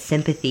to get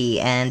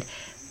sympathy,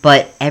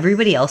 but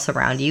everybody else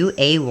around you,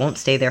 won't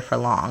stay there for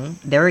long.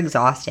 They're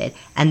exhausted,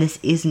 and this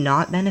is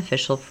not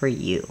beneficial for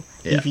you.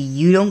 Yeah. If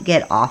you don't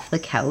get off the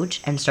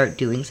couch and start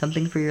doing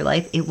something for your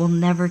life, it will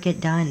never get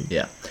done.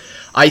 Yeah.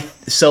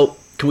 So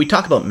can we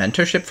talk about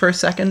mentorship for a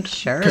second?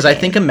 Sure. Because I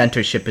think a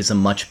mentorship is a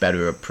much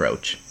better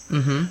approach.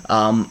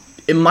 Mm-hmm.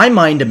 In my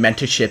mind, a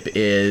mentorship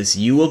is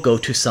you will go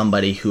to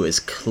somebody who is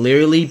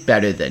clearly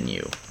better than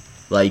you.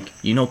 Like,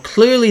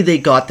 clearly they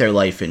got their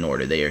life in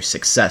order. They are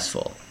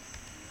successful.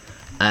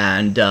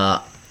 And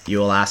you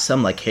will ask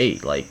them, like, hey,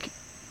 like,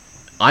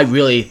 I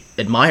really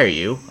admire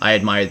you. I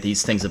admire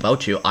these things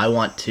about you. I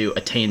want to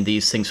attain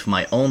these things for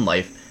my own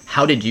life.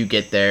 How did you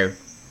get there?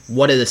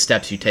 What are the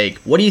steps you take?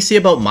 What do you see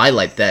about my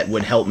life that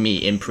would help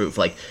me improve?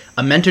 Like,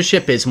 a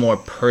mentorship is more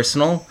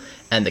personal,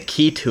 and the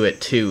key to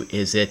it, too,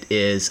 is it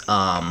is,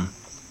 I'm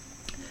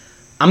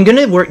going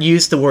to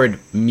use the word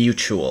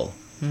mutual,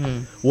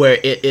 where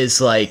it is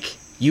like,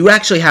 you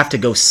actually have to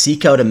go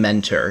seek out a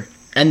mentor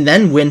and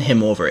then win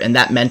him over. And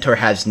that mentor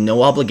has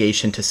no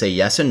obligation to say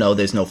yes or no.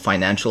 There's no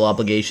financial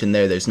obligation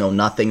there. There's no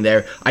nothing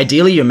there.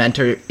 Ideally, your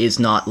mentor is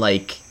not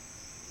like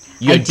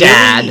your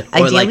dad.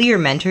 Ideally, your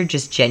mentor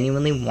just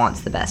genuinely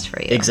wants the best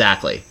for you.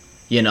 Exactly.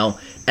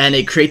 And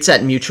it creates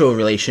that mutual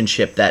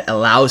relationship that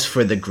allows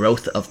for the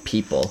growth of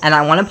people. And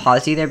I want to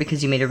pause you there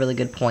because you made a really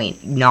good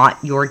point. Not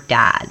your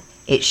dad.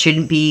 It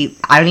shouldn't be,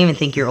 I don't even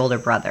think your older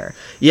brother.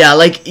 Yeah,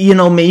 like,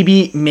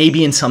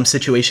 maybe in some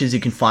situations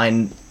you can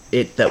find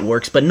it that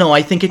works, but no,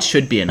 I think it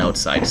should be an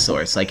outside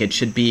source. Like, it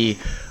should be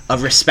a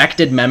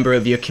respected member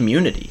of your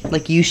community.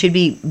 Like, you should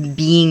be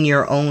being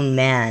your own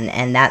man,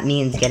 and that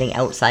means getting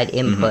outside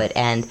input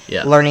and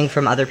learning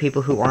from other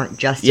people who aren't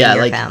just in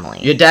your family.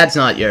 Your dad's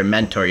not your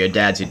mentor, your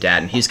dad's your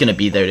dad, and he's going to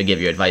be there to give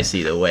you advice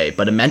either way.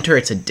 But a mentor,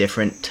 it's a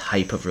different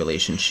type of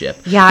relationship.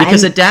 Yeah,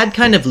 because a dad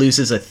kind of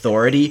loses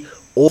authority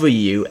over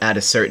you at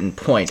a certain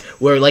point,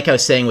 where, like I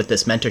was saying with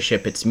this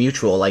mentorship, it's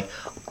mutual. Like,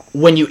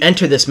 when you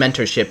enter this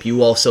mentorship,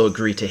 you also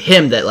agree to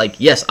him that, like,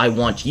 yes, I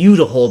want you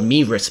to hold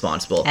me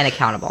responsible and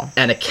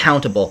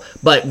accountable.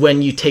 But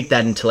when you take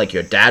that into like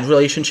your dad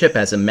relationship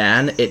as a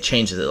man, it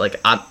changes it. Like,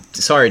 I'm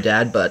sorry,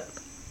 Dad, but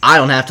I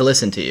don't have to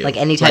listen to you. Like,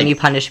 anytime you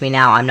punish me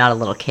now, I'm not a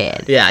little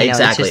kid. Yeah, you know,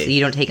 exactly. It's just, you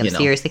don't take him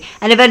seriously.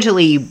 And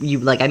eventually, you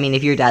like, I mean,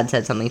 if your dad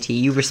said something to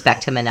you, you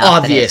respect him enough.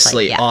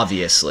 Obviously.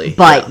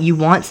 But you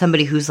want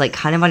somebody who's, like,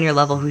 kind of on your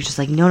level, who's just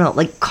like, no,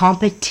 like,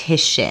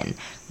 competition.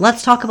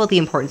 Let's talk about the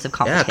importance of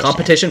competition. Yeah,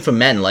 competition for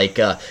men. Like,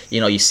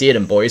 you see it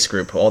in boys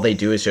group. All they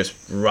do is just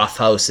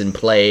roughhouse and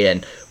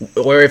play,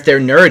 or if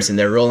they're nerds and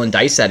they're rolling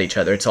dice at each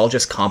other, it's all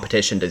just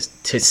competition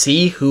to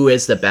see who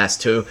is the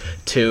best, to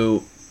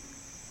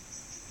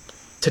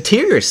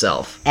tier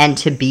yourself. And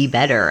to be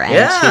better.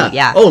 And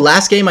yeah. Oh,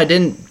 last game my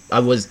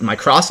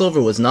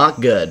crossover was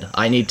not good.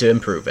 I need to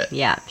improve it.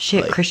 Yeah.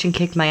 Shit, like, Christian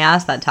kicked my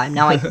ass that time.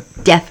 Now I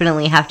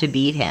definitely have to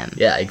beat him.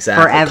 Yeah,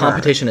 exactly. Forever.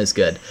 Competition is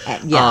good.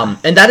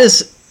 And that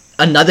is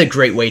another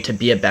great way to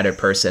be a better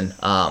person.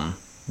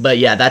 But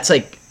yeah, that's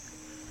like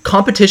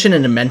competition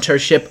and a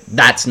mentorship.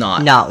 That's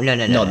not.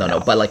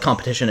 No. But like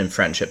competition and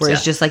friendships. Where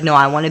it's just like, no,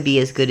 I want to be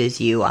as good as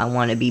you. I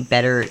want to be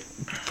better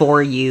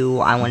for you.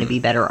 I want to be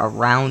better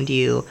around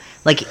you.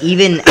 Like,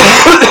 even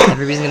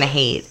everybody's gonna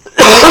hate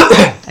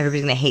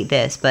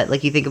this, but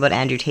like, you think about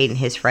Andrew Tate and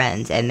his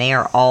friends, and they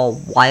are all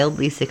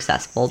wildly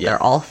successful. Yeah.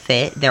 They're all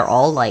fit. They're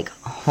all like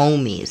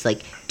homies.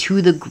 Like,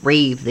 to the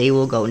grave they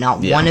will go.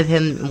 Not one of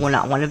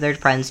their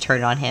friends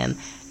turned on him.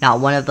 Not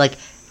one of, like,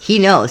 he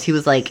knows. He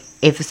was like,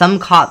 if some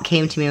cop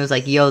came to me and was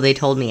like, yo, they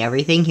told me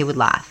everything, he would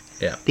laugh.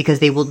 Yeah. Because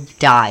they will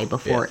die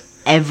before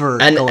ever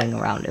going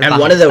around. And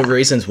one of the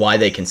reasons why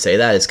they can say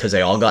that is because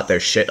they all got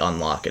their shit on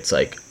lock. It's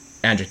like,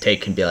 Andrew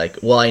Tate can be like,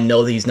 well, I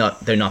know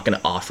they're not going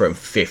to offer him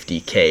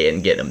 $50K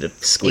and get him to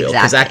squeal.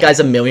 Because that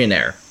guy's a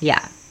millionaire.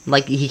 Yeah.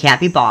 Like, he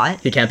can't be bought.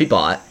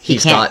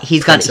 He's He's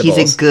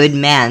a good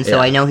man, so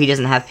I know he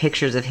doesn't have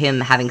pictures of him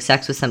having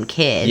sex with some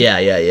kid.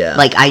 Yeah.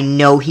 Like, I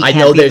know he can't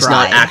be I know there's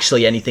bribed. not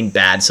actually anything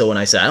bad, so when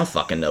I say I don't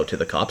fucking know to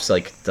the cops,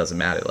 like, it doesn't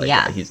matter. Like,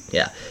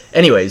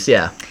 Anyways,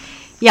 yeah.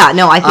 Yeah,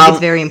 no, I think it's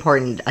very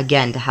important,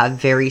 again, to have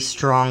very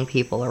strong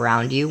people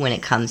around you when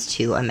it comes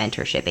to a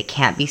mentorship. It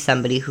can't be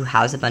somebody who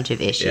has a bunch of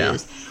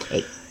issues.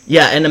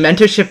 Yeah, and a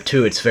mentorship,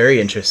 too, it's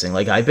very interesting.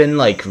 Like, I've been,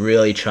 like,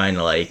 really trying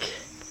to, like,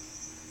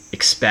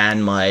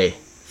 expand my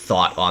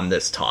thought on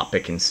this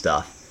topic and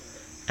stuff.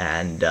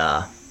 And,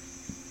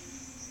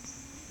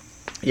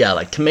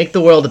 like, to make the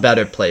world a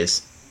better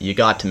place, you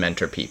got to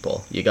mentor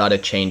people. You got to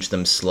change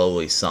them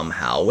slowly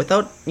somehow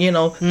without,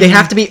 they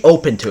have to be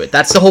open to it.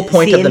 That's the whole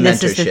point of the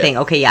mentorship. This is the thing.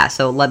 Okay, yeah,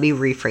 so let me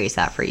rephrase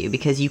that for you,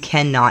 because you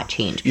cannot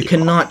change people. You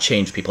cannot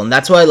change people. And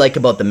that's what I like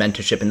about the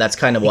mentorship, and that's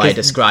kind of why I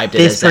described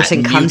it as that mutual... This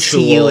person comes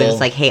to you and is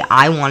like, hey,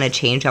 I want to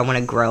change, I want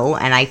to grow,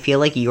 and I feel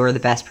like you're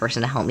the best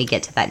person to help me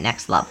get to that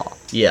next level.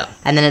 Yeah.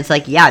 And then it's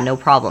like, yeah, no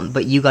problem,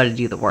 but you got to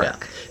do the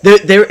work. Yeah.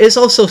 There is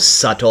also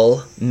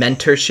subtle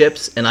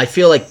mentorships, and I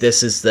feel like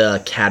this is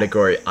the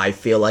category I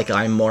feel like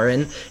I'm more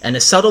in. And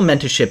a subtle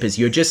mentorship is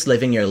you're just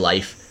living your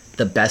life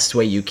the best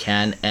way you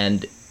can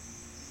and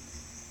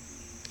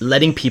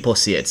letting people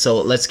see it. So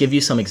let's give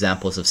you some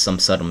examples of some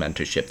subtle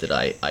mentorship that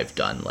I've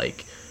done.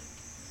 Like,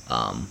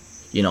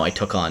 I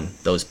took on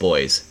those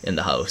boys in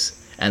the house.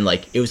 And,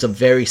 like, it was a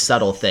very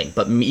subtle thing.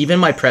 But even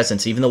my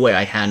presence, even the way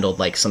I handled,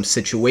 like, some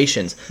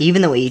situations.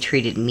 Even the way you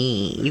treated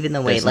me. Even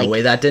the way, there's no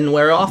way that didn't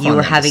wear off you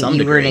were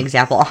an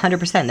example.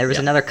 100%. There was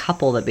another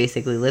couple that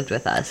basically lived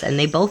with us. And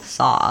they both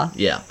saw.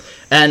 Yeah.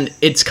 And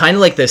it's kind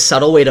of like this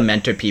subtle way to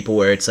mentor people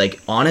where it's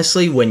like,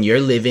 honestly, when you're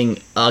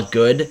living a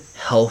good,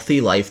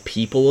 healthy life,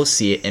 people will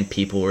see it and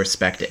people will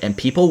respect it. And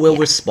people will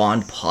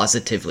respond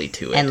positively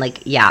to it. And, like,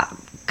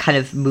 kind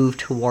of move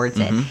towards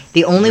it.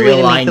 The only way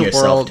to make the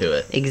world to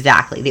it.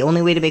 Exactly. The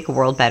only way to make a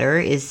world better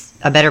is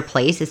a better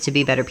place is to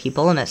be better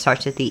people, and it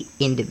starts with the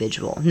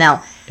individual.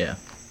 Now,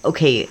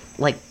 okay,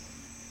 like,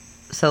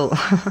 so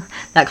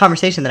that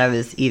conversation that I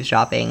was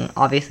eavesdropping,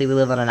 obviously we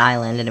live on an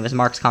island, and it was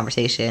Mark's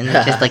conversation,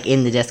 just like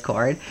in the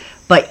Discord.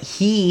 But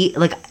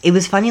it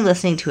was funny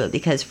listening to it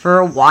because for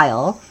a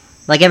while,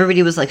 like,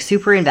 everybody was, like,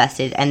 super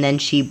invested, and then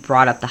she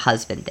brought up the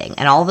husband thing.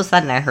 And all of a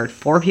sudden, I heard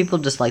 4 people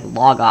just, like,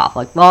 log off.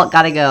 Like, well,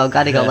 gotta go.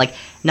 Like,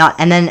 not...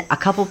 And then a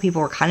couple people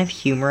were kind of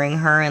humoring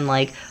her and,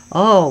 like,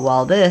 oh,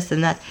 well, this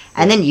and that.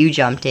 And then you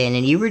jumped in,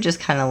 and you were just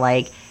kind of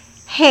like,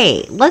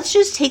 hey, let's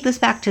just take this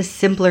back to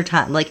simpler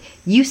time. Like,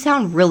 you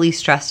sound really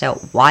stressed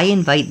out. Why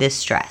invite this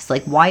stress?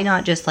 Like, why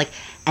not just, like...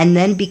 And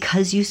then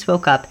because you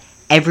spoke up,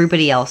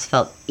 everybody else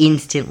felt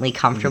instantly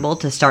comfortable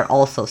to start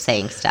also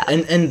saying stuff.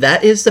 And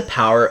that is the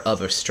power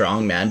of a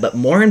strong man, but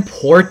more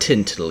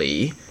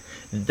importantly,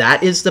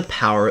 that is the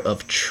power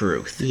of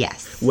truth.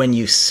 Yes. When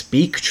you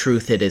speak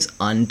truth, it is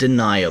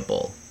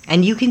undeniable.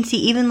 And you can see,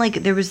 even,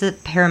 like, there was a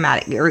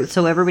paramedic,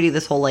 so everybody,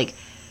 this whole, like,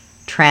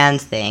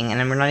 trans thing,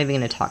 and we're not even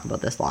going to talk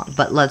about this long,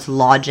 but let's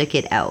logic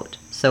it out.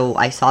 So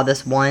I saw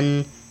this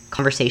one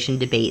conversation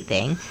debate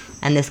thing,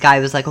 and this guy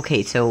was like,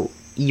 okay, so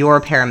you're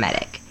a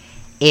paramedic.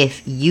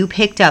 If you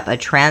picked up a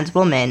trans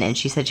woman and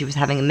she said she was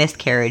having a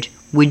miscarriage,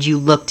 would you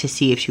look to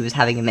see if she was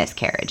having a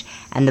miscarriage?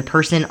 And the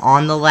person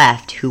on the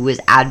left who was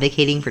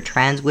advocating for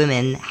trans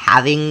women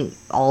having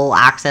all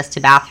access to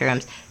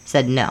bathrooms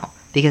said no.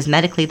 because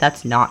medically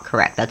that's not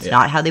correct. That's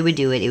not how they would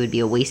do it. It would be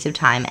a waste of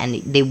time, and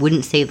they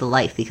wouldn't save the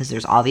life because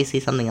there's obviously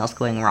something else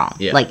going wrong.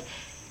 Yeah. Like,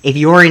 if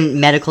you're in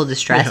medical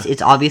distress,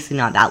 it's obviously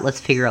not that.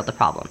 Let's figure out the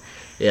problem.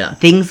 Yeah.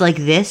 Things like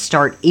this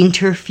start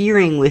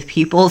interfering with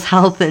people's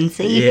health and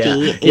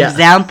safety. Yeah.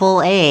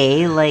 Example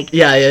A, like...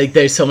 Yeah, like,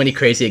 there's so many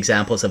crazy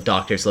examples of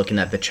doctors looking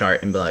at the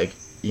chart and be like,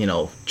 you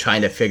know,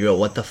 trying to figure out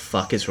what the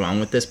fuck is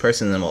wrong with this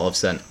person, and then all of a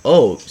sudden,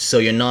 oh, so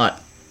you're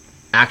not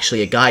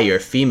actually a guy, you're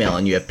a female,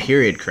 and you have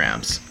period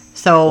cramps.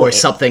 So... Or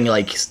something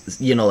like,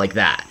 you know, like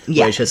that.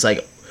 Yeah. Where it's just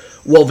like,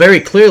 well, very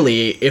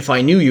clearly, if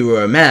I knew you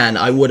were a man,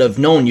 I would have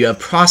known you have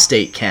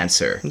prostate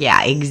cancer.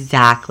 Yeah,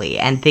 exactly.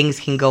 And things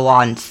can go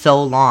on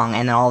so long,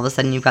 and then all of a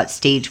sudden you've got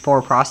stage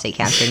 4 prostate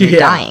cancer and you're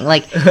dying.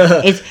 Like,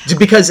 it's...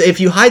 Because if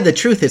you hide the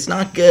truth, it's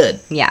not good.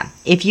 Yeah.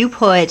 If you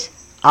put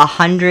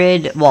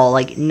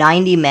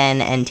 90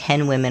 men and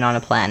 10 women on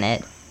a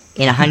planet,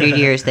 in 100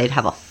 years, they'd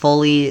have a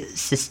fully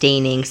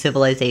sustaining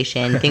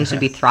civilization. Things would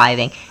be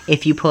thriving.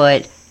 If you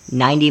put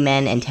 90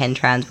 men and 10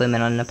 trans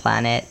women on a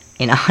planet,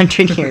 in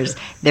 100 years,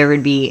 there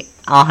would be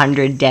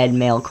 100 dead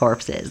male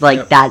corpses.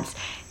 Like, that's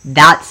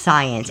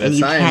science. That's and you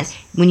science.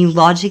 can't, when you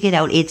logic it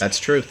out, That's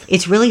truth.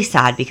 It's really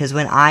sad because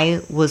when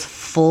I was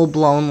full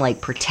blown,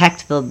 like,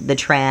 protect the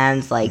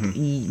trans, like,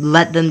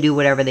 let them do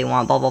whatever they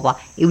want, blah, blah, blah,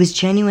 it was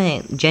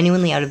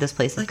genuinely out of this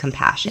place of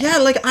compassion. Yeah,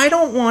 like, I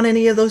don't want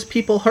any of those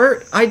people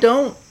hurt. I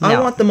don't. No. I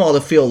want them all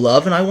to feel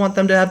love, and I want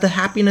them to have the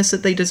happiness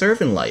that they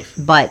deserve in life.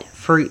 But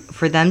for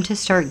them to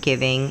start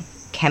giving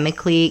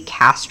chemically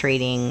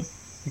castrating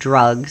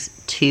drugs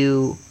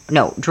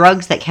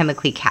drugs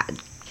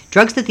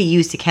that they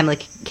use to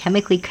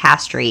chemically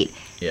castrate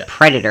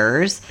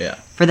predators,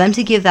 for them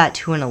to give that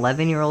to an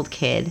 11-year-old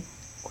kid,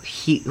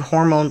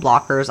 hormone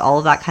blockers, all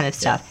of that kind of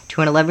stuff, to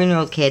an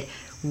 11-year-old kid,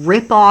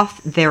 rip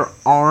off their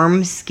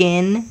arm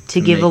skin to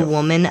give a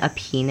woman a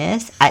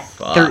penis at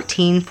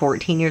 13,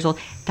 14 years old,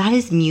 that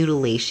is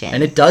mutilation.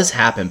 And it does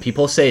happen.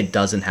 People say it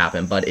doesn't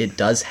happen, but it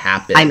does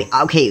happen. I mean,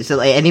 okay, so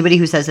anybody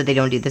who says that they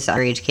don't do this to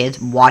underage kids,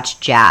 watch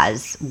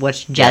Jazz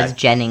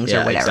Jennings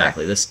or whatever.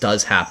 Exactly. This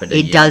does happen.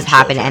 It does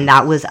happen, and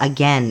that was,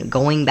 again,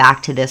 going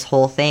back to this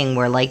whole thing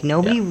where, like,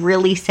 nobody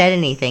really said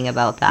anything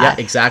about that.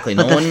 Yeah, exactly.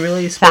 But no one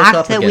really spoke up against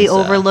that. The fact that we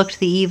overlooked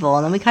the evil,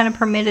 and then we kind of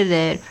permitted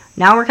it,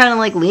 now we're kind of,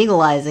 like,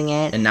 legalizing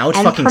it. And now it's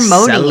fucking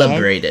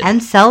celebrated.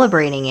 And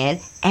celebrating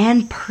it,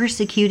 and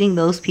persecuting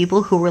those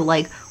people who were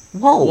like,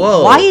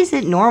 Whoa, why is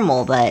it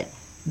normal that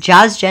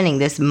Jazz Jennings,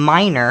 this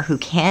minor who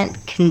can't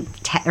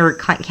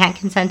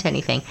consent to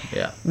anything,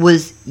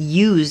 was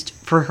used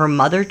for her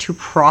mother to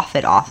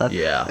profit off of?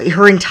 Yeah.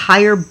 Her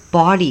entire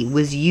body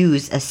was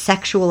used as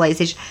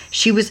sexualization.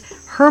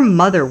 Her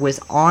mother was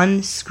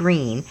on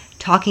screen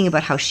talking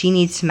about how she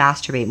needs to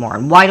masturbate more.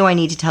 And why do I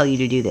need to tell you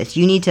to do this?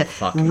 You need to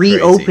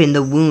reopen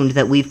the wound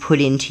that we've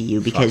put into you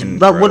because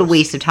what a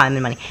waste of time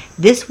and money.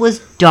 This was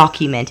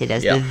documented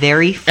as the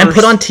very first... And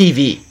put on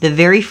TV. The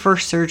very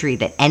first surgery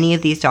that any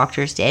of these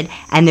doctors did.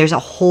 And there's a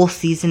whole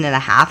season and a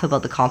half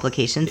about the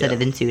complications that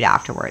have ensued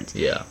afterwards.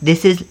 Yeah.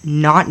 This is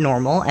not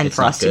normal. And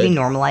for us to be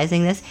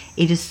normalizing this,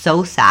 it is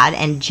so sad.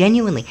 And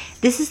genuinely,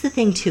 this is the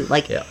thing too.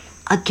 Like...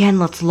 Again,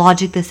 let's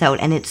logic this out,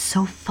 and it's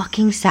so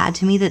fucking sad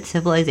to me that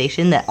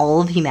civilization, that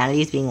all of humanity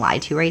is being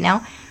lied to right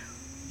now.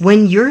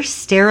 When you're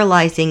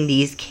sterilizing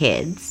these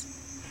kids,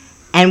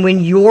 and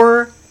when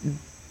you're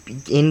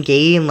in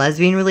gay and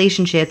lesbian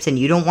relationships, and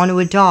you don't want to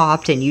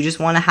adopt, and you just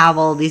want to have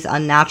all these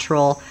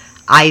unnatural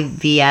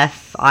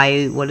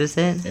IVF, what is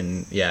it?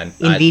 In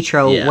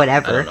vitro,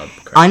 whatever.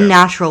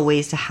 Unnatural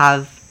ways to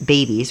have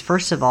babies.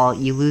 First of all,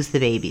 you lose the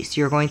babies.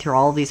 So you're going through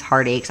all of these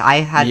heartaches. I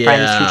had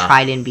friends who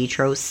tried in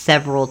vitro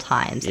several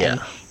times,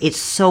 and it's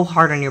so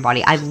hard on your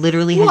body. I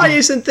literally had Why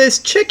isn't this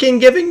chicken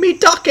giving me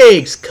duck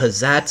eggs? Because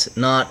that's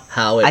not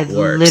how it works. I've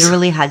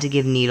literally had to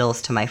give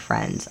needles to my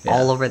friends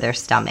all over their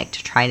stomach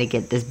to try to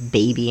get this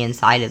baby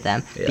inside of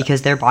them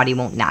because their body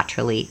won't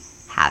naturally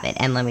have it.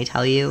 And let me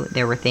tell you,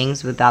 there were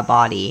things with that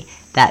body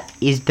that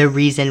is the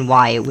reason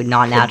why it would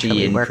not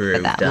naturally work for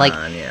them.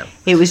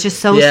 It was just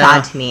so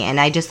sad to me. And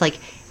I just, like,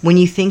 when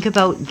you think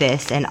about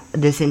this and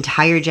this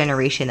entire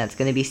generation that's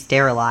going to be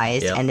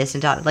sterilized and this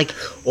entire, like...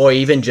 Or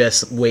even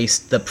just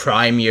waste the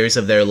prime years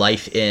of their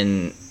life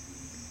in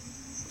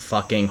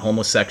fucking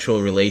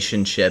homosexual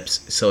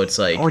relationships, so it's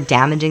like... Or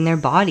damaging their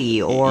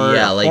body, or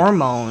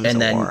hormones,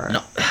 and then...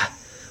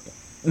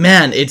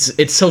 Man,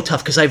 it's so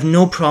tough, because I have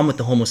no problem with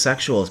the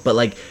homosexuals, but,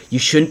 like, you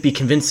shouldn't be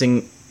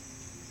convincing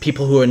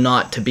people who are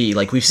not to be.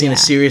 Like, we've seen a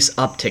serious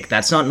uptick.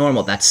 That's not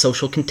normal. That's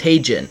social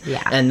contagion.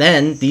 Yeah. And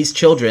then these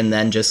children,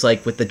 then, just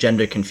like with the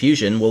gender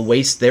confusion, will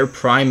waste their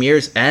prime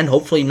years and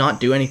hopefully not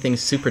do anything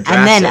super drastic.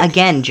 And then,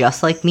 again,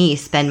 just like me,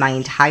 spend my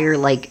entire,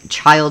 like,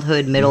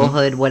 childhood,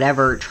 middlehood,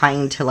 whatever,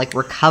 trying to, like,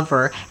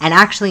 recover. And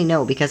actually,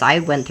 no, because I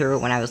went through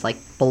it when I was, like,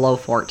 below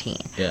 14.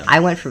 Yeah. I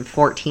went from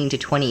 14 to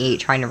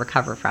 28 trying to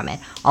recover from it.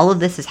 All of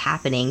this is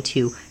happening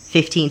to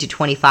 15 to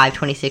 25,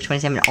 26,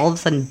 27, all of a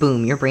sudden,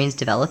 boom, your brain's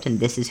developed and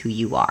this is who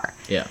you are.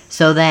 Yeah.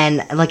 So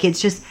then, like, it's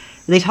just,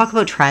 they talk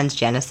about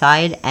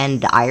transgenocide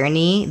and the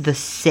irony, the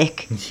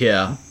sick,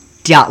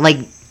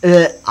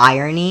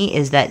 irony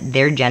is that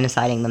they're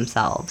genociding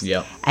themselves.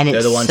 Yep. And they're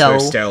it's the ones so who are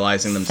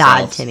sterilizing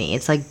themselves. sad to me.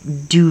 It's like,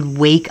 dude,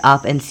 wake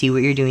up and see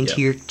what you're doing Yep.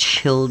 to your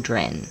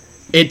children.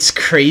 It's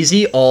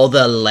crazy all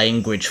the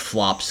language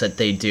flops that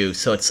they do.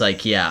 So it's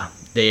like, yeah,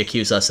 they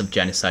accuse us of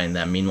genociding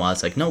them. Meanwhile,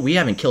 it's like, no, we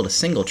haven't killed a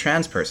single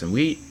trans person.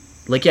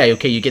 Like, yeah,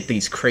 okay, you get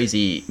these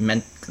crazy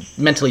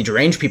mentally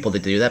deranged people to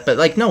do that, but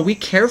like, no, we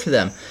care for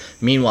them.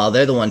 Meanwhile,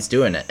 they're the ones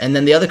doing it. And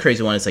then the other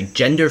crazy one is like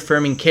gender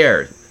affirming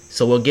care.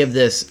 So we'll give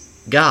this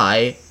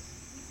guy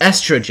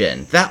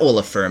estrogen. That will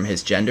affirm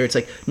his gender. It's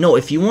like, no,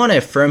 if you want to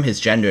affirm his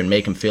gender and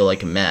make him feel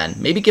like a man,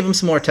 maybe give him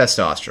some more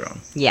testosterone.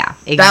 Yeah,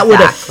 exactly. That would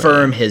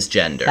affirm his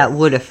gender. That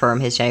would affirm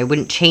his gender. It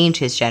wouldn't change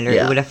his gender.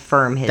 Yeah. It would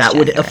affirm his gender. That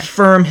would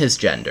affirm his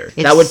gender.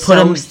 It's that would put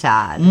so him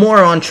sad.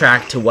 more on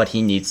track to what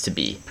he needs to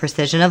be.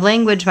 Precision of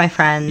language, my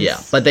friends.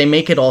 Yeah, but they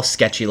make it all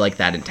sketchy like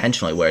that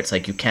intentionally, where it's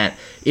like you can't,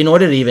 in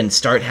order to even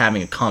start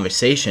having a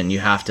conversation, you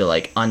have to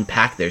like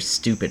unpack their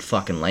stupid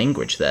fucking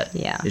language that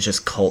is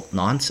just cult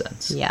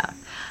nonsense. Yeah.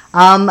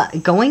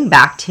 Going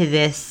back to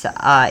this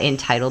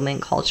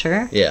entitlement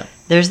culture. Yeah.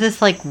 There's this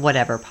like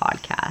whatever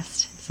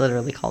podcast. It's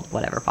literally called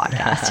Whatever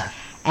Podcast.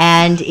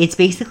 And it's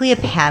basically a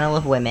panel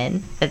of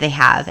women that they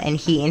have, and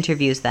he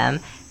interviews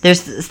them.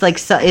 There's this, like,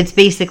 so it's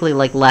basically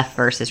like left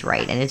versus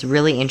right, and it's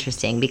really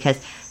interesting because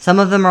some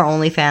of them are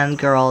OnlyFans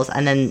girls,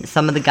 and then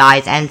some of the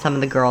guys and some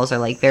of the girls are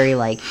like very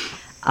like,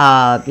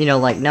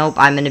 like, nope,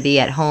 I'm going to be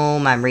at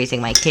home. I'm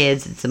raising my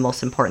kids. It's the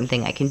most important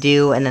thing I can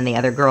do. And then the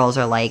other girls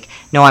are like,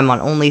 no, I'm on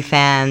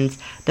OnlyFans.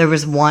 There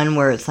was one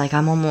where it's like,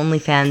 I'm on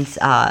OnlyFans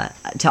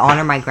to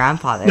honor my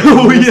grandfather.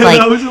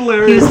 That was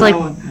hilarious. He was like,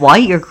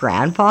 what, your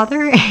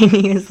grandfather? And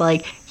he was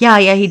like, yeah,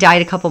 he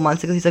died a couple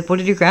months ago. He's like, what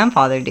did your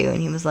grandfather do?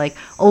 And he was like,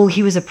 oh,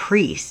 he was a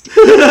priest.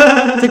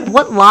 It's like,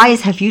 what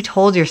lies have you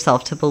told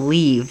yourself to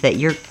believe that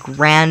your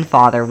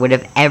grandfather would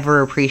have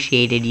ever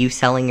appreciated you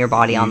selling your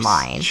body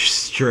online?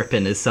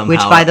 Stripping is somehow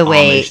Which, by the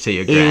way, to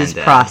your is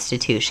granddad.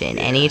 prostitution.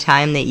 Yeah.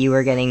 Anytime that you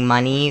are getting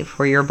money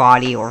for your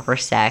body or for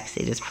sex,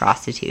 it is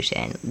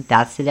prostitution.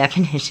 That's the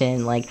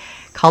definition. Like,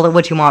 call it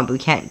what you want, but we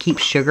can't keep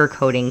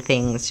sugarcoating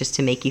things just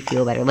to make you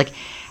feel better. Like,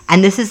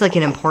 and this is like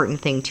an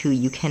important thing too.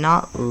 You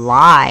cannot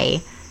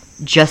lie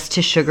just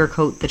to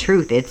sugarcoat the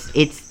truth.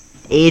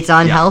 It's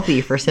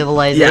unhealthy for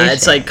civilization. Yeah,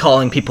 it's like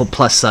calling people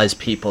plus size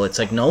people. It's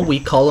like, no, we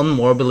call them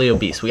morbidly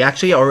obese. We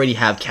actually already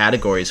have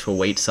categories for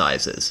weight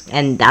sizes.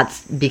 And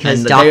that's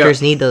because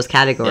doctors need those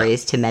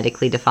categories to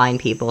medically define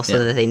people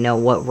so that they know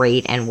what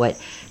rate and what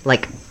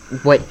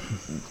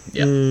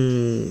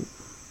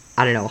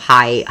I don't know,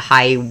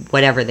 high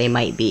whatever they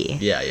might be.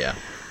 Yeah.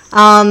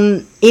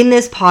 In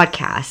this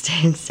podcast,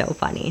 it's so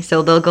funny.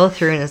 So they'll go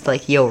through and it's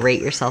like, yo,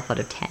 rate yourself out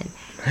of 10.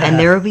 And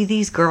there will be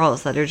these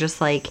girls that are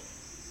just like,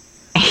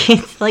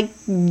 it's like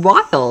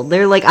wild.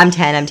 They're like, I'm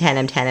 10, I'm 10,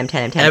 I'm 10, I'm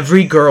 10, I'm 10.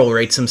 Every girl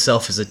rates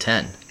himself as a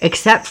 10.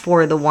 Except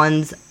for the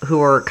ones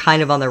who are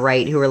kind of on the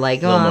right, who are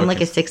like, oh, I'm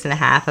like a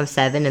 6.5, I'm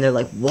 7. And they're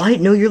like, what?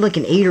 No, you're like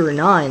an 8 or a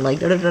 9. Like,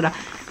 da-da-da-da.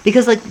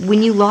 Because, like,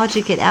 when you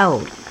logic it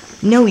out,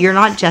 no, you're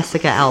not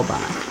Jessica Alba.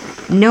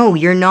 No,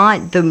 you're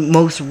not the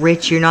most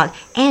rich. You're not.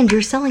 And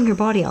you're selling your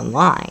body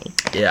online.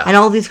 Yeah. And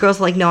all these girls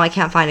are like, no, I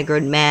can't find a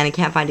good man. I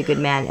can't find a good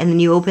man. And then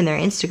you open their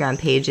Instagram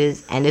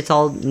pages and it's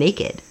all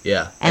naked.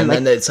 Yeah. And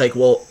then it's like,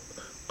 well,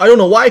 I don't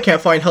know why I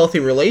can't find healthy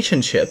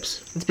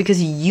relationships. It's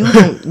because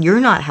you're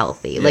not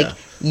healthy. Yeah. Like,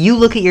 you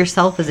look at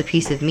yourself as a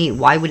piece of meat.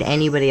 Why would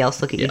anybody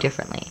else look at you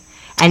differently?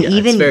 And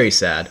it's very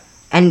sad.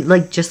 And,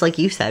 like, just like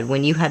you said,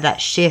 when you had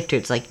that shift,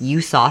 it's like you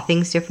saw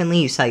things differently,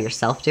 you saw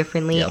yourself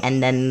differently,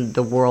 and then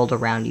the world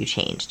around you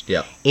changed.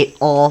 Yep. It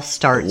all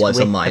starts with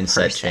a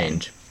mindset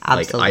change.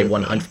 Absolutely.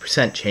 Like, I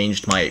 100%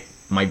 changed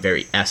my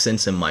very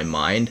essence in my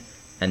mind,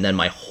 and then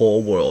my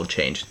whole world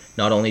changed.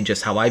 Not only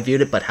just how I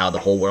viewed it, but how the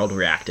whole world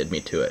reacted me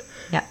to it.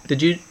 Yeah.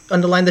 Did you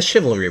underline the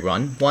chivalry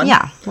one?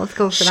 Yeah, let's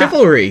go for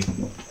Chivalry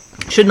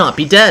should not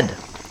be dead.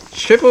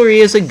 Chivalry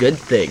is a good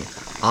thing.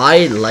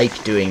 I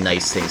like doing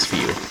nice things for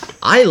you.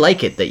 I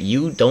like it that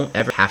you don't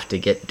ever have to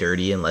get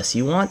dirty unless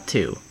you want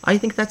to. I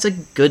think that's a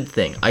good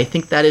thing. I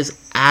think that is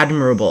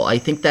admirable. I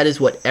think that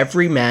is what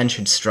every man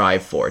should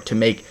strive for, to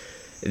make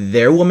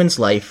their woman's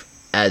life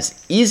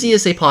as easy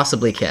as they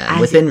possibly can,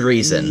 within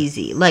reason.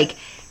 Easy. Like,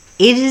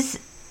 it's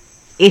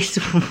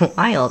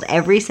wild.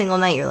 Every single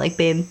night you're like,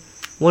 babe,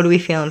 what are we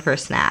feeling for a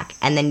snack?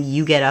 And then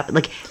you get up.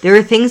 Like, there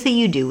are things that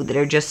you do that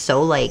are just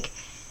so, like,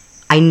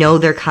 I know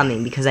they're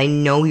coming because I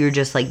know you're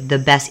just, like, the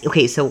best.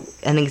 Okay, so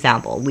an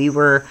example. We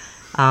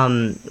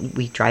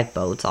drive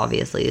boats,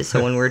 obviously.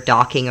 So when we're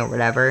docking or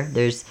whatever,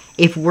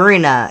 if we're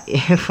in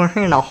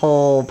a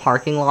whole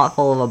parking lot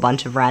full of a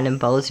bunch of random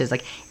boats,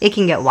 it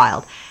can get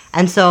wild.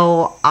 And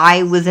so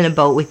I was in a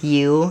boat with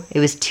you. It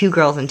was 2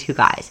 girls and 2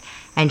 guys.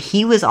 And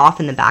he was off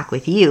in the back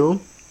with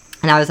you.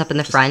 And I was up in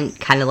the front,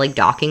 kind of like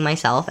docking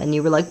myself. And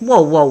you were like,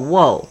 whoa, whoa,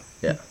 whoa.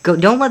 Yeah.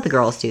 Don't let the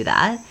girls do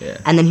that. Yeah.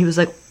 And then he was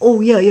like,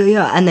 oh,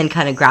 yeah. And then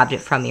kind of grabbed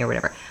it from me or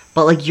whatever.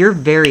 But, like, you're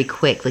very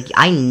quick. Like,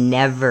 I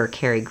never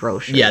carry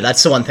groceries. Yeah,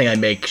 that's the one thing I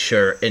make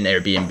sure in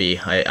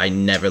Airbnb. I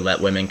never let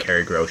women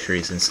carry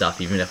groceries and stuff,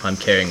 even if I'm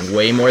carrying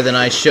way more than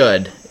I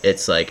should.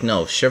 It's like,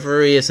 no,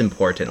 chivalry is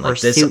important. Like, or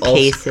this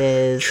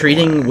suitcases.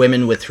 Treating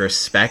women with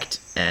respect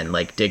and,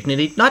 like,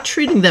 dignity. Not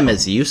treating them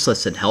as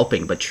useless and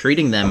helping, but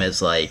treating them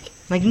as, like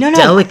no.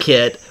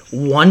 delicate,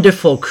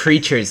 wonderful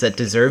creatures that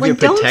deserve your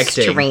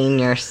protecting. Don't strain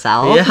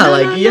yourself.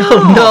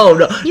 Yeah,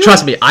 no.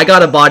 Trust me, I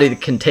got a body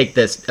that can take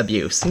this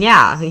abuse.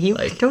 Yeah, you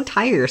don't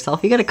tire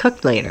yourself. You gotta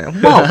cook later.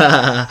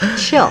 Whoa,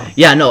 chill.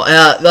 Yeah, no,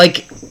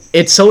 like,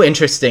 it's so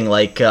interesting.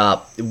 Like,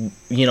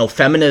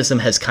 feminism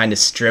has kind of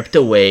stripped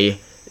away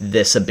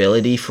this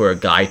ability for a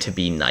guy to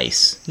be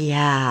nice.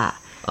 Yeah.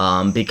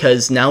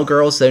 Because now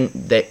girls,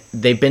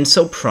 they've been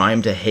so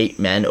primed to hate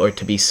men or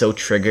to be so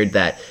triggered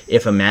that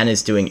if a man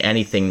is doing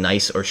anything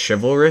nice or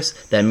chivalrous,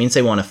 that means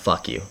they want to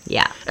fuck you.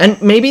 Yeah. And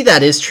maybe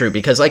that is true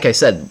because, like I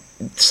said,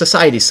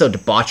 society's so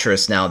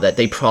debaucherous now that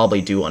they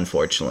probably do,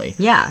 unfortunately.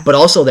 Yeah. But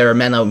also there are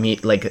men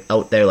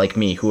out there like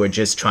me who are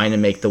just trying to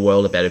make the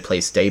world a better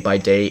place day by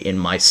day in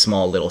my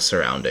small little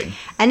surrounding.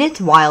 And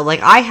it's wild.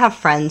 Like, I have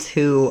friends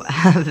who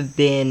have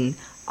been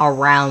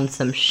around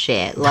some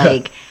shit.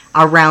 Like...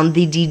 around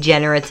the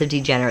degenerates of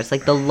degenerates,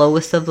 like the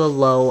lowest of the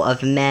low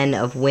of men,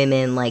 of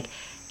women, like,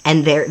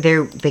 and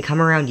they come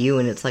around you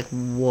and it's like,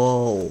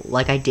 whoa,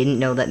 like, I didn't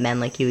know that men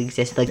like you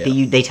existed. Like,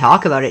 they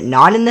talk about it,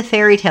 not in the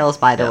fairy tales,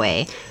 by the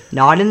way,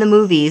 not in the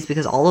movies,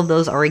 because all of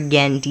those are,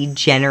 again,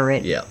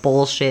 degenerate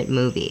bullshit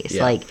movies.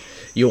 Like,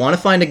 you want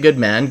to find a good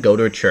man, go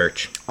to a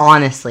church.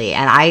 Honestly,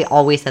 and I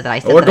always said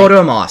that. Or go to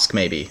a mosque,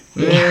 maybe.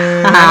 I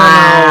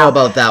don't know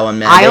about that one,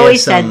 man. I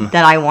always said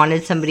that I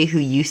wanted somebody who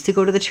used to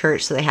go to the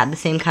church, so they had the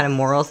same kind of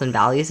morals and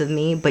values of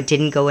me, but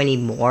didn't go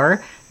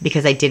anymore,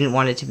 because I didn't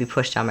want it to be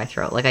pushed down my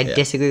throat. Like, I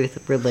disagree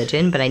with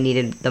religion, but I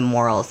needed the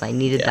morals. I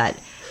needed that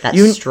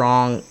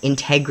strong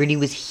integrity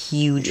was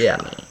huge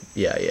for me.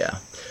 Yeah.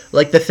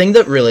 Like, the thing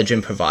that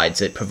religion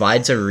provides, it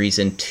provides a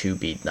reason to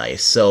be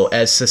nice. So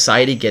as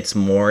society gets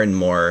more and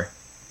more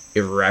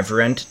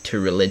irreverent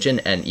to religion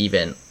and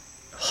even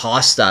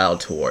hostile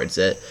towards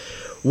it,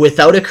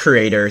 without a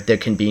creator, there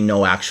can be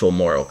no actual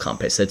moral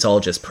compass. It's all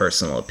just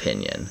personal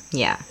opinion.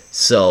 Yeah.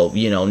 So,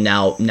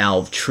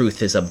 now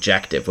truth is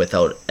objective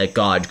without a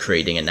God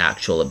creating an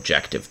actual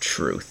objective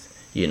truth.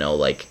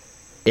 Like,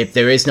 if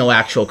there is no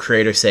actual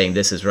creator saying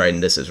this is right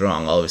and this is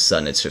wrong, all of a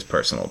sudden it's just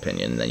personal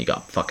opinion, and then you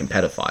got fucking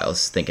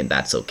pedophiles thinking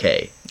that's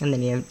okay. And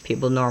then you have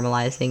people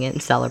normalizing it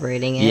and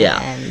celebrating it. Yeah.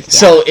 And,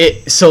 So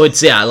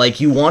it's like,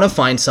 you want to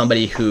find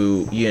somebody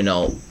who,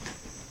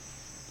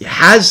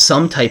 has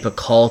some type of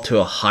call to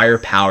a higher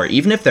power,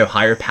 even if their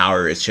higher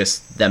power is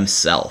just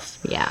themselves.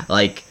 Yeah.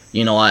 Like,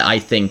 I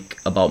think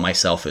about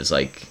myself as,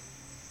 like,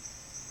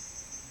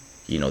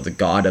 the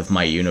god of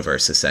my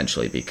universe,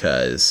 essentially,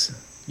 because...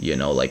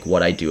 like,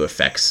 what I do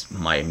affects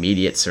my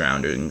immediate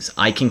surroundings.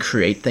 I can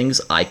create things.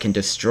 I can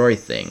destroy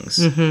things.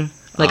 Mm-hmm.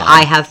 Like,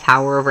 I have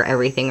power over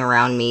everything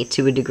around me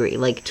to a degree.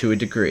 Like, to a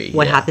degree,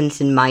 what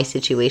happens in my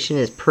situation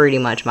is pretty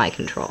much my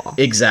control.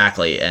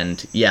 Exactly.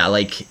 And,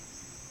 like...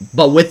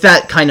 But with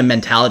that kind of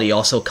mentality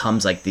also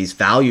comes, like, these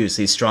values,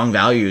 these strong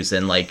values,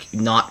 and, like,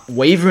 not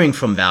wavering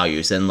from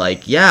values. And,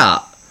 like,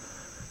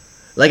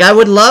 like, I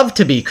would love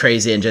to be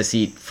crazy and just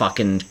eat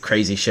fucking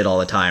crazy shit all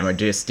the time, or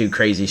just do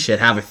crazy shit,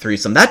 have a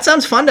threesome. That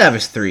sounds fun to have a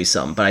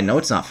threesome, but I know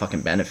it's not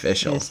fucking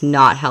beneficial. It's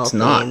not healthy. It's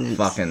not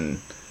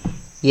fucking...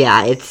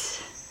 Yeah, it's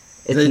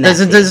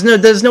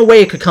there's no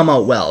way it could come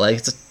out well.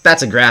 Like,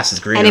 that's a grass is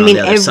greener on the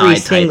other side type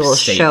statement. Every single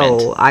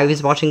show, I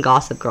was watching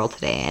Gossip Girl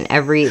today, and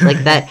every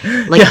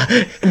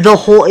the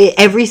whole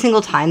every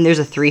single time there's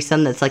a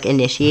threesome that's, like,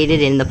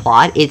 initiated in the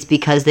plot, it's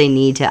because they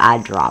need to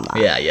add drama.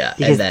 Yeah.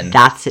 Because and then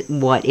that's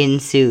what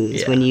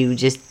ensues when you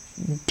just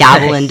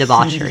dabble in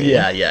debauchery.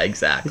 Yeah,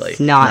 exactly. It's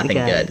nothing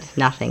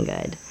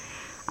good.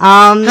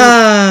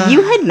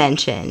 You had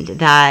mentioned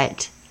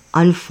that,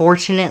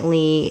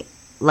 unfortunately,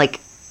 like,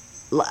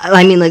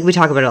 I mean, like, we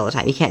talk about it all the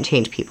time. You can't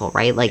change people,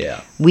 right? Like,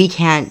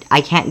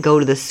 I can't go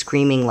to the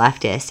screaming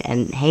leftist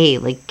and, hey,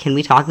 like, can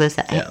we talk this?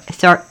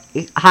 Sorry,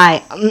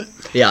 hi.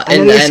 Yeah,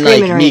 and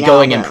like, me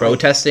going and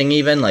protesting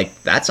even,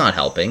 like, that's not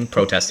helping.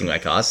 Protesting my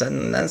cause,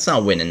 and that's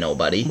not winning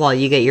nobody. Well,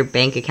 you get your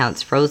bank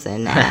accounts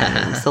frozen.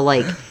 So,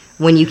 like,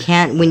 when you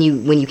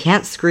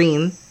can't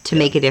scream to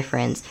make a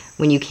difference,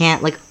 when you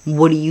can't, like,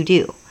 what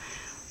do?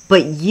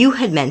 But you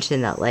had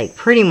mentioned that, like,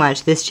 pretty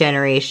much this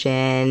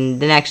generation,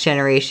 the next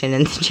generation,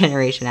 and the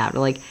generation after,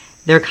 like,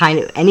 they're kind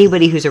of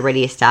anybody who's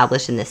already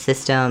established in the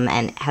system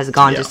and has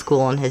gone to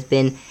school and has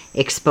been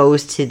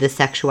exposed to the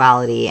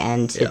sexuality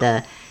and to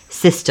the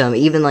system,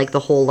 even, like, the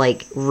whole,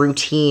 like,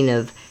 routine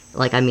of,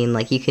 like, I mean,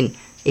 like, you can,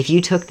 if you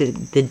took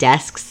the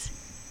desks,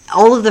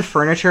 all of the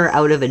furniture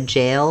out of a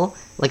jail,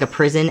 like a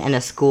prison and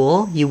a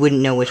school, you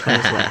wouldn't know which one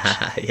is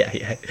which.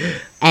 Yeah.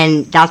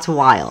 And that's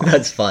wild.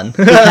 That's fun.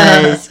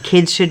 Because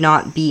kids should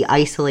not be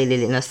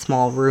isolated in a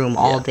small room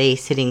all day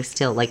sitting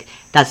still. Like,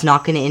 that's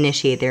not going to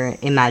initiate their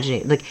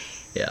imagination. Like,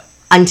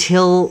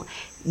 until...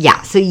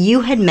 Yeah, so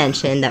you had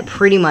mentioned that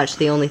pretty much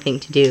the only thing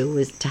to do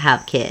was to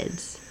have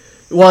kids.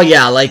 Well,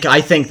 yeah, like, I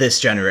think this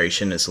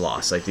generation is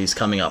lost. Like, these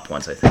coming up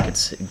ones, I think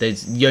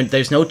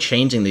there's no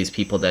changing these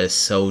people that is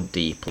so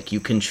deep. Like, you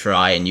can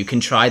try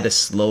the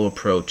slow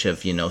approach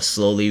of,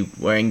 slowly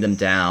wearing them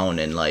down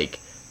and, like,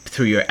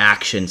 through your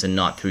actions and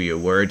not through your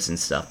words and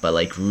stuff. But,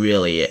 like,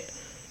 really,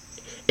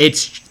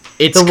 it's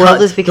the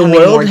world is becoming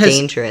more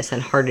dangerous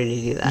and harder to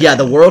do that. Yeah,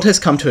 the world has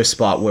come to a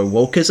spot where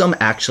wokeism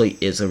actually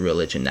is a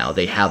religion now.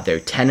 They have their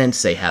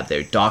tenets, they have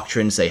their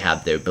doctrines, they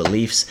have their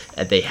beliefs,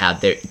 and they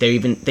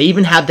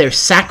even have their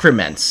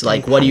sacraments.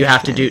 Like, what do you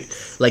have to do?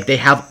 Like, they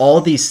have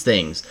all these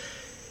things.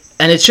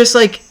 And it's just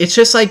like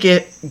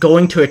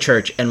going to a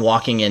church and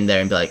walking in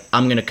there and be like,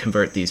 I'm going to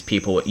convert these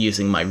people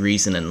using my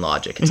reason and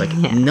logic. It's like,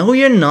 no,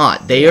 you're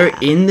not. They are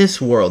in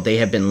this world. They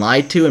have been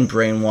lied to and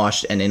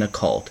brainwashed and in a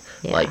cult.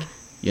 Yeah. Like,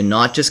 you're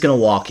not just going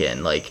to walk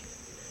in. Like,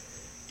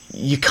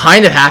 you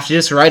kind of have to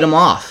just write them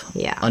off.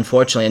 Yeah.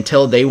 Unfortunately,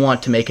 until they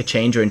want to make a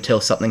change or until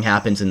something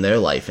happens in their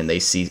life and they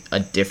see a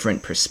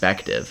different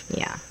perspective.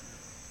 Yeah.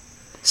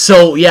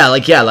 So,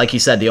 like you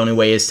said, the only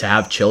way is to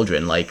have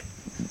children. Like,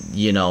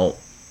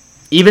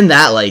 even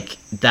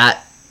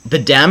that, the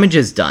damage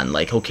is done.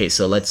 Like, okay,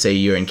 so let's say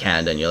you're in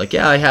Canada and you're like,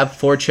 yeah, I have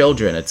 4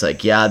 children. It's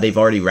like, yeah, they've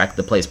already wrecked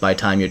the place by the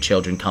time your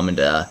children come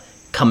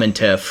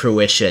into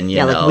fruition, you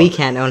know. Like, we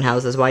can't own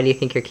houses. Why do you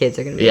think your kids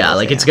are going to be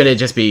it's going to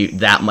just be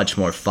that much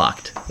more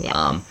fucked.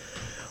 Yeah.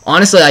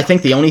 Honestly, I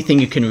think the only thing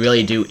you can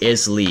really do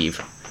is leave.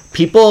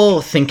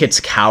 People think it's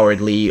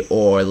cowardly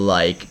or,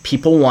 like,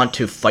 people want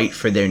to fight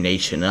for their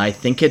nation, and I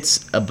think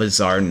it's a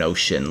bizarre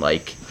notion.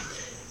 Like,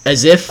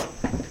 as if...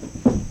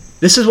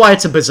 This is why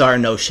it's a bizarre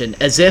notion.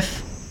 As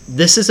if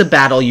this is a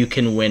battle you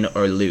can win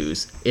or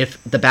lose. If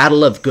the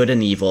battle of good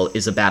and evil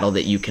is a battle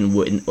that you can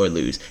win or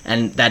lose.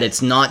 And that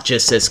it's not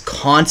just this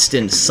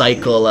constant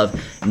cycle of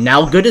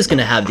now good is going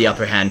to have the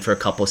upper hand for a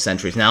couple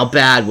centuries. Now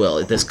bad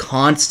will. This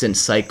constant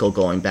cycle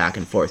going back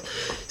and forth.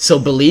 So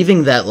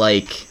believing that,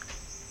 like...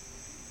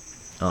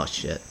 Oh,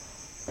 shit.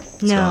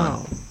 It's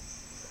gone.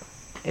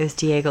 It was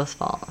Diego's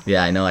fault.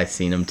 Yeah, I know. I've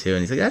seen him too.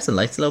 And he's like, that's a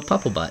nice little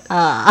pupple butt.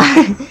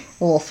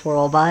 Little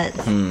swirl butt.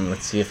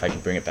 Let's see if I can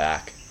bring it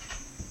back.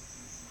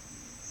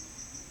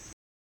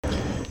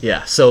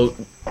 Yeah, so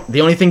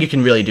the only thing you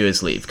can really do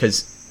is leave,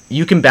 because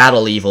you can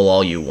battle evil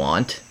all you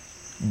want,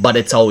 but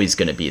it's always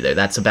going to be there.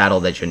 That's a battle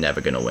that you're never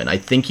going to win. I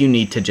think you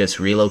need to just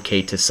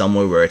relocate to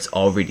somewhere where it's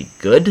already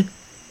good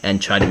and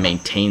try to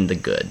maintain the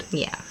good.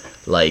 Yeah.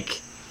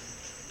 Like,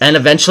 and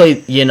eventually,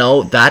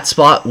 that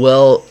spot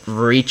will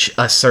reach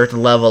a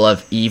certain level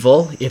of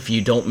evil if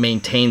you don't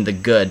maintain the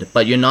good,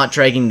 but you're not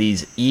dragging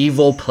these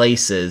evil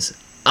places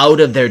out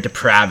of their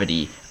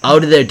depravity,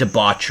 out of their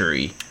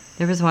debauchery.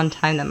 There was one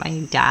time that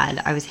my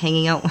dad, I was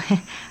hanging out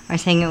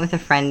with a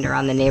friend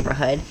around the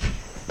neighborhood,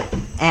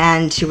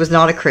 and she was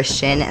not a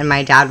Christian, and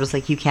my dad was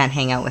like, you can't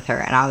hang out with her.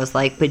 And I was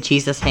like, but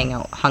Jesus hung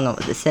out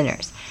with the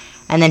sinners.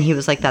 And then he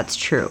was like, that's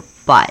true,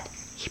 but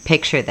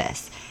picture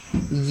this.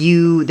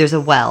 There's a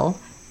well,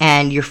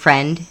 and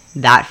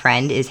that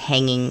friend is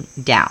hanging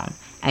down,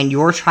 and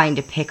you're trying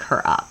to pick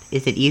her up.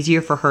 Is it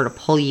easier for her to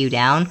pull you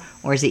down,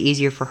 or is it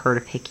easier for her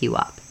to pick you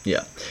up?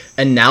 Yeah.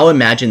 And now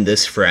imagine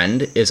this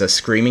friend is a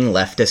screaming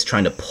leftist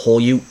trying to pull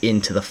you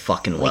into the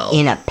fucking well. Like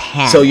in a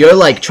pen. So you're,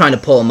 like, trying to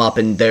pull them up,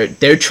 and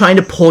they're trying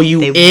to pull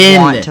you in. They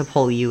want to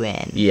pull you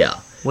in. Yeah.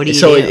 What do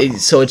you do?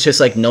 So it's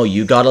just like, no,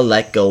 you gotta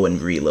let go and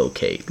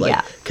relocate. Like,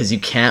 yeah. Because you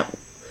can't...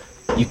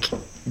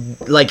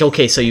 Like,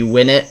 okay, so you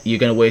win it. You're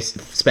gonna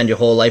spend your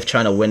whole life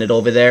trying to win it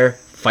over there.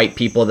 Fight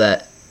people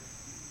that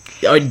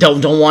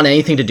don't want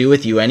anything to do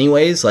with you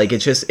anyways. Like,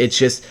 it's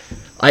just...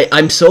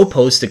 I'm so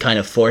opposed to kind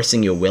of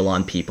forcing your will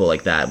on people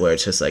like that, where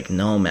it's just like,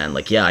 no, man,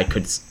 like, yeah, I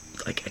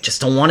just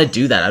don't want to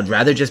do that. I'd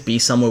rather just be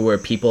somewhere where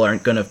people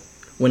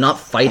we're not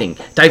fighting.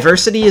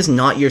 Diversity is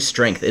not your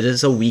strength. It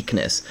is a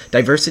weakness.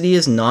 Diversity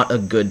is not a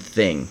good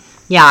thing.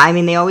 Yeah, I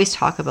mean, they always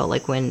talk about,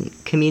 like, when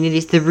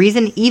communities, the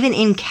reason, even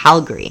in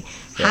Calgary,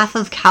 half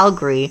of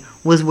Calgary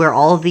was where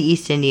all of the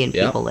East Indian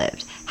people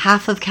lived.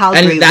 Half of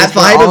Calgary and that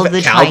was vibe where all of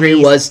the Calgary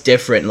Chinese, was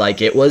different.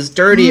 Like, it was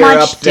dirtier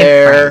much up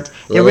there.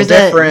 There was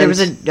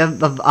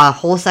a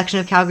whole section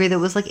of Calgary that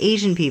was like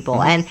Asian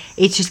people, and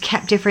it's just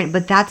kept different.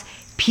 But that's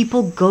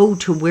people go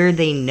to where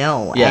they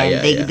know,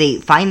 they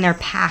find their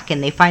pack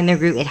and they find their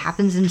group. It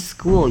happens in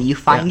school. You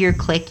find your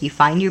clique, you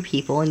find your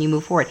people, and you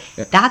move forward.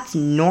 Yeah. That's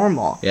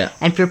normal. Yeah.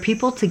 And for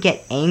people to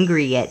get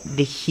angry at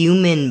the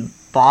human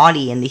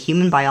body and the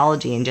human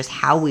biology and just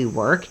how we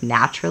work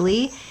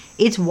naturally,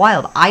 it's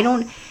wild.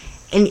 I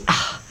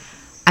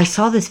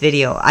saw this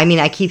video. I mean,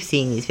 I keep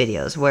seeing these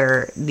videos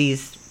where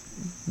these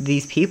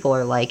people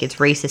are like, it's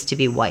racist to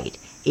be white.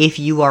 If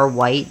you are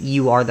white,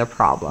 you are the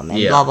problem,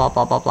 and blah, blah,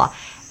 blah, blah, blah.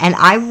 And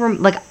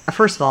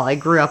first of all, I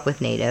grew up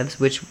with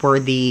natives, which were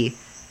the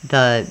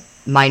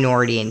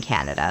minority in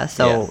Canada.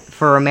 So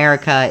for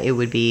America, it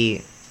would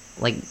be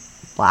like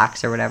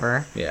blacks or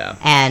whatever. Yeah.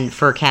 And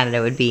for Canada,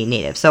 it would be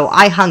natives. So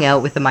I hung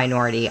out with the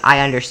minority.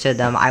 I understood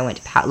them. I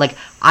went to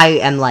I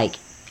am like,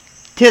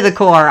 to the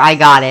core, I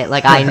got it.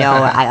 Like, I know,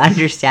 I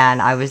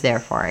understand, I was there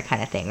for it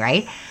kind of thing,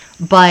 right?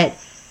 But,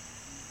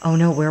 oh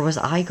no, where was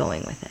I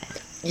going with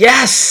it?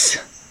 Yes!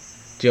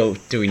 Do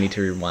we need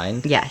to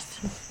rewind?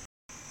 Yes.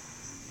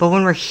 But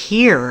when we're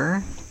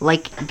here,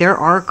 like, there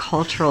are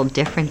cultural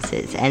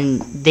differences,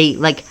 and they,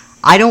 like,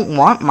 I don't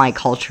want my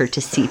culture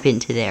to seep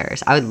into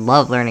theirs. I would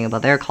love learning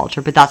about their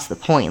culture, but that's the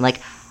point. Like,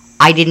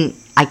 I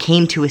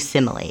came to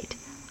assimilate.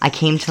 I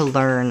came to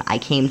learn.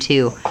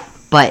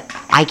 But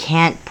I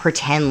can't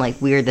pretend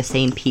like we're the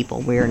same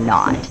people. We're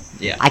not.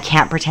 Yeah. I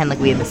can't pretend like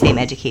we have the same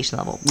education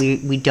level.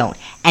 We don't.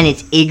 And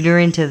it's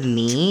ignorant of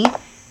me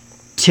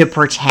to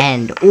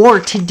pretend or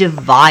to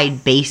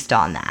divide based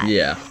on that.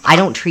 Yeah. I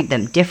don't treat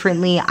them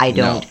differently. I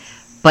don't. No.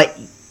 But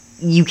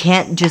you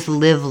can't just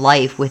live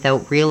life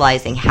without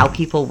realizing how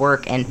people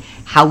work and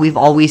how we've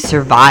always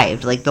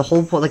survived. Like, the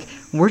whole point, like,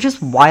 we're just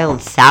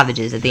wild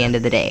savages at the end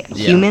of the day.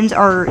 Yeah. Humans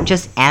are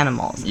just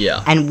animals.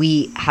 Yeah. And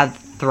we have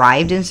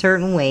thrived in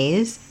certain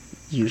ways.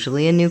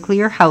 Usually a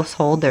nuclear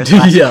household. There's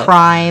less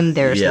crime.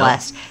 There's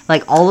less,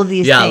 like, all of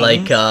these things. Yeah,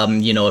 like,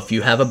 if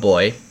you have a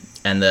boy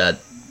and the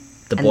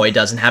boy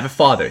doesn't have a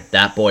father,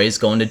 that boy is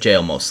going to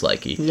jail most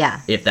likely.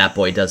 Yeah. If that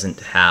boy doesn't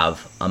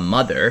have a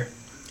mother,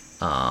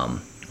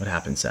 what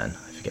happens then?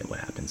 I forget what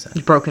happens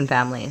then. Broken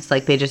families.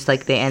 Like, they just,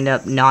 like, they end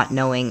up not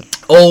knowing.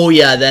 Oh,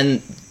 yeah,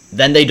 then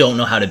they don't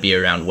know how to be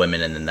around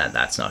women, and then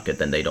that's not good.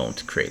 Then they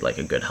don't create, like,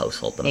 a good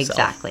household themselves.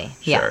 Exactly.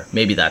 Sure. Yeah.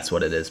 Maybe that's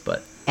what it is,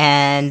 but...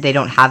 And they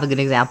don't have a good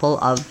example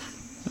of,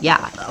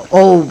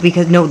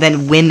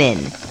 then women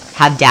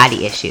have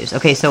daddy issues.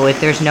 Okay, so if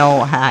there's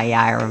no...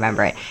 I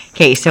remember it.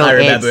 Okay, so I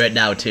remember it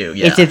now, too,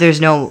 yeah. It's if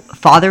there's no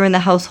father in the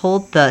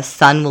household, the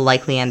son will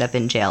likely end up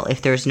in jail.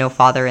 If there's no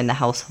father in the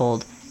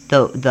household...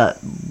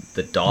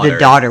 The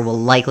daughter will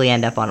likely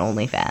end up on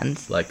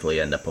OnlyFans. Likely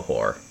end up a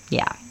whore.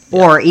 Yeah.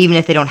 Or even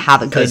if they don't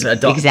have a good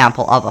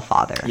example of a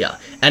father. Yeah.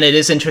 And it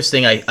is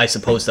interesting, I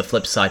suppose the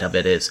flip side of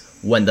it is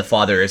when the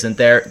father isn't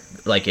there,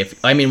 like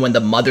when the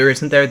mother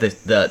isn't there,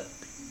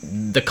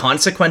 the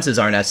consequences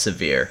aren't as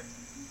severe,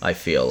 I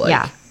feel like.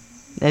 Yeah.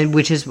 And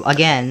which is,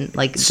 again,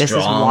 like, this is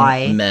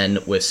why... Strong men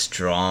with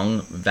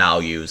strong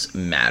values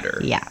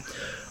matter. Yeah.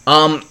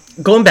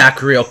 Going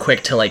back real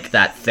quick to, like,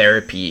 that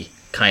therapy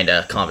kind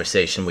of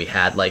conversation we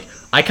had, like,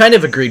 I kind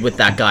of agreed with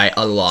that guy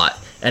a lot,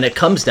 and it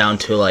comes down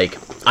to, like,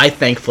 I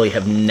thankfully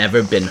have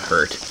never been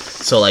hurt,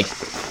 so, like,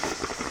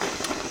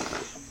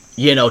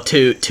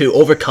 to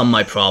overcome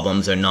my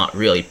problems are not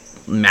really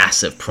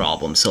massive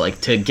problems, so, like,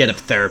 to get a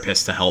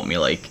therapist to help me,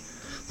 like,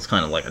 it's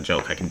kind of like a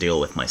joke I can deal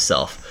with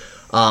myself,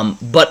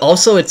 but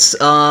also it's,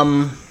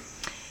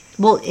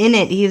 Well, in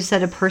it, he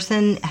said a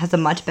person has a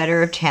much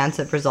better chance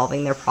of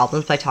resolving their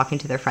problems by talking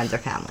to their friends or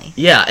family.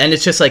 Yeah, and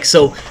it's just like,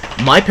 so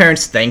my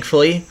parents,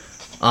 thankfully,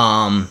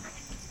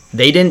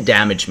 they didn't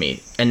damage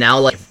me. And now,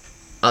 like,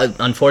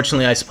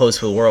 unfortunately, I suppose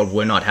for the world,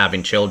 we're not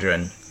having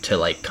children to,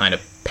 like, kind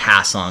of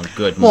pass on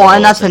good morals. Well,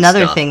 and that's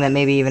another thing that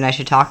maybe even I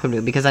should talk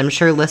about, because I'm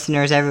sure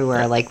listeners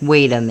everywhere are like,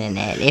 wait a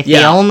minute. If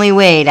the only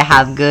way to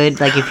have good,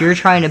 like, if you're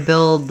trying to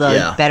build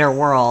the better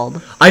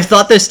world. I've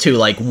thought this too,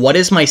 like, what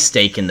is my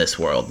stake in this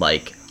world?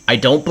 Like, I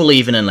don't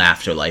believe in an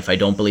afterlife. I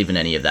don't believe in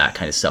any of that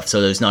kind of stuff.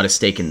 So there's not a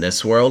stake in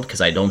this world because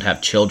I don't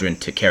have children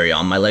to carry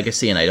on my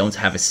legacy, and I don't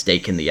have a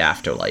stake in the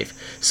afterlife.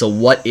 So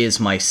what is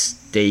my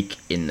stake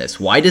in this?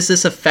 Why does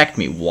this affect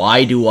me?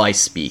 Why do I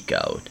speak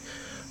out?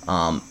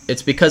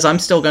 It's because I'm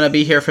still going to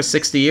be here for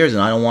 60 years,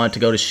 and I don't want it to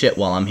go to shit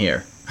while I'm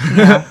here.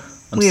 Yeah.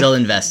 I'm still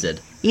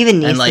invested. Even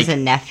nieces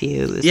and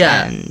nephews.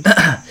 Yeah. And...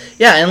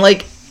 yeah, and,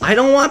 like, I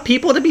don't want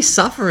people to be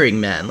suffering,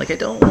 man. Like, I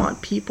don't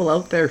want people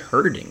out there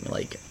hurting.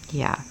 Like,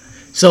 yeah.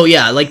 So,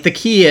 yeah, like, the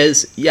key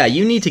is, yeah,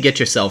 you need to get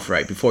yourself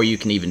right before you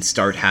can even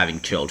start having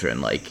children.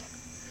 Like,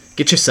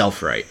 get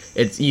yourself right.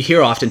 You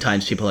hear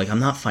oftentimes people like, I'm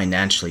not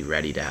financially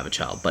ready to have a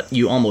child, but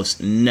you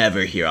almost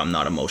never hear I'm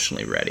not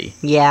emotionally ready.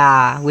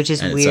 Yeah, which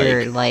is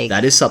weird. Like,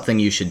 that is something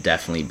you should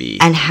definitely be.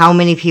 And how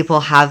many people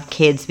have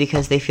kids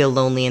because they feel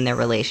lonely in their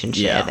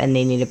relationship and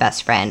they need a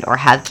best friend, or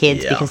have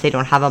kids because they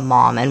don't have a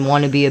mom and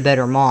want to be a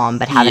better mom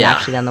but haven't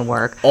actually done the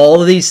work.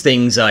 All of these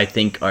things I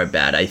think are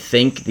bad. I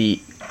think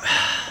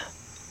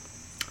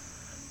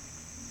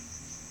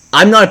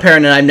I'm not a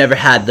parent, and I've never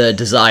had the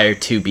desire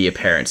to be a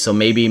parent, so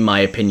maybe my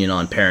opinion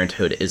on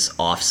parenthood is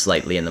off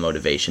slightly in the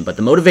motivation. But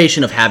the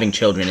motivation of having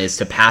children is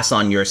to pass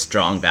on your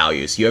strong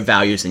values, your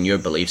values and your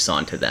beliefs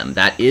onto them.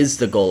 That is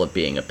the goal of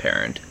being a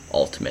parent,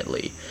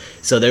 ultimately.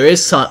 So there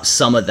is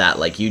some of that,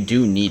 like, you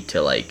do need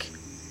to, like,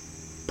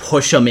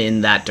 push them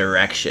in that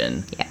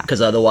direction. Yeah.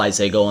 Because otherwise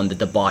they go in the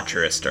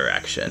debaucherous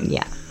direction.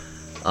 Yeah.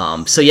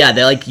 So yeah,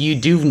 they're like, you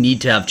do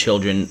need to have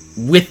children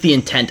with the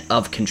intent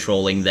of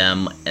controlling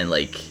them, and,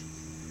 like...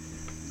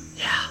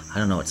 Yeah, I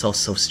don't know. It's all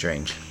so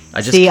strange.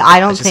 I just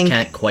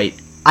can't quite...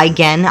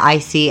 Again, I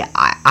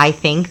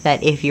think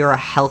that if you're a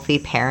healthy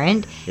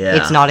parent,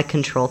 it's not a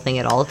control thing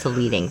at all. It's a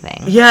leading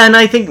thing. Yeah, and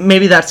I think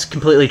maybe that's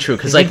completely true.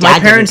 Because, like, my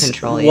parents...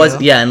 control you.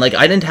 Yeah, and, like,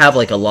 I didn't have,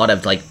 like, a lot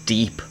of, like,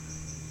 deep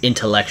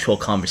intellectual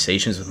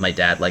conversations with my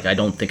dad. Like, I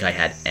don't think I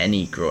had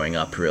any growing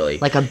up, really.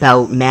 Like,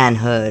 about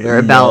manhood or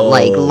about,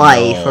 like,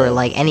 life no. or,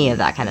 like, any of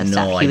that kind of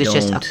stuff. He was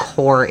just a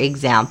core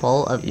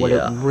example of what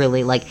it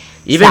really, like,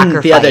 even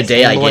the other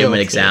day, I gave him an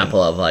loyalty.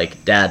 example of,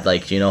 like, Dad,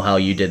 like, you know how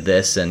you did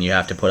this and you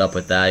have to put up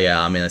with that?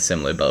 Yeah, I'm in a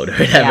similar boat or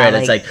whatever. Yeah, and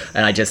it's like,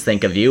 and I just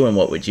think of you and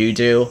what would you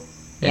do?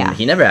 And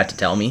he never had to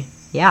tell me.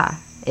 Yeah.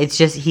 It's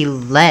just he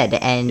led,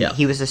 and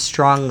he was a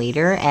strong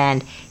leader,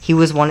 and he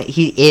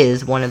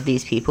is one of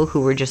these people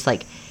who were just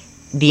like,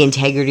 the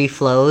integrity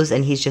flows,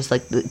 and he's just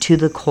like to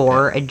the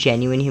core a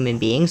genuine human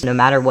being. So no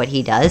matter what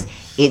he does,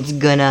 it's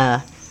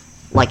gonna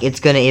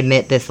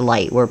emit this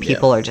light where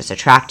people are just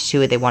attracted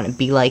to it. They want to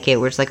be like it.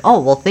 Where it's like,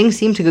 oh well, things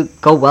seem to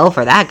go well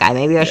for that guy.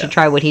 Maybe I should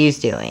try what he's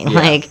doing.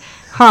 Like,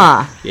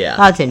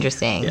 that's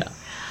interesting. Yeah.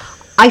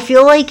 I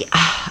feel like,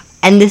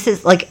 and this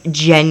is like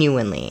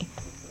genuinely,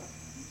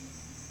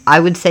 I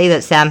would say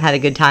that Sam had a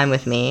good time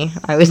with me.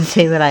 I would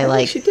say that I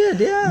like... She did,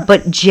 yeah.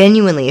 But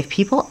genuinely, if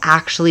people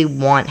actually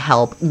want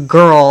help,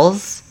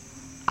 girls,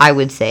 I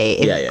would say,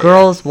 if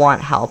girls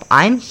want help,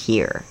 I'm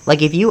here.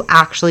 Like, if you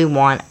actually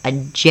want a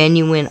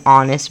genuine,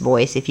 honest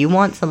voice, if you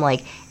want some,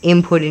 like,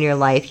 input in your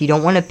life, you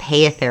don't want to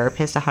pay a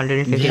therapist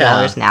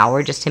 $150 an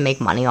hour just to make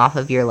money off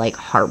of your, like,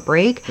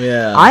 heartbreak,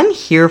 I'm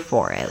here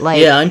for it.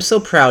 Like, yeah, I'm so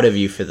proud of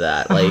you for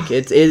that. Like,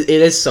 it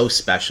is so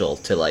special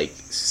to, like,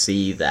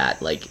 see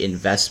that, like,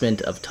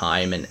 investment of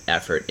time and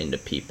effort into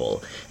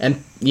people.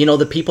 And, you know,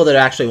 the people that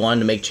actually wanted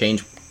to make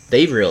change,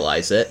 they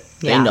realize it.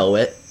 They know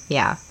it.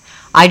 Yeah.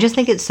 I just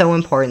think it's so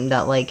important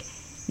that, like,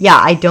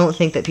 I don't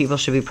think that people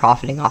should be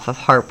profiting off of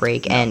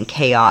heartbreak and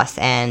chaos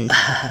and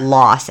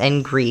loss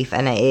and grief,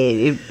 and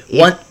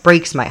it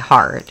breaks my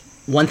heart.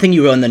 One thing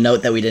you wrote in the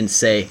note that we didn't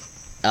say,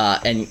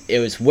 and it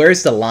was,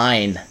 where's the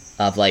line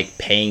of, like,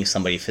 paying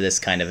somebody for this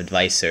kind of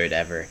advice or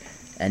whatever?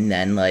 And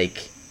then,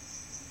 like,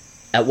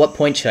 at what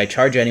point should I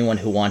charge anyone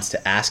who wants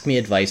to ask me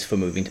advice for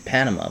moving to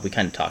Panama? We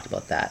kind of talked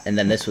about that. And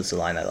then this was the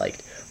line I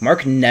liked.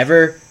 Mark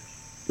never...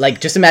 Like,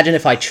 just imagine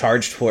if I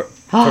charged for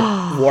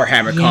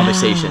Warhammer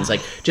conversations.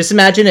 Like, just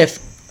imagine if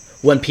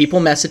when people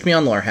messaged me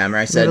on Warhammer,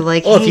 I said,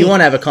 like, if you want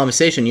to have a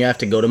conversation, you have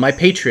to go to my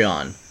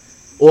Patreon.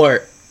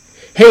 Or,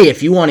 hey,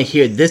 if you want to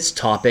hear this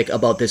topic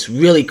about this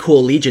really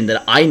cool Legion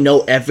that I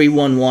know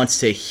everyone wants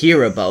to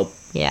hear about,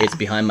 it's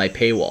behind my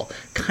paywall.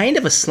 Kind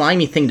of a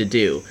slimy thing to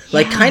do.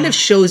 Like, kind of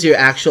shows your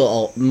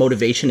actual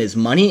motivation is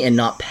money and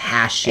not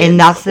passion. And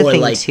that's the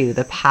thing, like, too,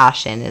 the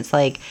passion. It's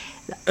like...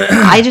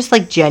 I just,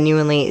 like,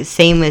 genuinely,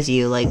 same as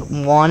you, like,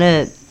 want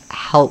to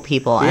help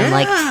people. And,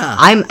 like,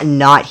 I'm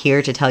not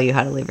here to tell you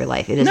how to live your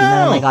life. It is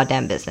none of my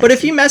goddamn business. But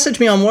if you message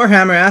me on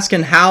Warhammer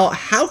asking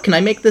how can I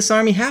make this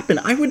army happen,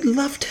 I would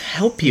love to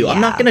help you.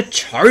 I'm not going to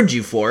charge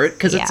you for it,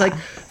 because it's like,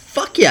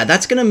 fuck yeah,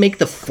 that's going to make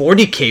the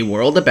 40K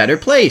world a better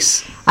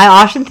place. I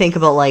often think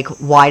about, like,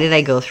 why did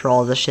I go through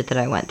all the shit that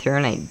I went through,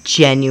 and I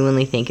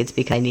genuinely think it's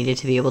because I needed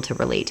to be able to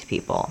relate to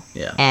people.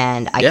 Yeah.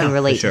 And I can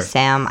relate to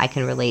Sam, I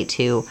can relate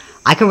to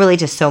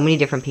so many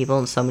different people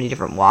in so many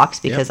different walks,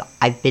 because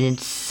I've been in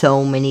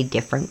so many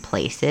different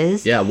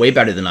places. Yeah, way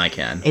better than I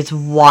can. It's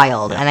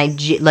wild,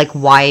 and like,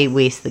 why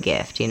waste the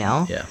gift, you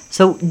know? Yeah.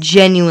 So,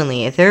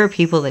 genuinely, if there are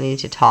people that need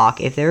to talk,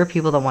 if there are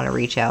people that want to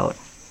reach out,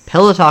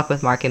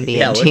 pillowtalkwithmarkandb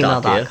at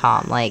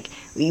gmail.com. Like,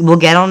 we'll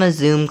get on a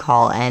Zoom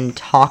call and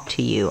talk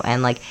to you.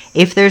 And, like,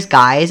 if there's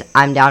guys,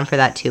 I'm down for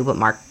that too, but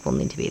Mark will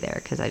need to be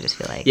there, because I just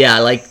feel like... Yeah,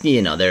 like,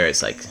 you know, there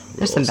is, like...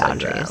 There's some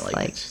boundaries.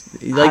 Like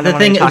the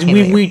thing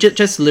is, we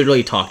just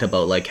literally talked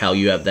about, like, how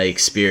you have that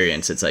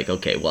experience. It's like,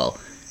 okay, well...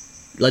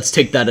 Let's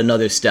take that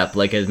another step.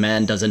 Like, a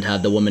man doesn't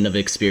have the woman of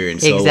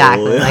experience. So...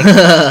 Exactly. Like,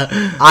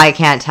 I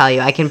can't tell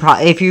you. I can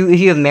if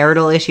you have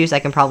marital issues, I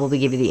can probably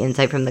give you the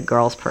insight from the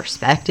girl's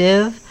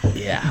perspective.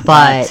 Yeah.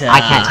 But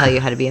I can't tell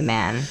you how to be a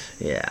man.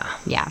 Yeah.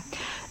 Yeah.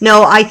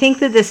 No, I think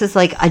that this is,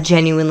 like, a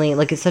genuinely,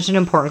 like, it's such an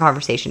important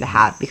conversation to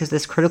have, because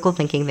this critical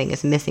thinking thing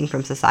is missing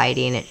from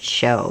society, and it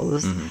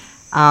shows.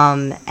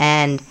 Mm-hmm.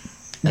 And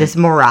this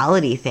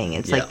morality thing,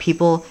 it's like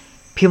people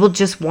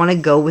just want to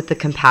go with the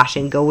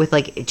compassion, go with,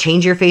 like,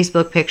 change your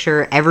Facebook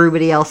picture,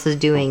 everybody else is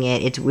doing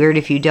it, it's weird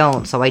if you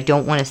don't, so I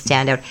don't want to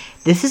stand out.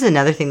 This is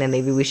another thing that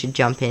maybe we should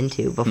jump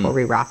into before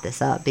we wrap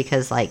this up,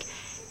 because, like,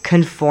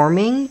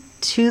 conforming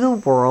to the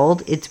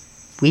world, it's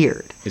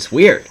weird. It's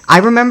weird. I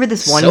remember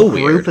this one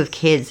group of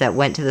kids that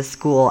went to the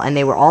school, and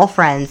they were all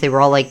friends, they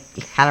were all, like,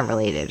 kind of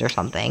related or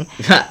something.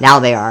 Now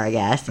they are, I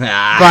guess.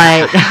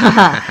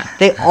 But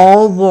they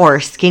all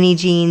wore skinny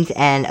jeans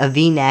and a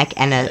V-neck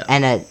and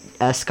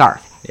a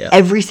scarf. Yeah.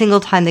 Every single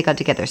time they got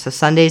together. So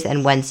Sundays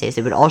and Wednesdays,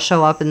 they would all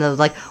show up, and they were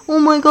like, oh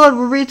my god,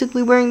 we're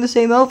basically wearing the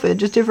same outfit,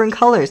 just different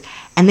colors.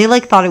 And they,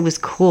 like, thought it was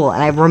cool.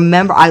 And I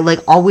remember, I, like,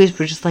 always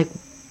was just like,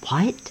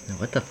 what?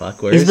 What the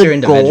fuck? Where is your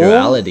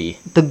individuality?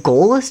 The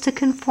goal is to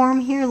conform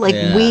here? Like,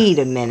 wait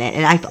a minute.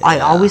 And I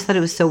always thought it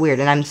was so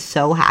weird. And I'm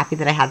so happy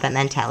that I had that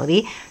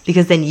mentality,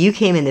 because then you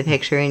came in the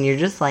picture and you're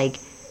just like,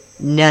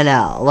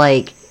 no.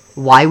 Like,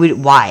 why?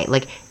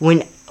 Like,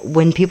 when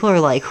when people are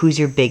like, who's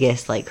your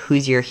biggest, like,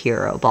 who's your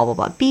hero, blah, blah,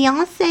 blah,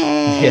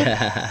 Beyonce.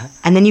 Yeah.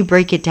 And then you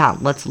break it down.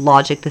 Let's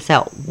logic this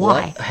out.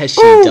 Why? What has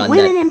she done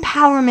women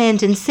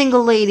empowerment and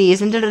single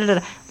ladies and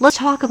da-da-da-da. Let's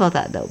talk about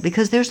that, though,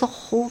 because there's a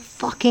whole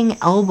fucking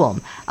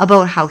album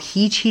about how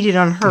he cheated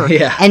on her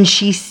and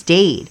she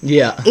stayed.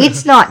 Yeah.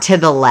 It's not to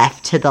the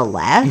left.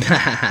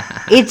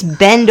 It's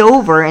bend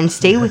over and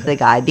stay with the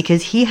guy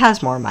because he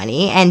has more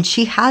money and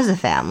she has a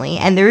family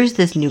and there is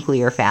this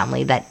nuclear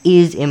family that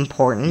is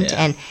important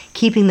and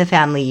keeping the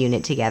family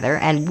unit together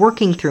and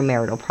working through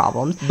marital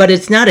problems. But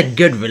it's not a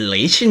good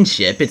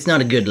relationship. It's not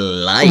a good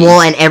life.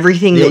 Well, and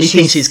everything the only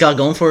thing she's got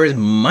going for her is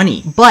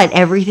money. But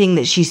everything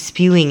that she's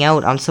spewing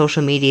out on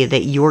social media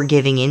that you're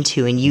giving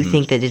into and you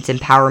think that it's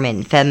empowerment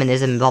and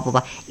feminism and blah, blah,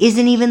 blah,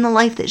 isn't even the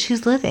life that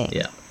she's living.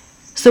 Yeah.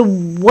 So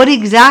what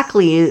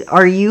exactly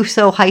are you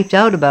so hyped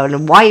out about,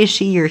 and why is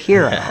she your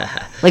hero?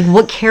 Like,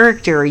 what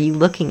character are you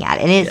looking at?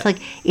 And it's like,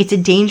 it's a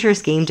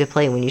dangerous game to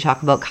play when you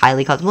talk about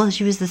Kylie Cosmos. Well,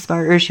 she was the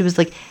smarter, she was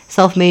like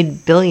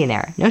self-made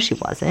billionaire. No, she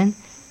wasn't.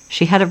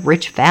 She had a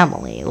rich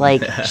family.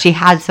 Like, she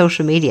had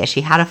social media.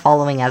 She had a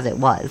following as it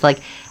was. Like,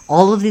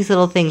 all of these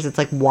little things, it's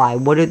like, why?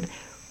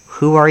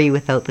 Who are you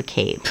without the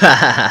cape?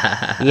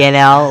 You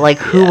know? Like,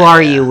 who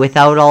are you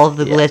without all of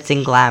the glitz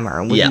and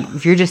glamour?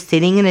 If you're just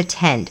sitting in a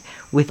tent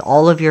with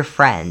all of your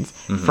friends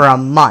for a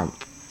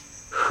month,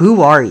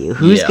 who are you?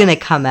 Who's going to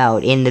come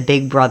out in the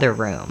Big Brother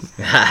room?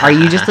 Are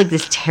you just like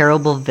this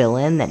terrible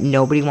villain that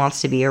nobody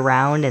wants to be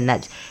around and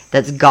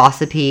that's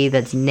gossipy,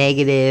 that's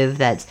negative,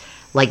 that's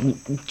like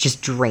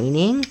just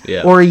draining?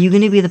 Or are you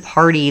going to be the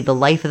party, the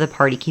life of the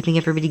party, keeping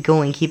everybody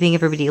going, keeping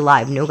everybody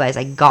alive? No, guys,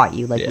 I got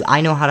you. Like, I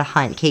know how to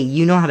hunt. Okay,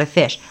 you know how to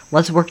fish.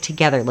 Let's work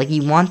together. Like,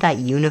 you want that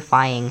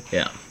unifying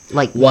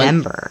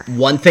member.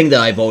 One thing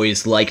that I've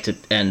always liked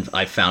and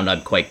I found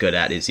I'm quite good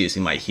at is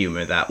using my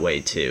humor that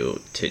way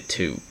to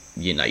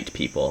unite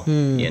people.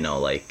 You know,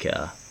 like,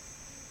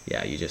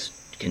 you just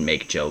can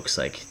make jokes.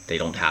 Like, they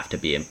don't have to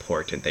be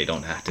important. They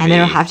don't have to and they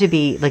don't have to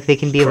be, like, they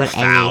can be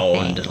profound,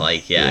 about anything.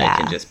 Like, it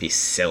can just be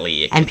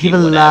silly. And people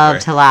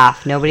love to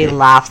laugh. Nobody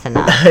laughs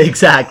enough.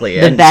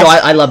 Exactly. So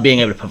I love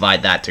being able to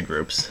provide that to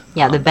groups.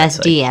 Yeah, the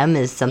best DM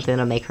is something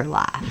that'll make her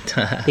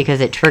laugh.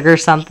 Because it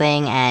triggers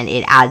something and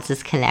it adds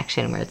this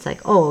connection where it's like,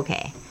 oh,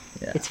 okay.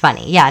 It's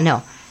funny. Yeah,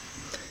 no.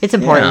 It's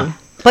important. Yeah.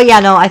 But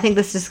I think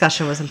this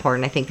discussion was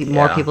important. I think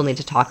more people need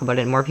to talk about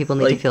it. More people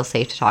need to feel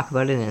safe to talk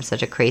about it in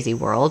such a crazy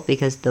world,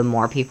 because the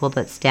more people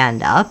that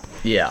stand up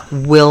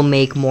will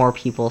make more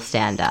people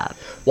stand up.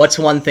 What's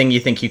one thing you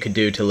think you could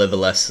do to live a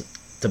less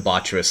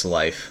debaucherous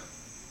life?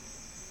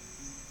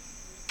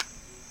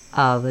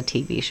 The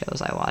TV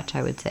shows I watch,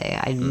 I would say.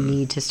 I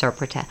need to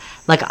start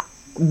like,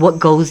 what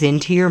goes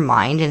into your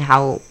mind and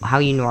how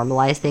you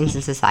normalize things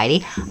in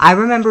society. I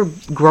remember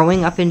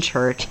growing up in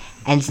church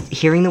and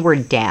hearing the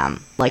word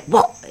damn, like,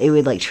 whoa, it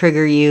would like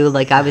trigger you.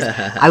 Like,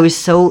 I was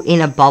so in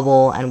a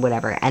bubble and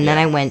whatever. And then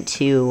I went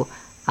to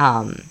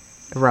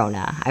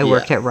Rona. I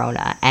worked at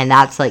Rona, and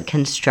that's like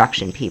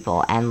construction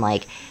people, and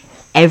like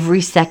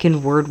every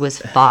second word was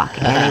fuck,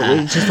 and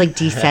it was just like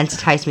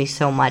desensitized me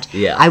so much.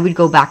 I would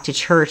go back to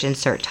church and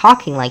start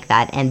talking like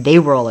that, and they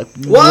were all like,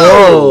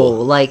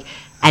 whoa. Like,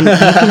 and you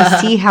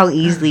can see how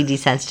easily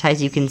desensitized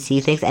you can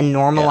see things and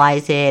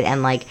normalize it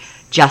and like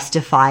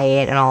justify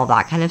it and all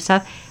that kind of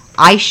stuff.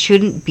 I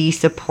shouldn't be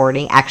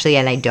supporting, actually,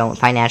 and I don't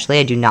financially.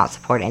 I do not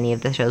support any of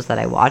the shows that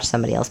I watch.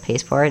 Somebody else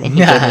pays for it, and he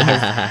gave me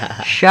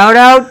his shout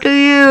out to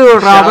you,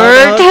 Robert.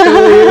 Shout out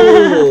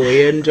to you.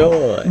 We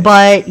enjoy.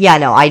 But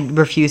I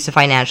refuse to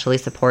financially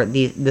support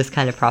this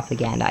kind of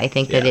propaganda. I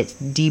think that it's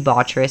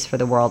debaucherous for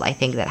the world. I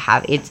think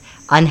that it's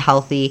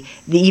unhealthy.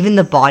 Even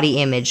the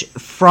body image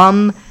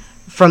from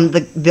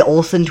the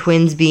Olsen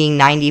twins being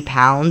 90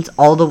 pounds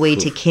all the way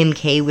to Kim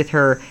K with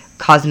her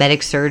cosmetic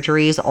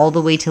surgeries, all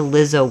the way to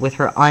Lizzo with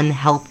her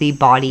unhealthy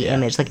body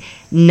image. Like,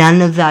 none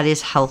of that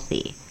is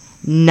healthy.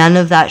 None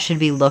of that should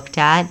be looked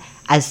at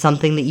as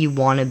something that you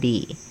want to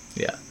be.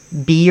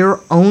 Be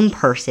your own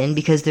person,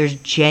 because there's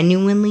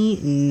genuinely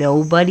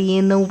nobody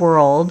in the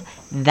world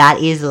that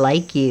is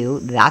like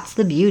you. That's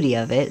the beauty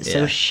of it.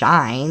 So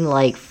shine.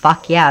 Like,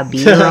 fuck yeah, be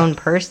your own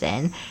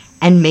person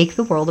and make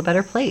the world a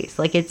better place.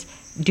 Like, it's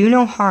do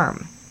no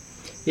harm.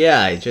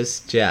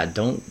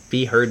 Don't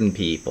be hurting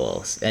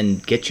people,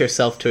 and get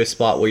yourself to a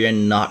spot where you're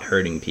not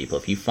hurting people.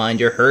 If you find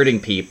you're hurting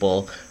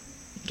people,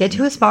 get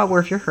to a spot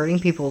where if you're hurting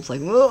people, it's like,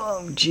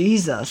 oh,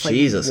 Jesus. Like,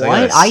 Jesus,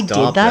 what? I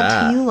did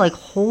that to you? Like,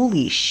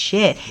 holy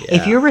shit.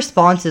 If your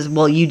response is,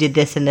 well, you did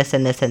this and this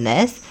and this and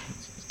this,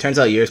 turns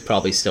out yours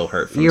probably still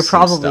hurt from you're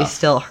probably stuff.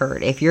 Still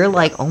hurt. If you're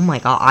like, oh my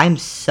God, I'm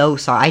so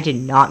sorry. I did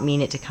not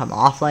mean it to come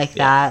off like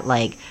that.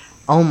 Like,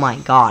 oh my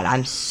God,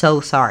 I'm so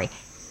sorry.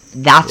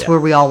 That's where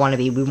we all want to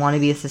be. We want to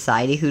be a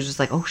society who's just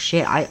like, oh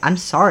shit, I'm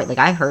sorry. Like,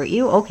 I hurt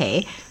you?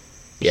 Okay.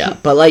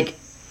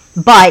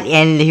 But,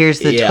 and here's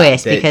the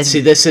twist, because...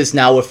 See, this is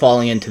now we're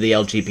falling into the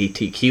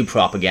LGBTQ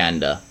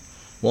propaganda.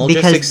 Well,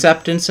 just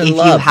acceptance and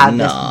love. If you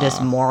have this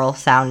moral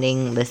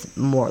sounding, this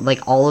more,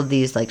 like, all of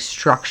these, like,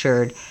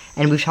 structured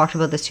and we've talked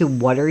about this too,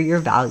 what are your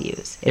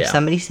values? If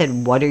somebody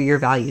said, what are your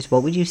values,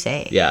 what would you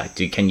say? Yeah.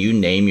 Can you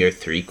name your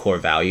 3 core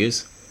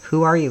values?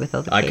 Who are you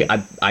without the cape?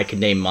 I could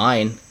name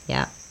mine.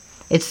 Yeah.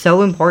 It's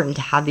so important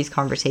to have these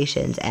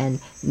conversations and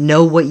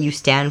know what you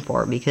stand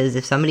for, because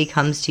if somebody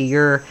comes to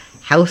your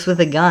house with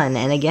a gun,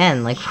 and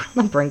again, like,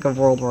 we're on the brink of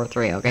World War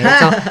III, okay?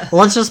 So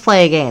let's just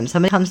play a game.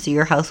 Somebody comes to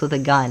your house with a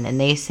gun and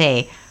they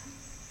say,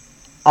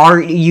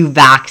 are you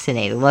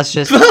vaccinated? Let's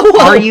just,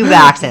 are you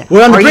vaccinated?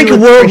 We're on the brink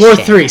of World War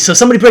III, so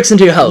somebody breaks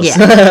into your house.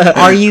 Yeah.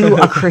 Are you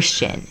a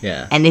Christian?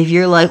 Yeah. And if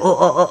you're like,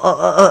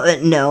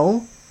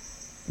 no,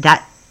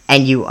 that...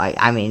 And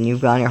I mean,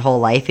 you've gone your whole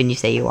life and you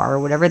say you are or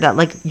whatever, that,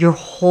 like, your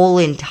whole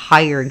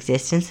entire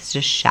existence is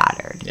just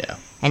shattered. Yeah.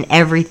 And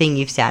everything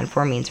you stand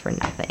for means for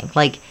nothing.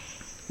 Like,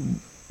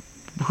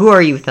 who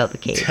are you without the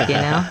cape, you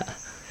know?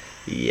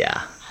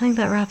 Yeah. I think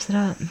that wraps it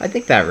up. I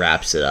think that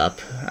wraps it up.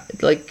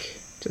 Like,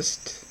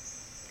 just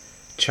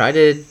try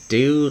to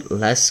do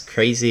less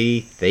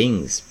crazy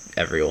things,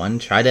 everyone.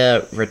 Try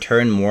to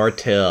return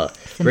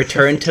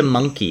to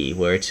monkey,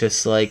 where it's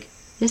just like,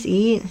 just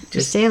eat.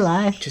 Just stay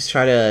alive. Just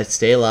try to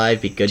stay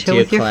alive. Be good Chill to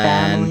your with your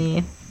clan.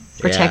 Family.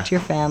 Protect your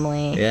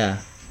family. Yeah.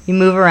 You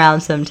move around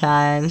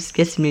sometimes.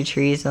 Get some new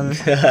trees.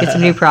 Get some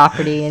new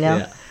property, you know?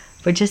 Yeah.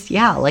 But just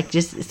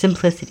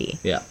simplicity.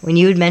 Yeah. When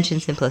you would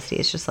mention simplicity,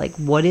 it's just like,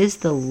 what is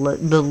the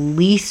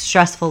least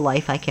stressful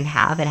life I can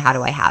have, and how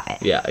do I have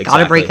it? Yeah, exactly.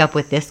 Gotta break up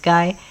with this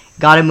guy.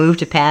 Gotta move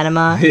to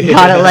Panama.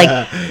 Gotta,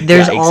 like,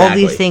 there's all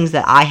these things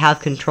that I have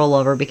control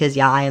over, because,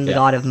 I am the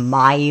god of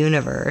my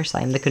universe.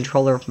 I am the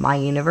controller of my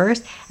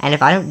universe. And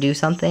if I don't do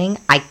something,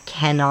 I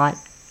cannot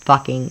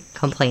fucking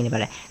complain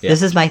about it. Yeah.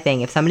 This is my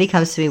thing. If somebody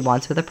comes to me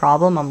once with a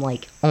problem, I'm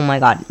like, oh my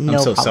god, no problem.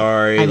 I'm so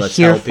sorry. I'm Let's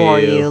here help for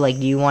you. Like,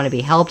 do you want to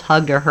be helped,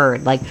 hugged, or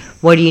heard? Like,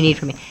 what do you need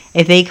from me?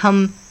 If they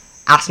come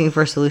asking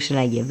for a solution,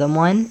 I give them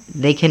one.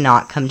 They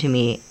cannot come to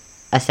me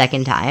a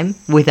second time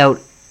without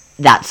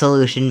that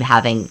solution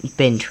having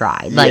been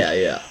tried. Like,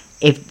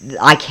 if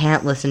I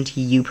can't listen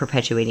to you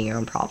perpetuating your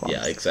own problems.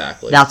 Yeah,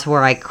 exactly. That's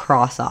where I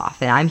cross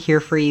off. And I'm here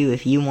for you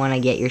if you want to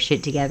get your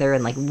shit together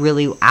and, like,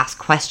 really ask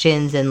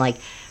questions and, like,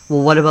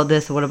 well, what about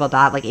this? What about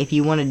that? Like, if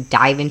you want to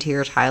dive into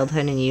your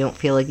childhood and you don't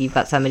feel like you've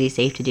got somebody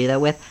safe to do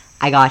that with,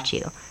 I got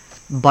you.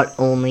 But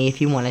only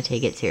if you want to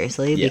take it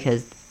seriously,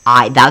 because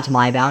that's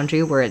my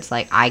boundary, where it's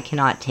like, I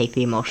cannot take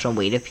the emotional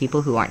weight of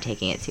people who aren't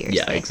taking it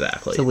seriously. Yeah,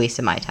 exactly. It's a waste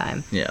of my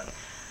time. Yeah.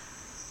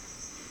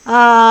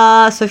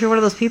 So if you're one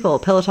of those people,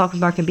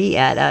 pillowtalkwithmarkandb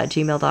at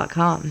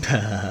gmail.com.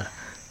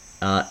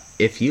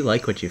 If you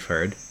like what you've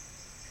heard,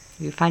 if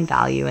you find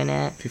value in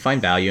it,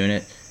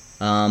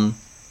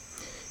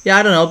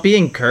 I don't know, be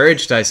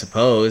encouraged, I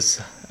suppose.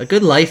 A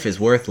good life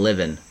is worth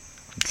living.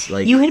 It's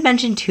like, you had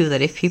mentioned too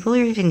that if people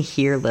are even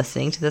here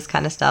listening to this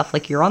kind of stuff,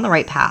 like, you're on the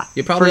right path.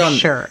 You're probably for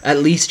sure. At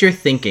least you're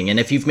thinking, and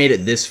if you've made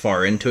it this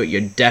far into it,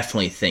 you're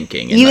definitely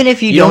thinking. And even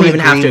if you don't even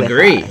have to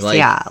agree.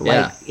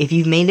 Like, if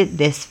you've made it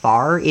this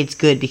far, it's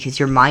good, because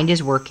your mind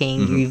is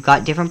working. Mm-hmm. You've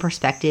got different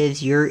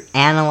perspectives. You're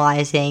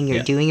analyzing.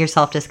 You're doing your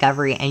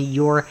self-discovery, and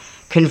you're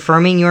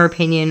confirming your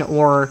opinion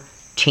or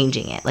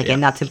changing it. Like,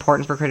 and that's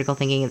important for critical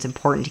thinking. It's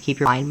important to keep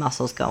your mind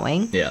muscles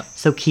going. Yeah.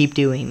 So keep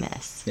doing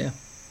this. Yeah.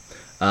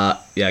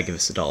 Give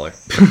us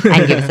 $1.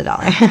 And give us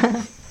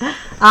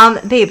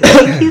 $1. Babe,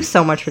 thank you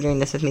so much for doing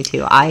this with me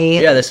too.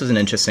 This was an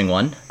interesting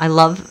one. I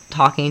love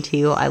talking to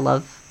you. I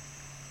love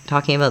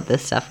talking about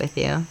this stuff with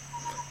you.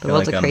 The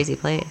world's a crazy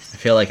place. I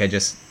feel like I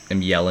just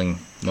am yelling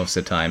most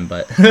of the time,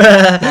 but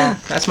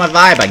that's my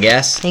vibe, I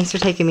guess. Thanks for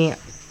taking me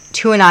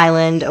to an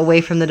island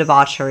away from the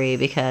debauchery,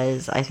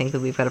 because I think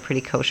that we've got a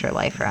pretty kosher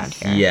life around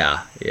here.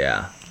 Yeah.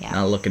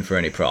 Not looking for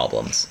any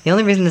problems. The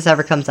only reason this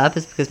ever comes up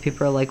is because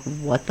people are like,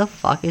 what the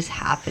fuck is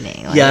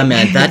happening? Like, yeah,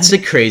 man, that's the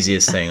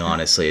craziest thing,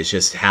 honestly. It's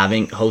just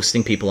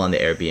hosting people on the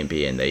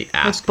Airbnb, and they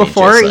ask me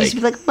before, it used to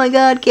be like, oh my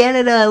god,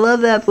 Canada, I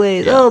love that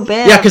place. Yeah. Oh,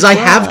 bam. Yeah, because I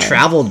have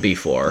traveled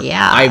before.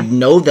 Yeah. I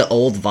know the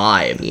old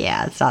vibe.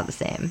 Yeah, it's not the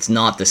same. It's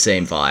not the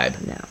same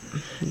vibe.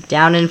 No.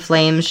 Down in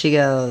flames she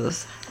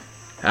goes.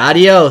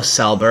 Adios,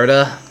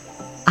 Alberta.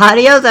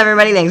 Adios,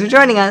 everybody. Thanks for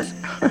joining us.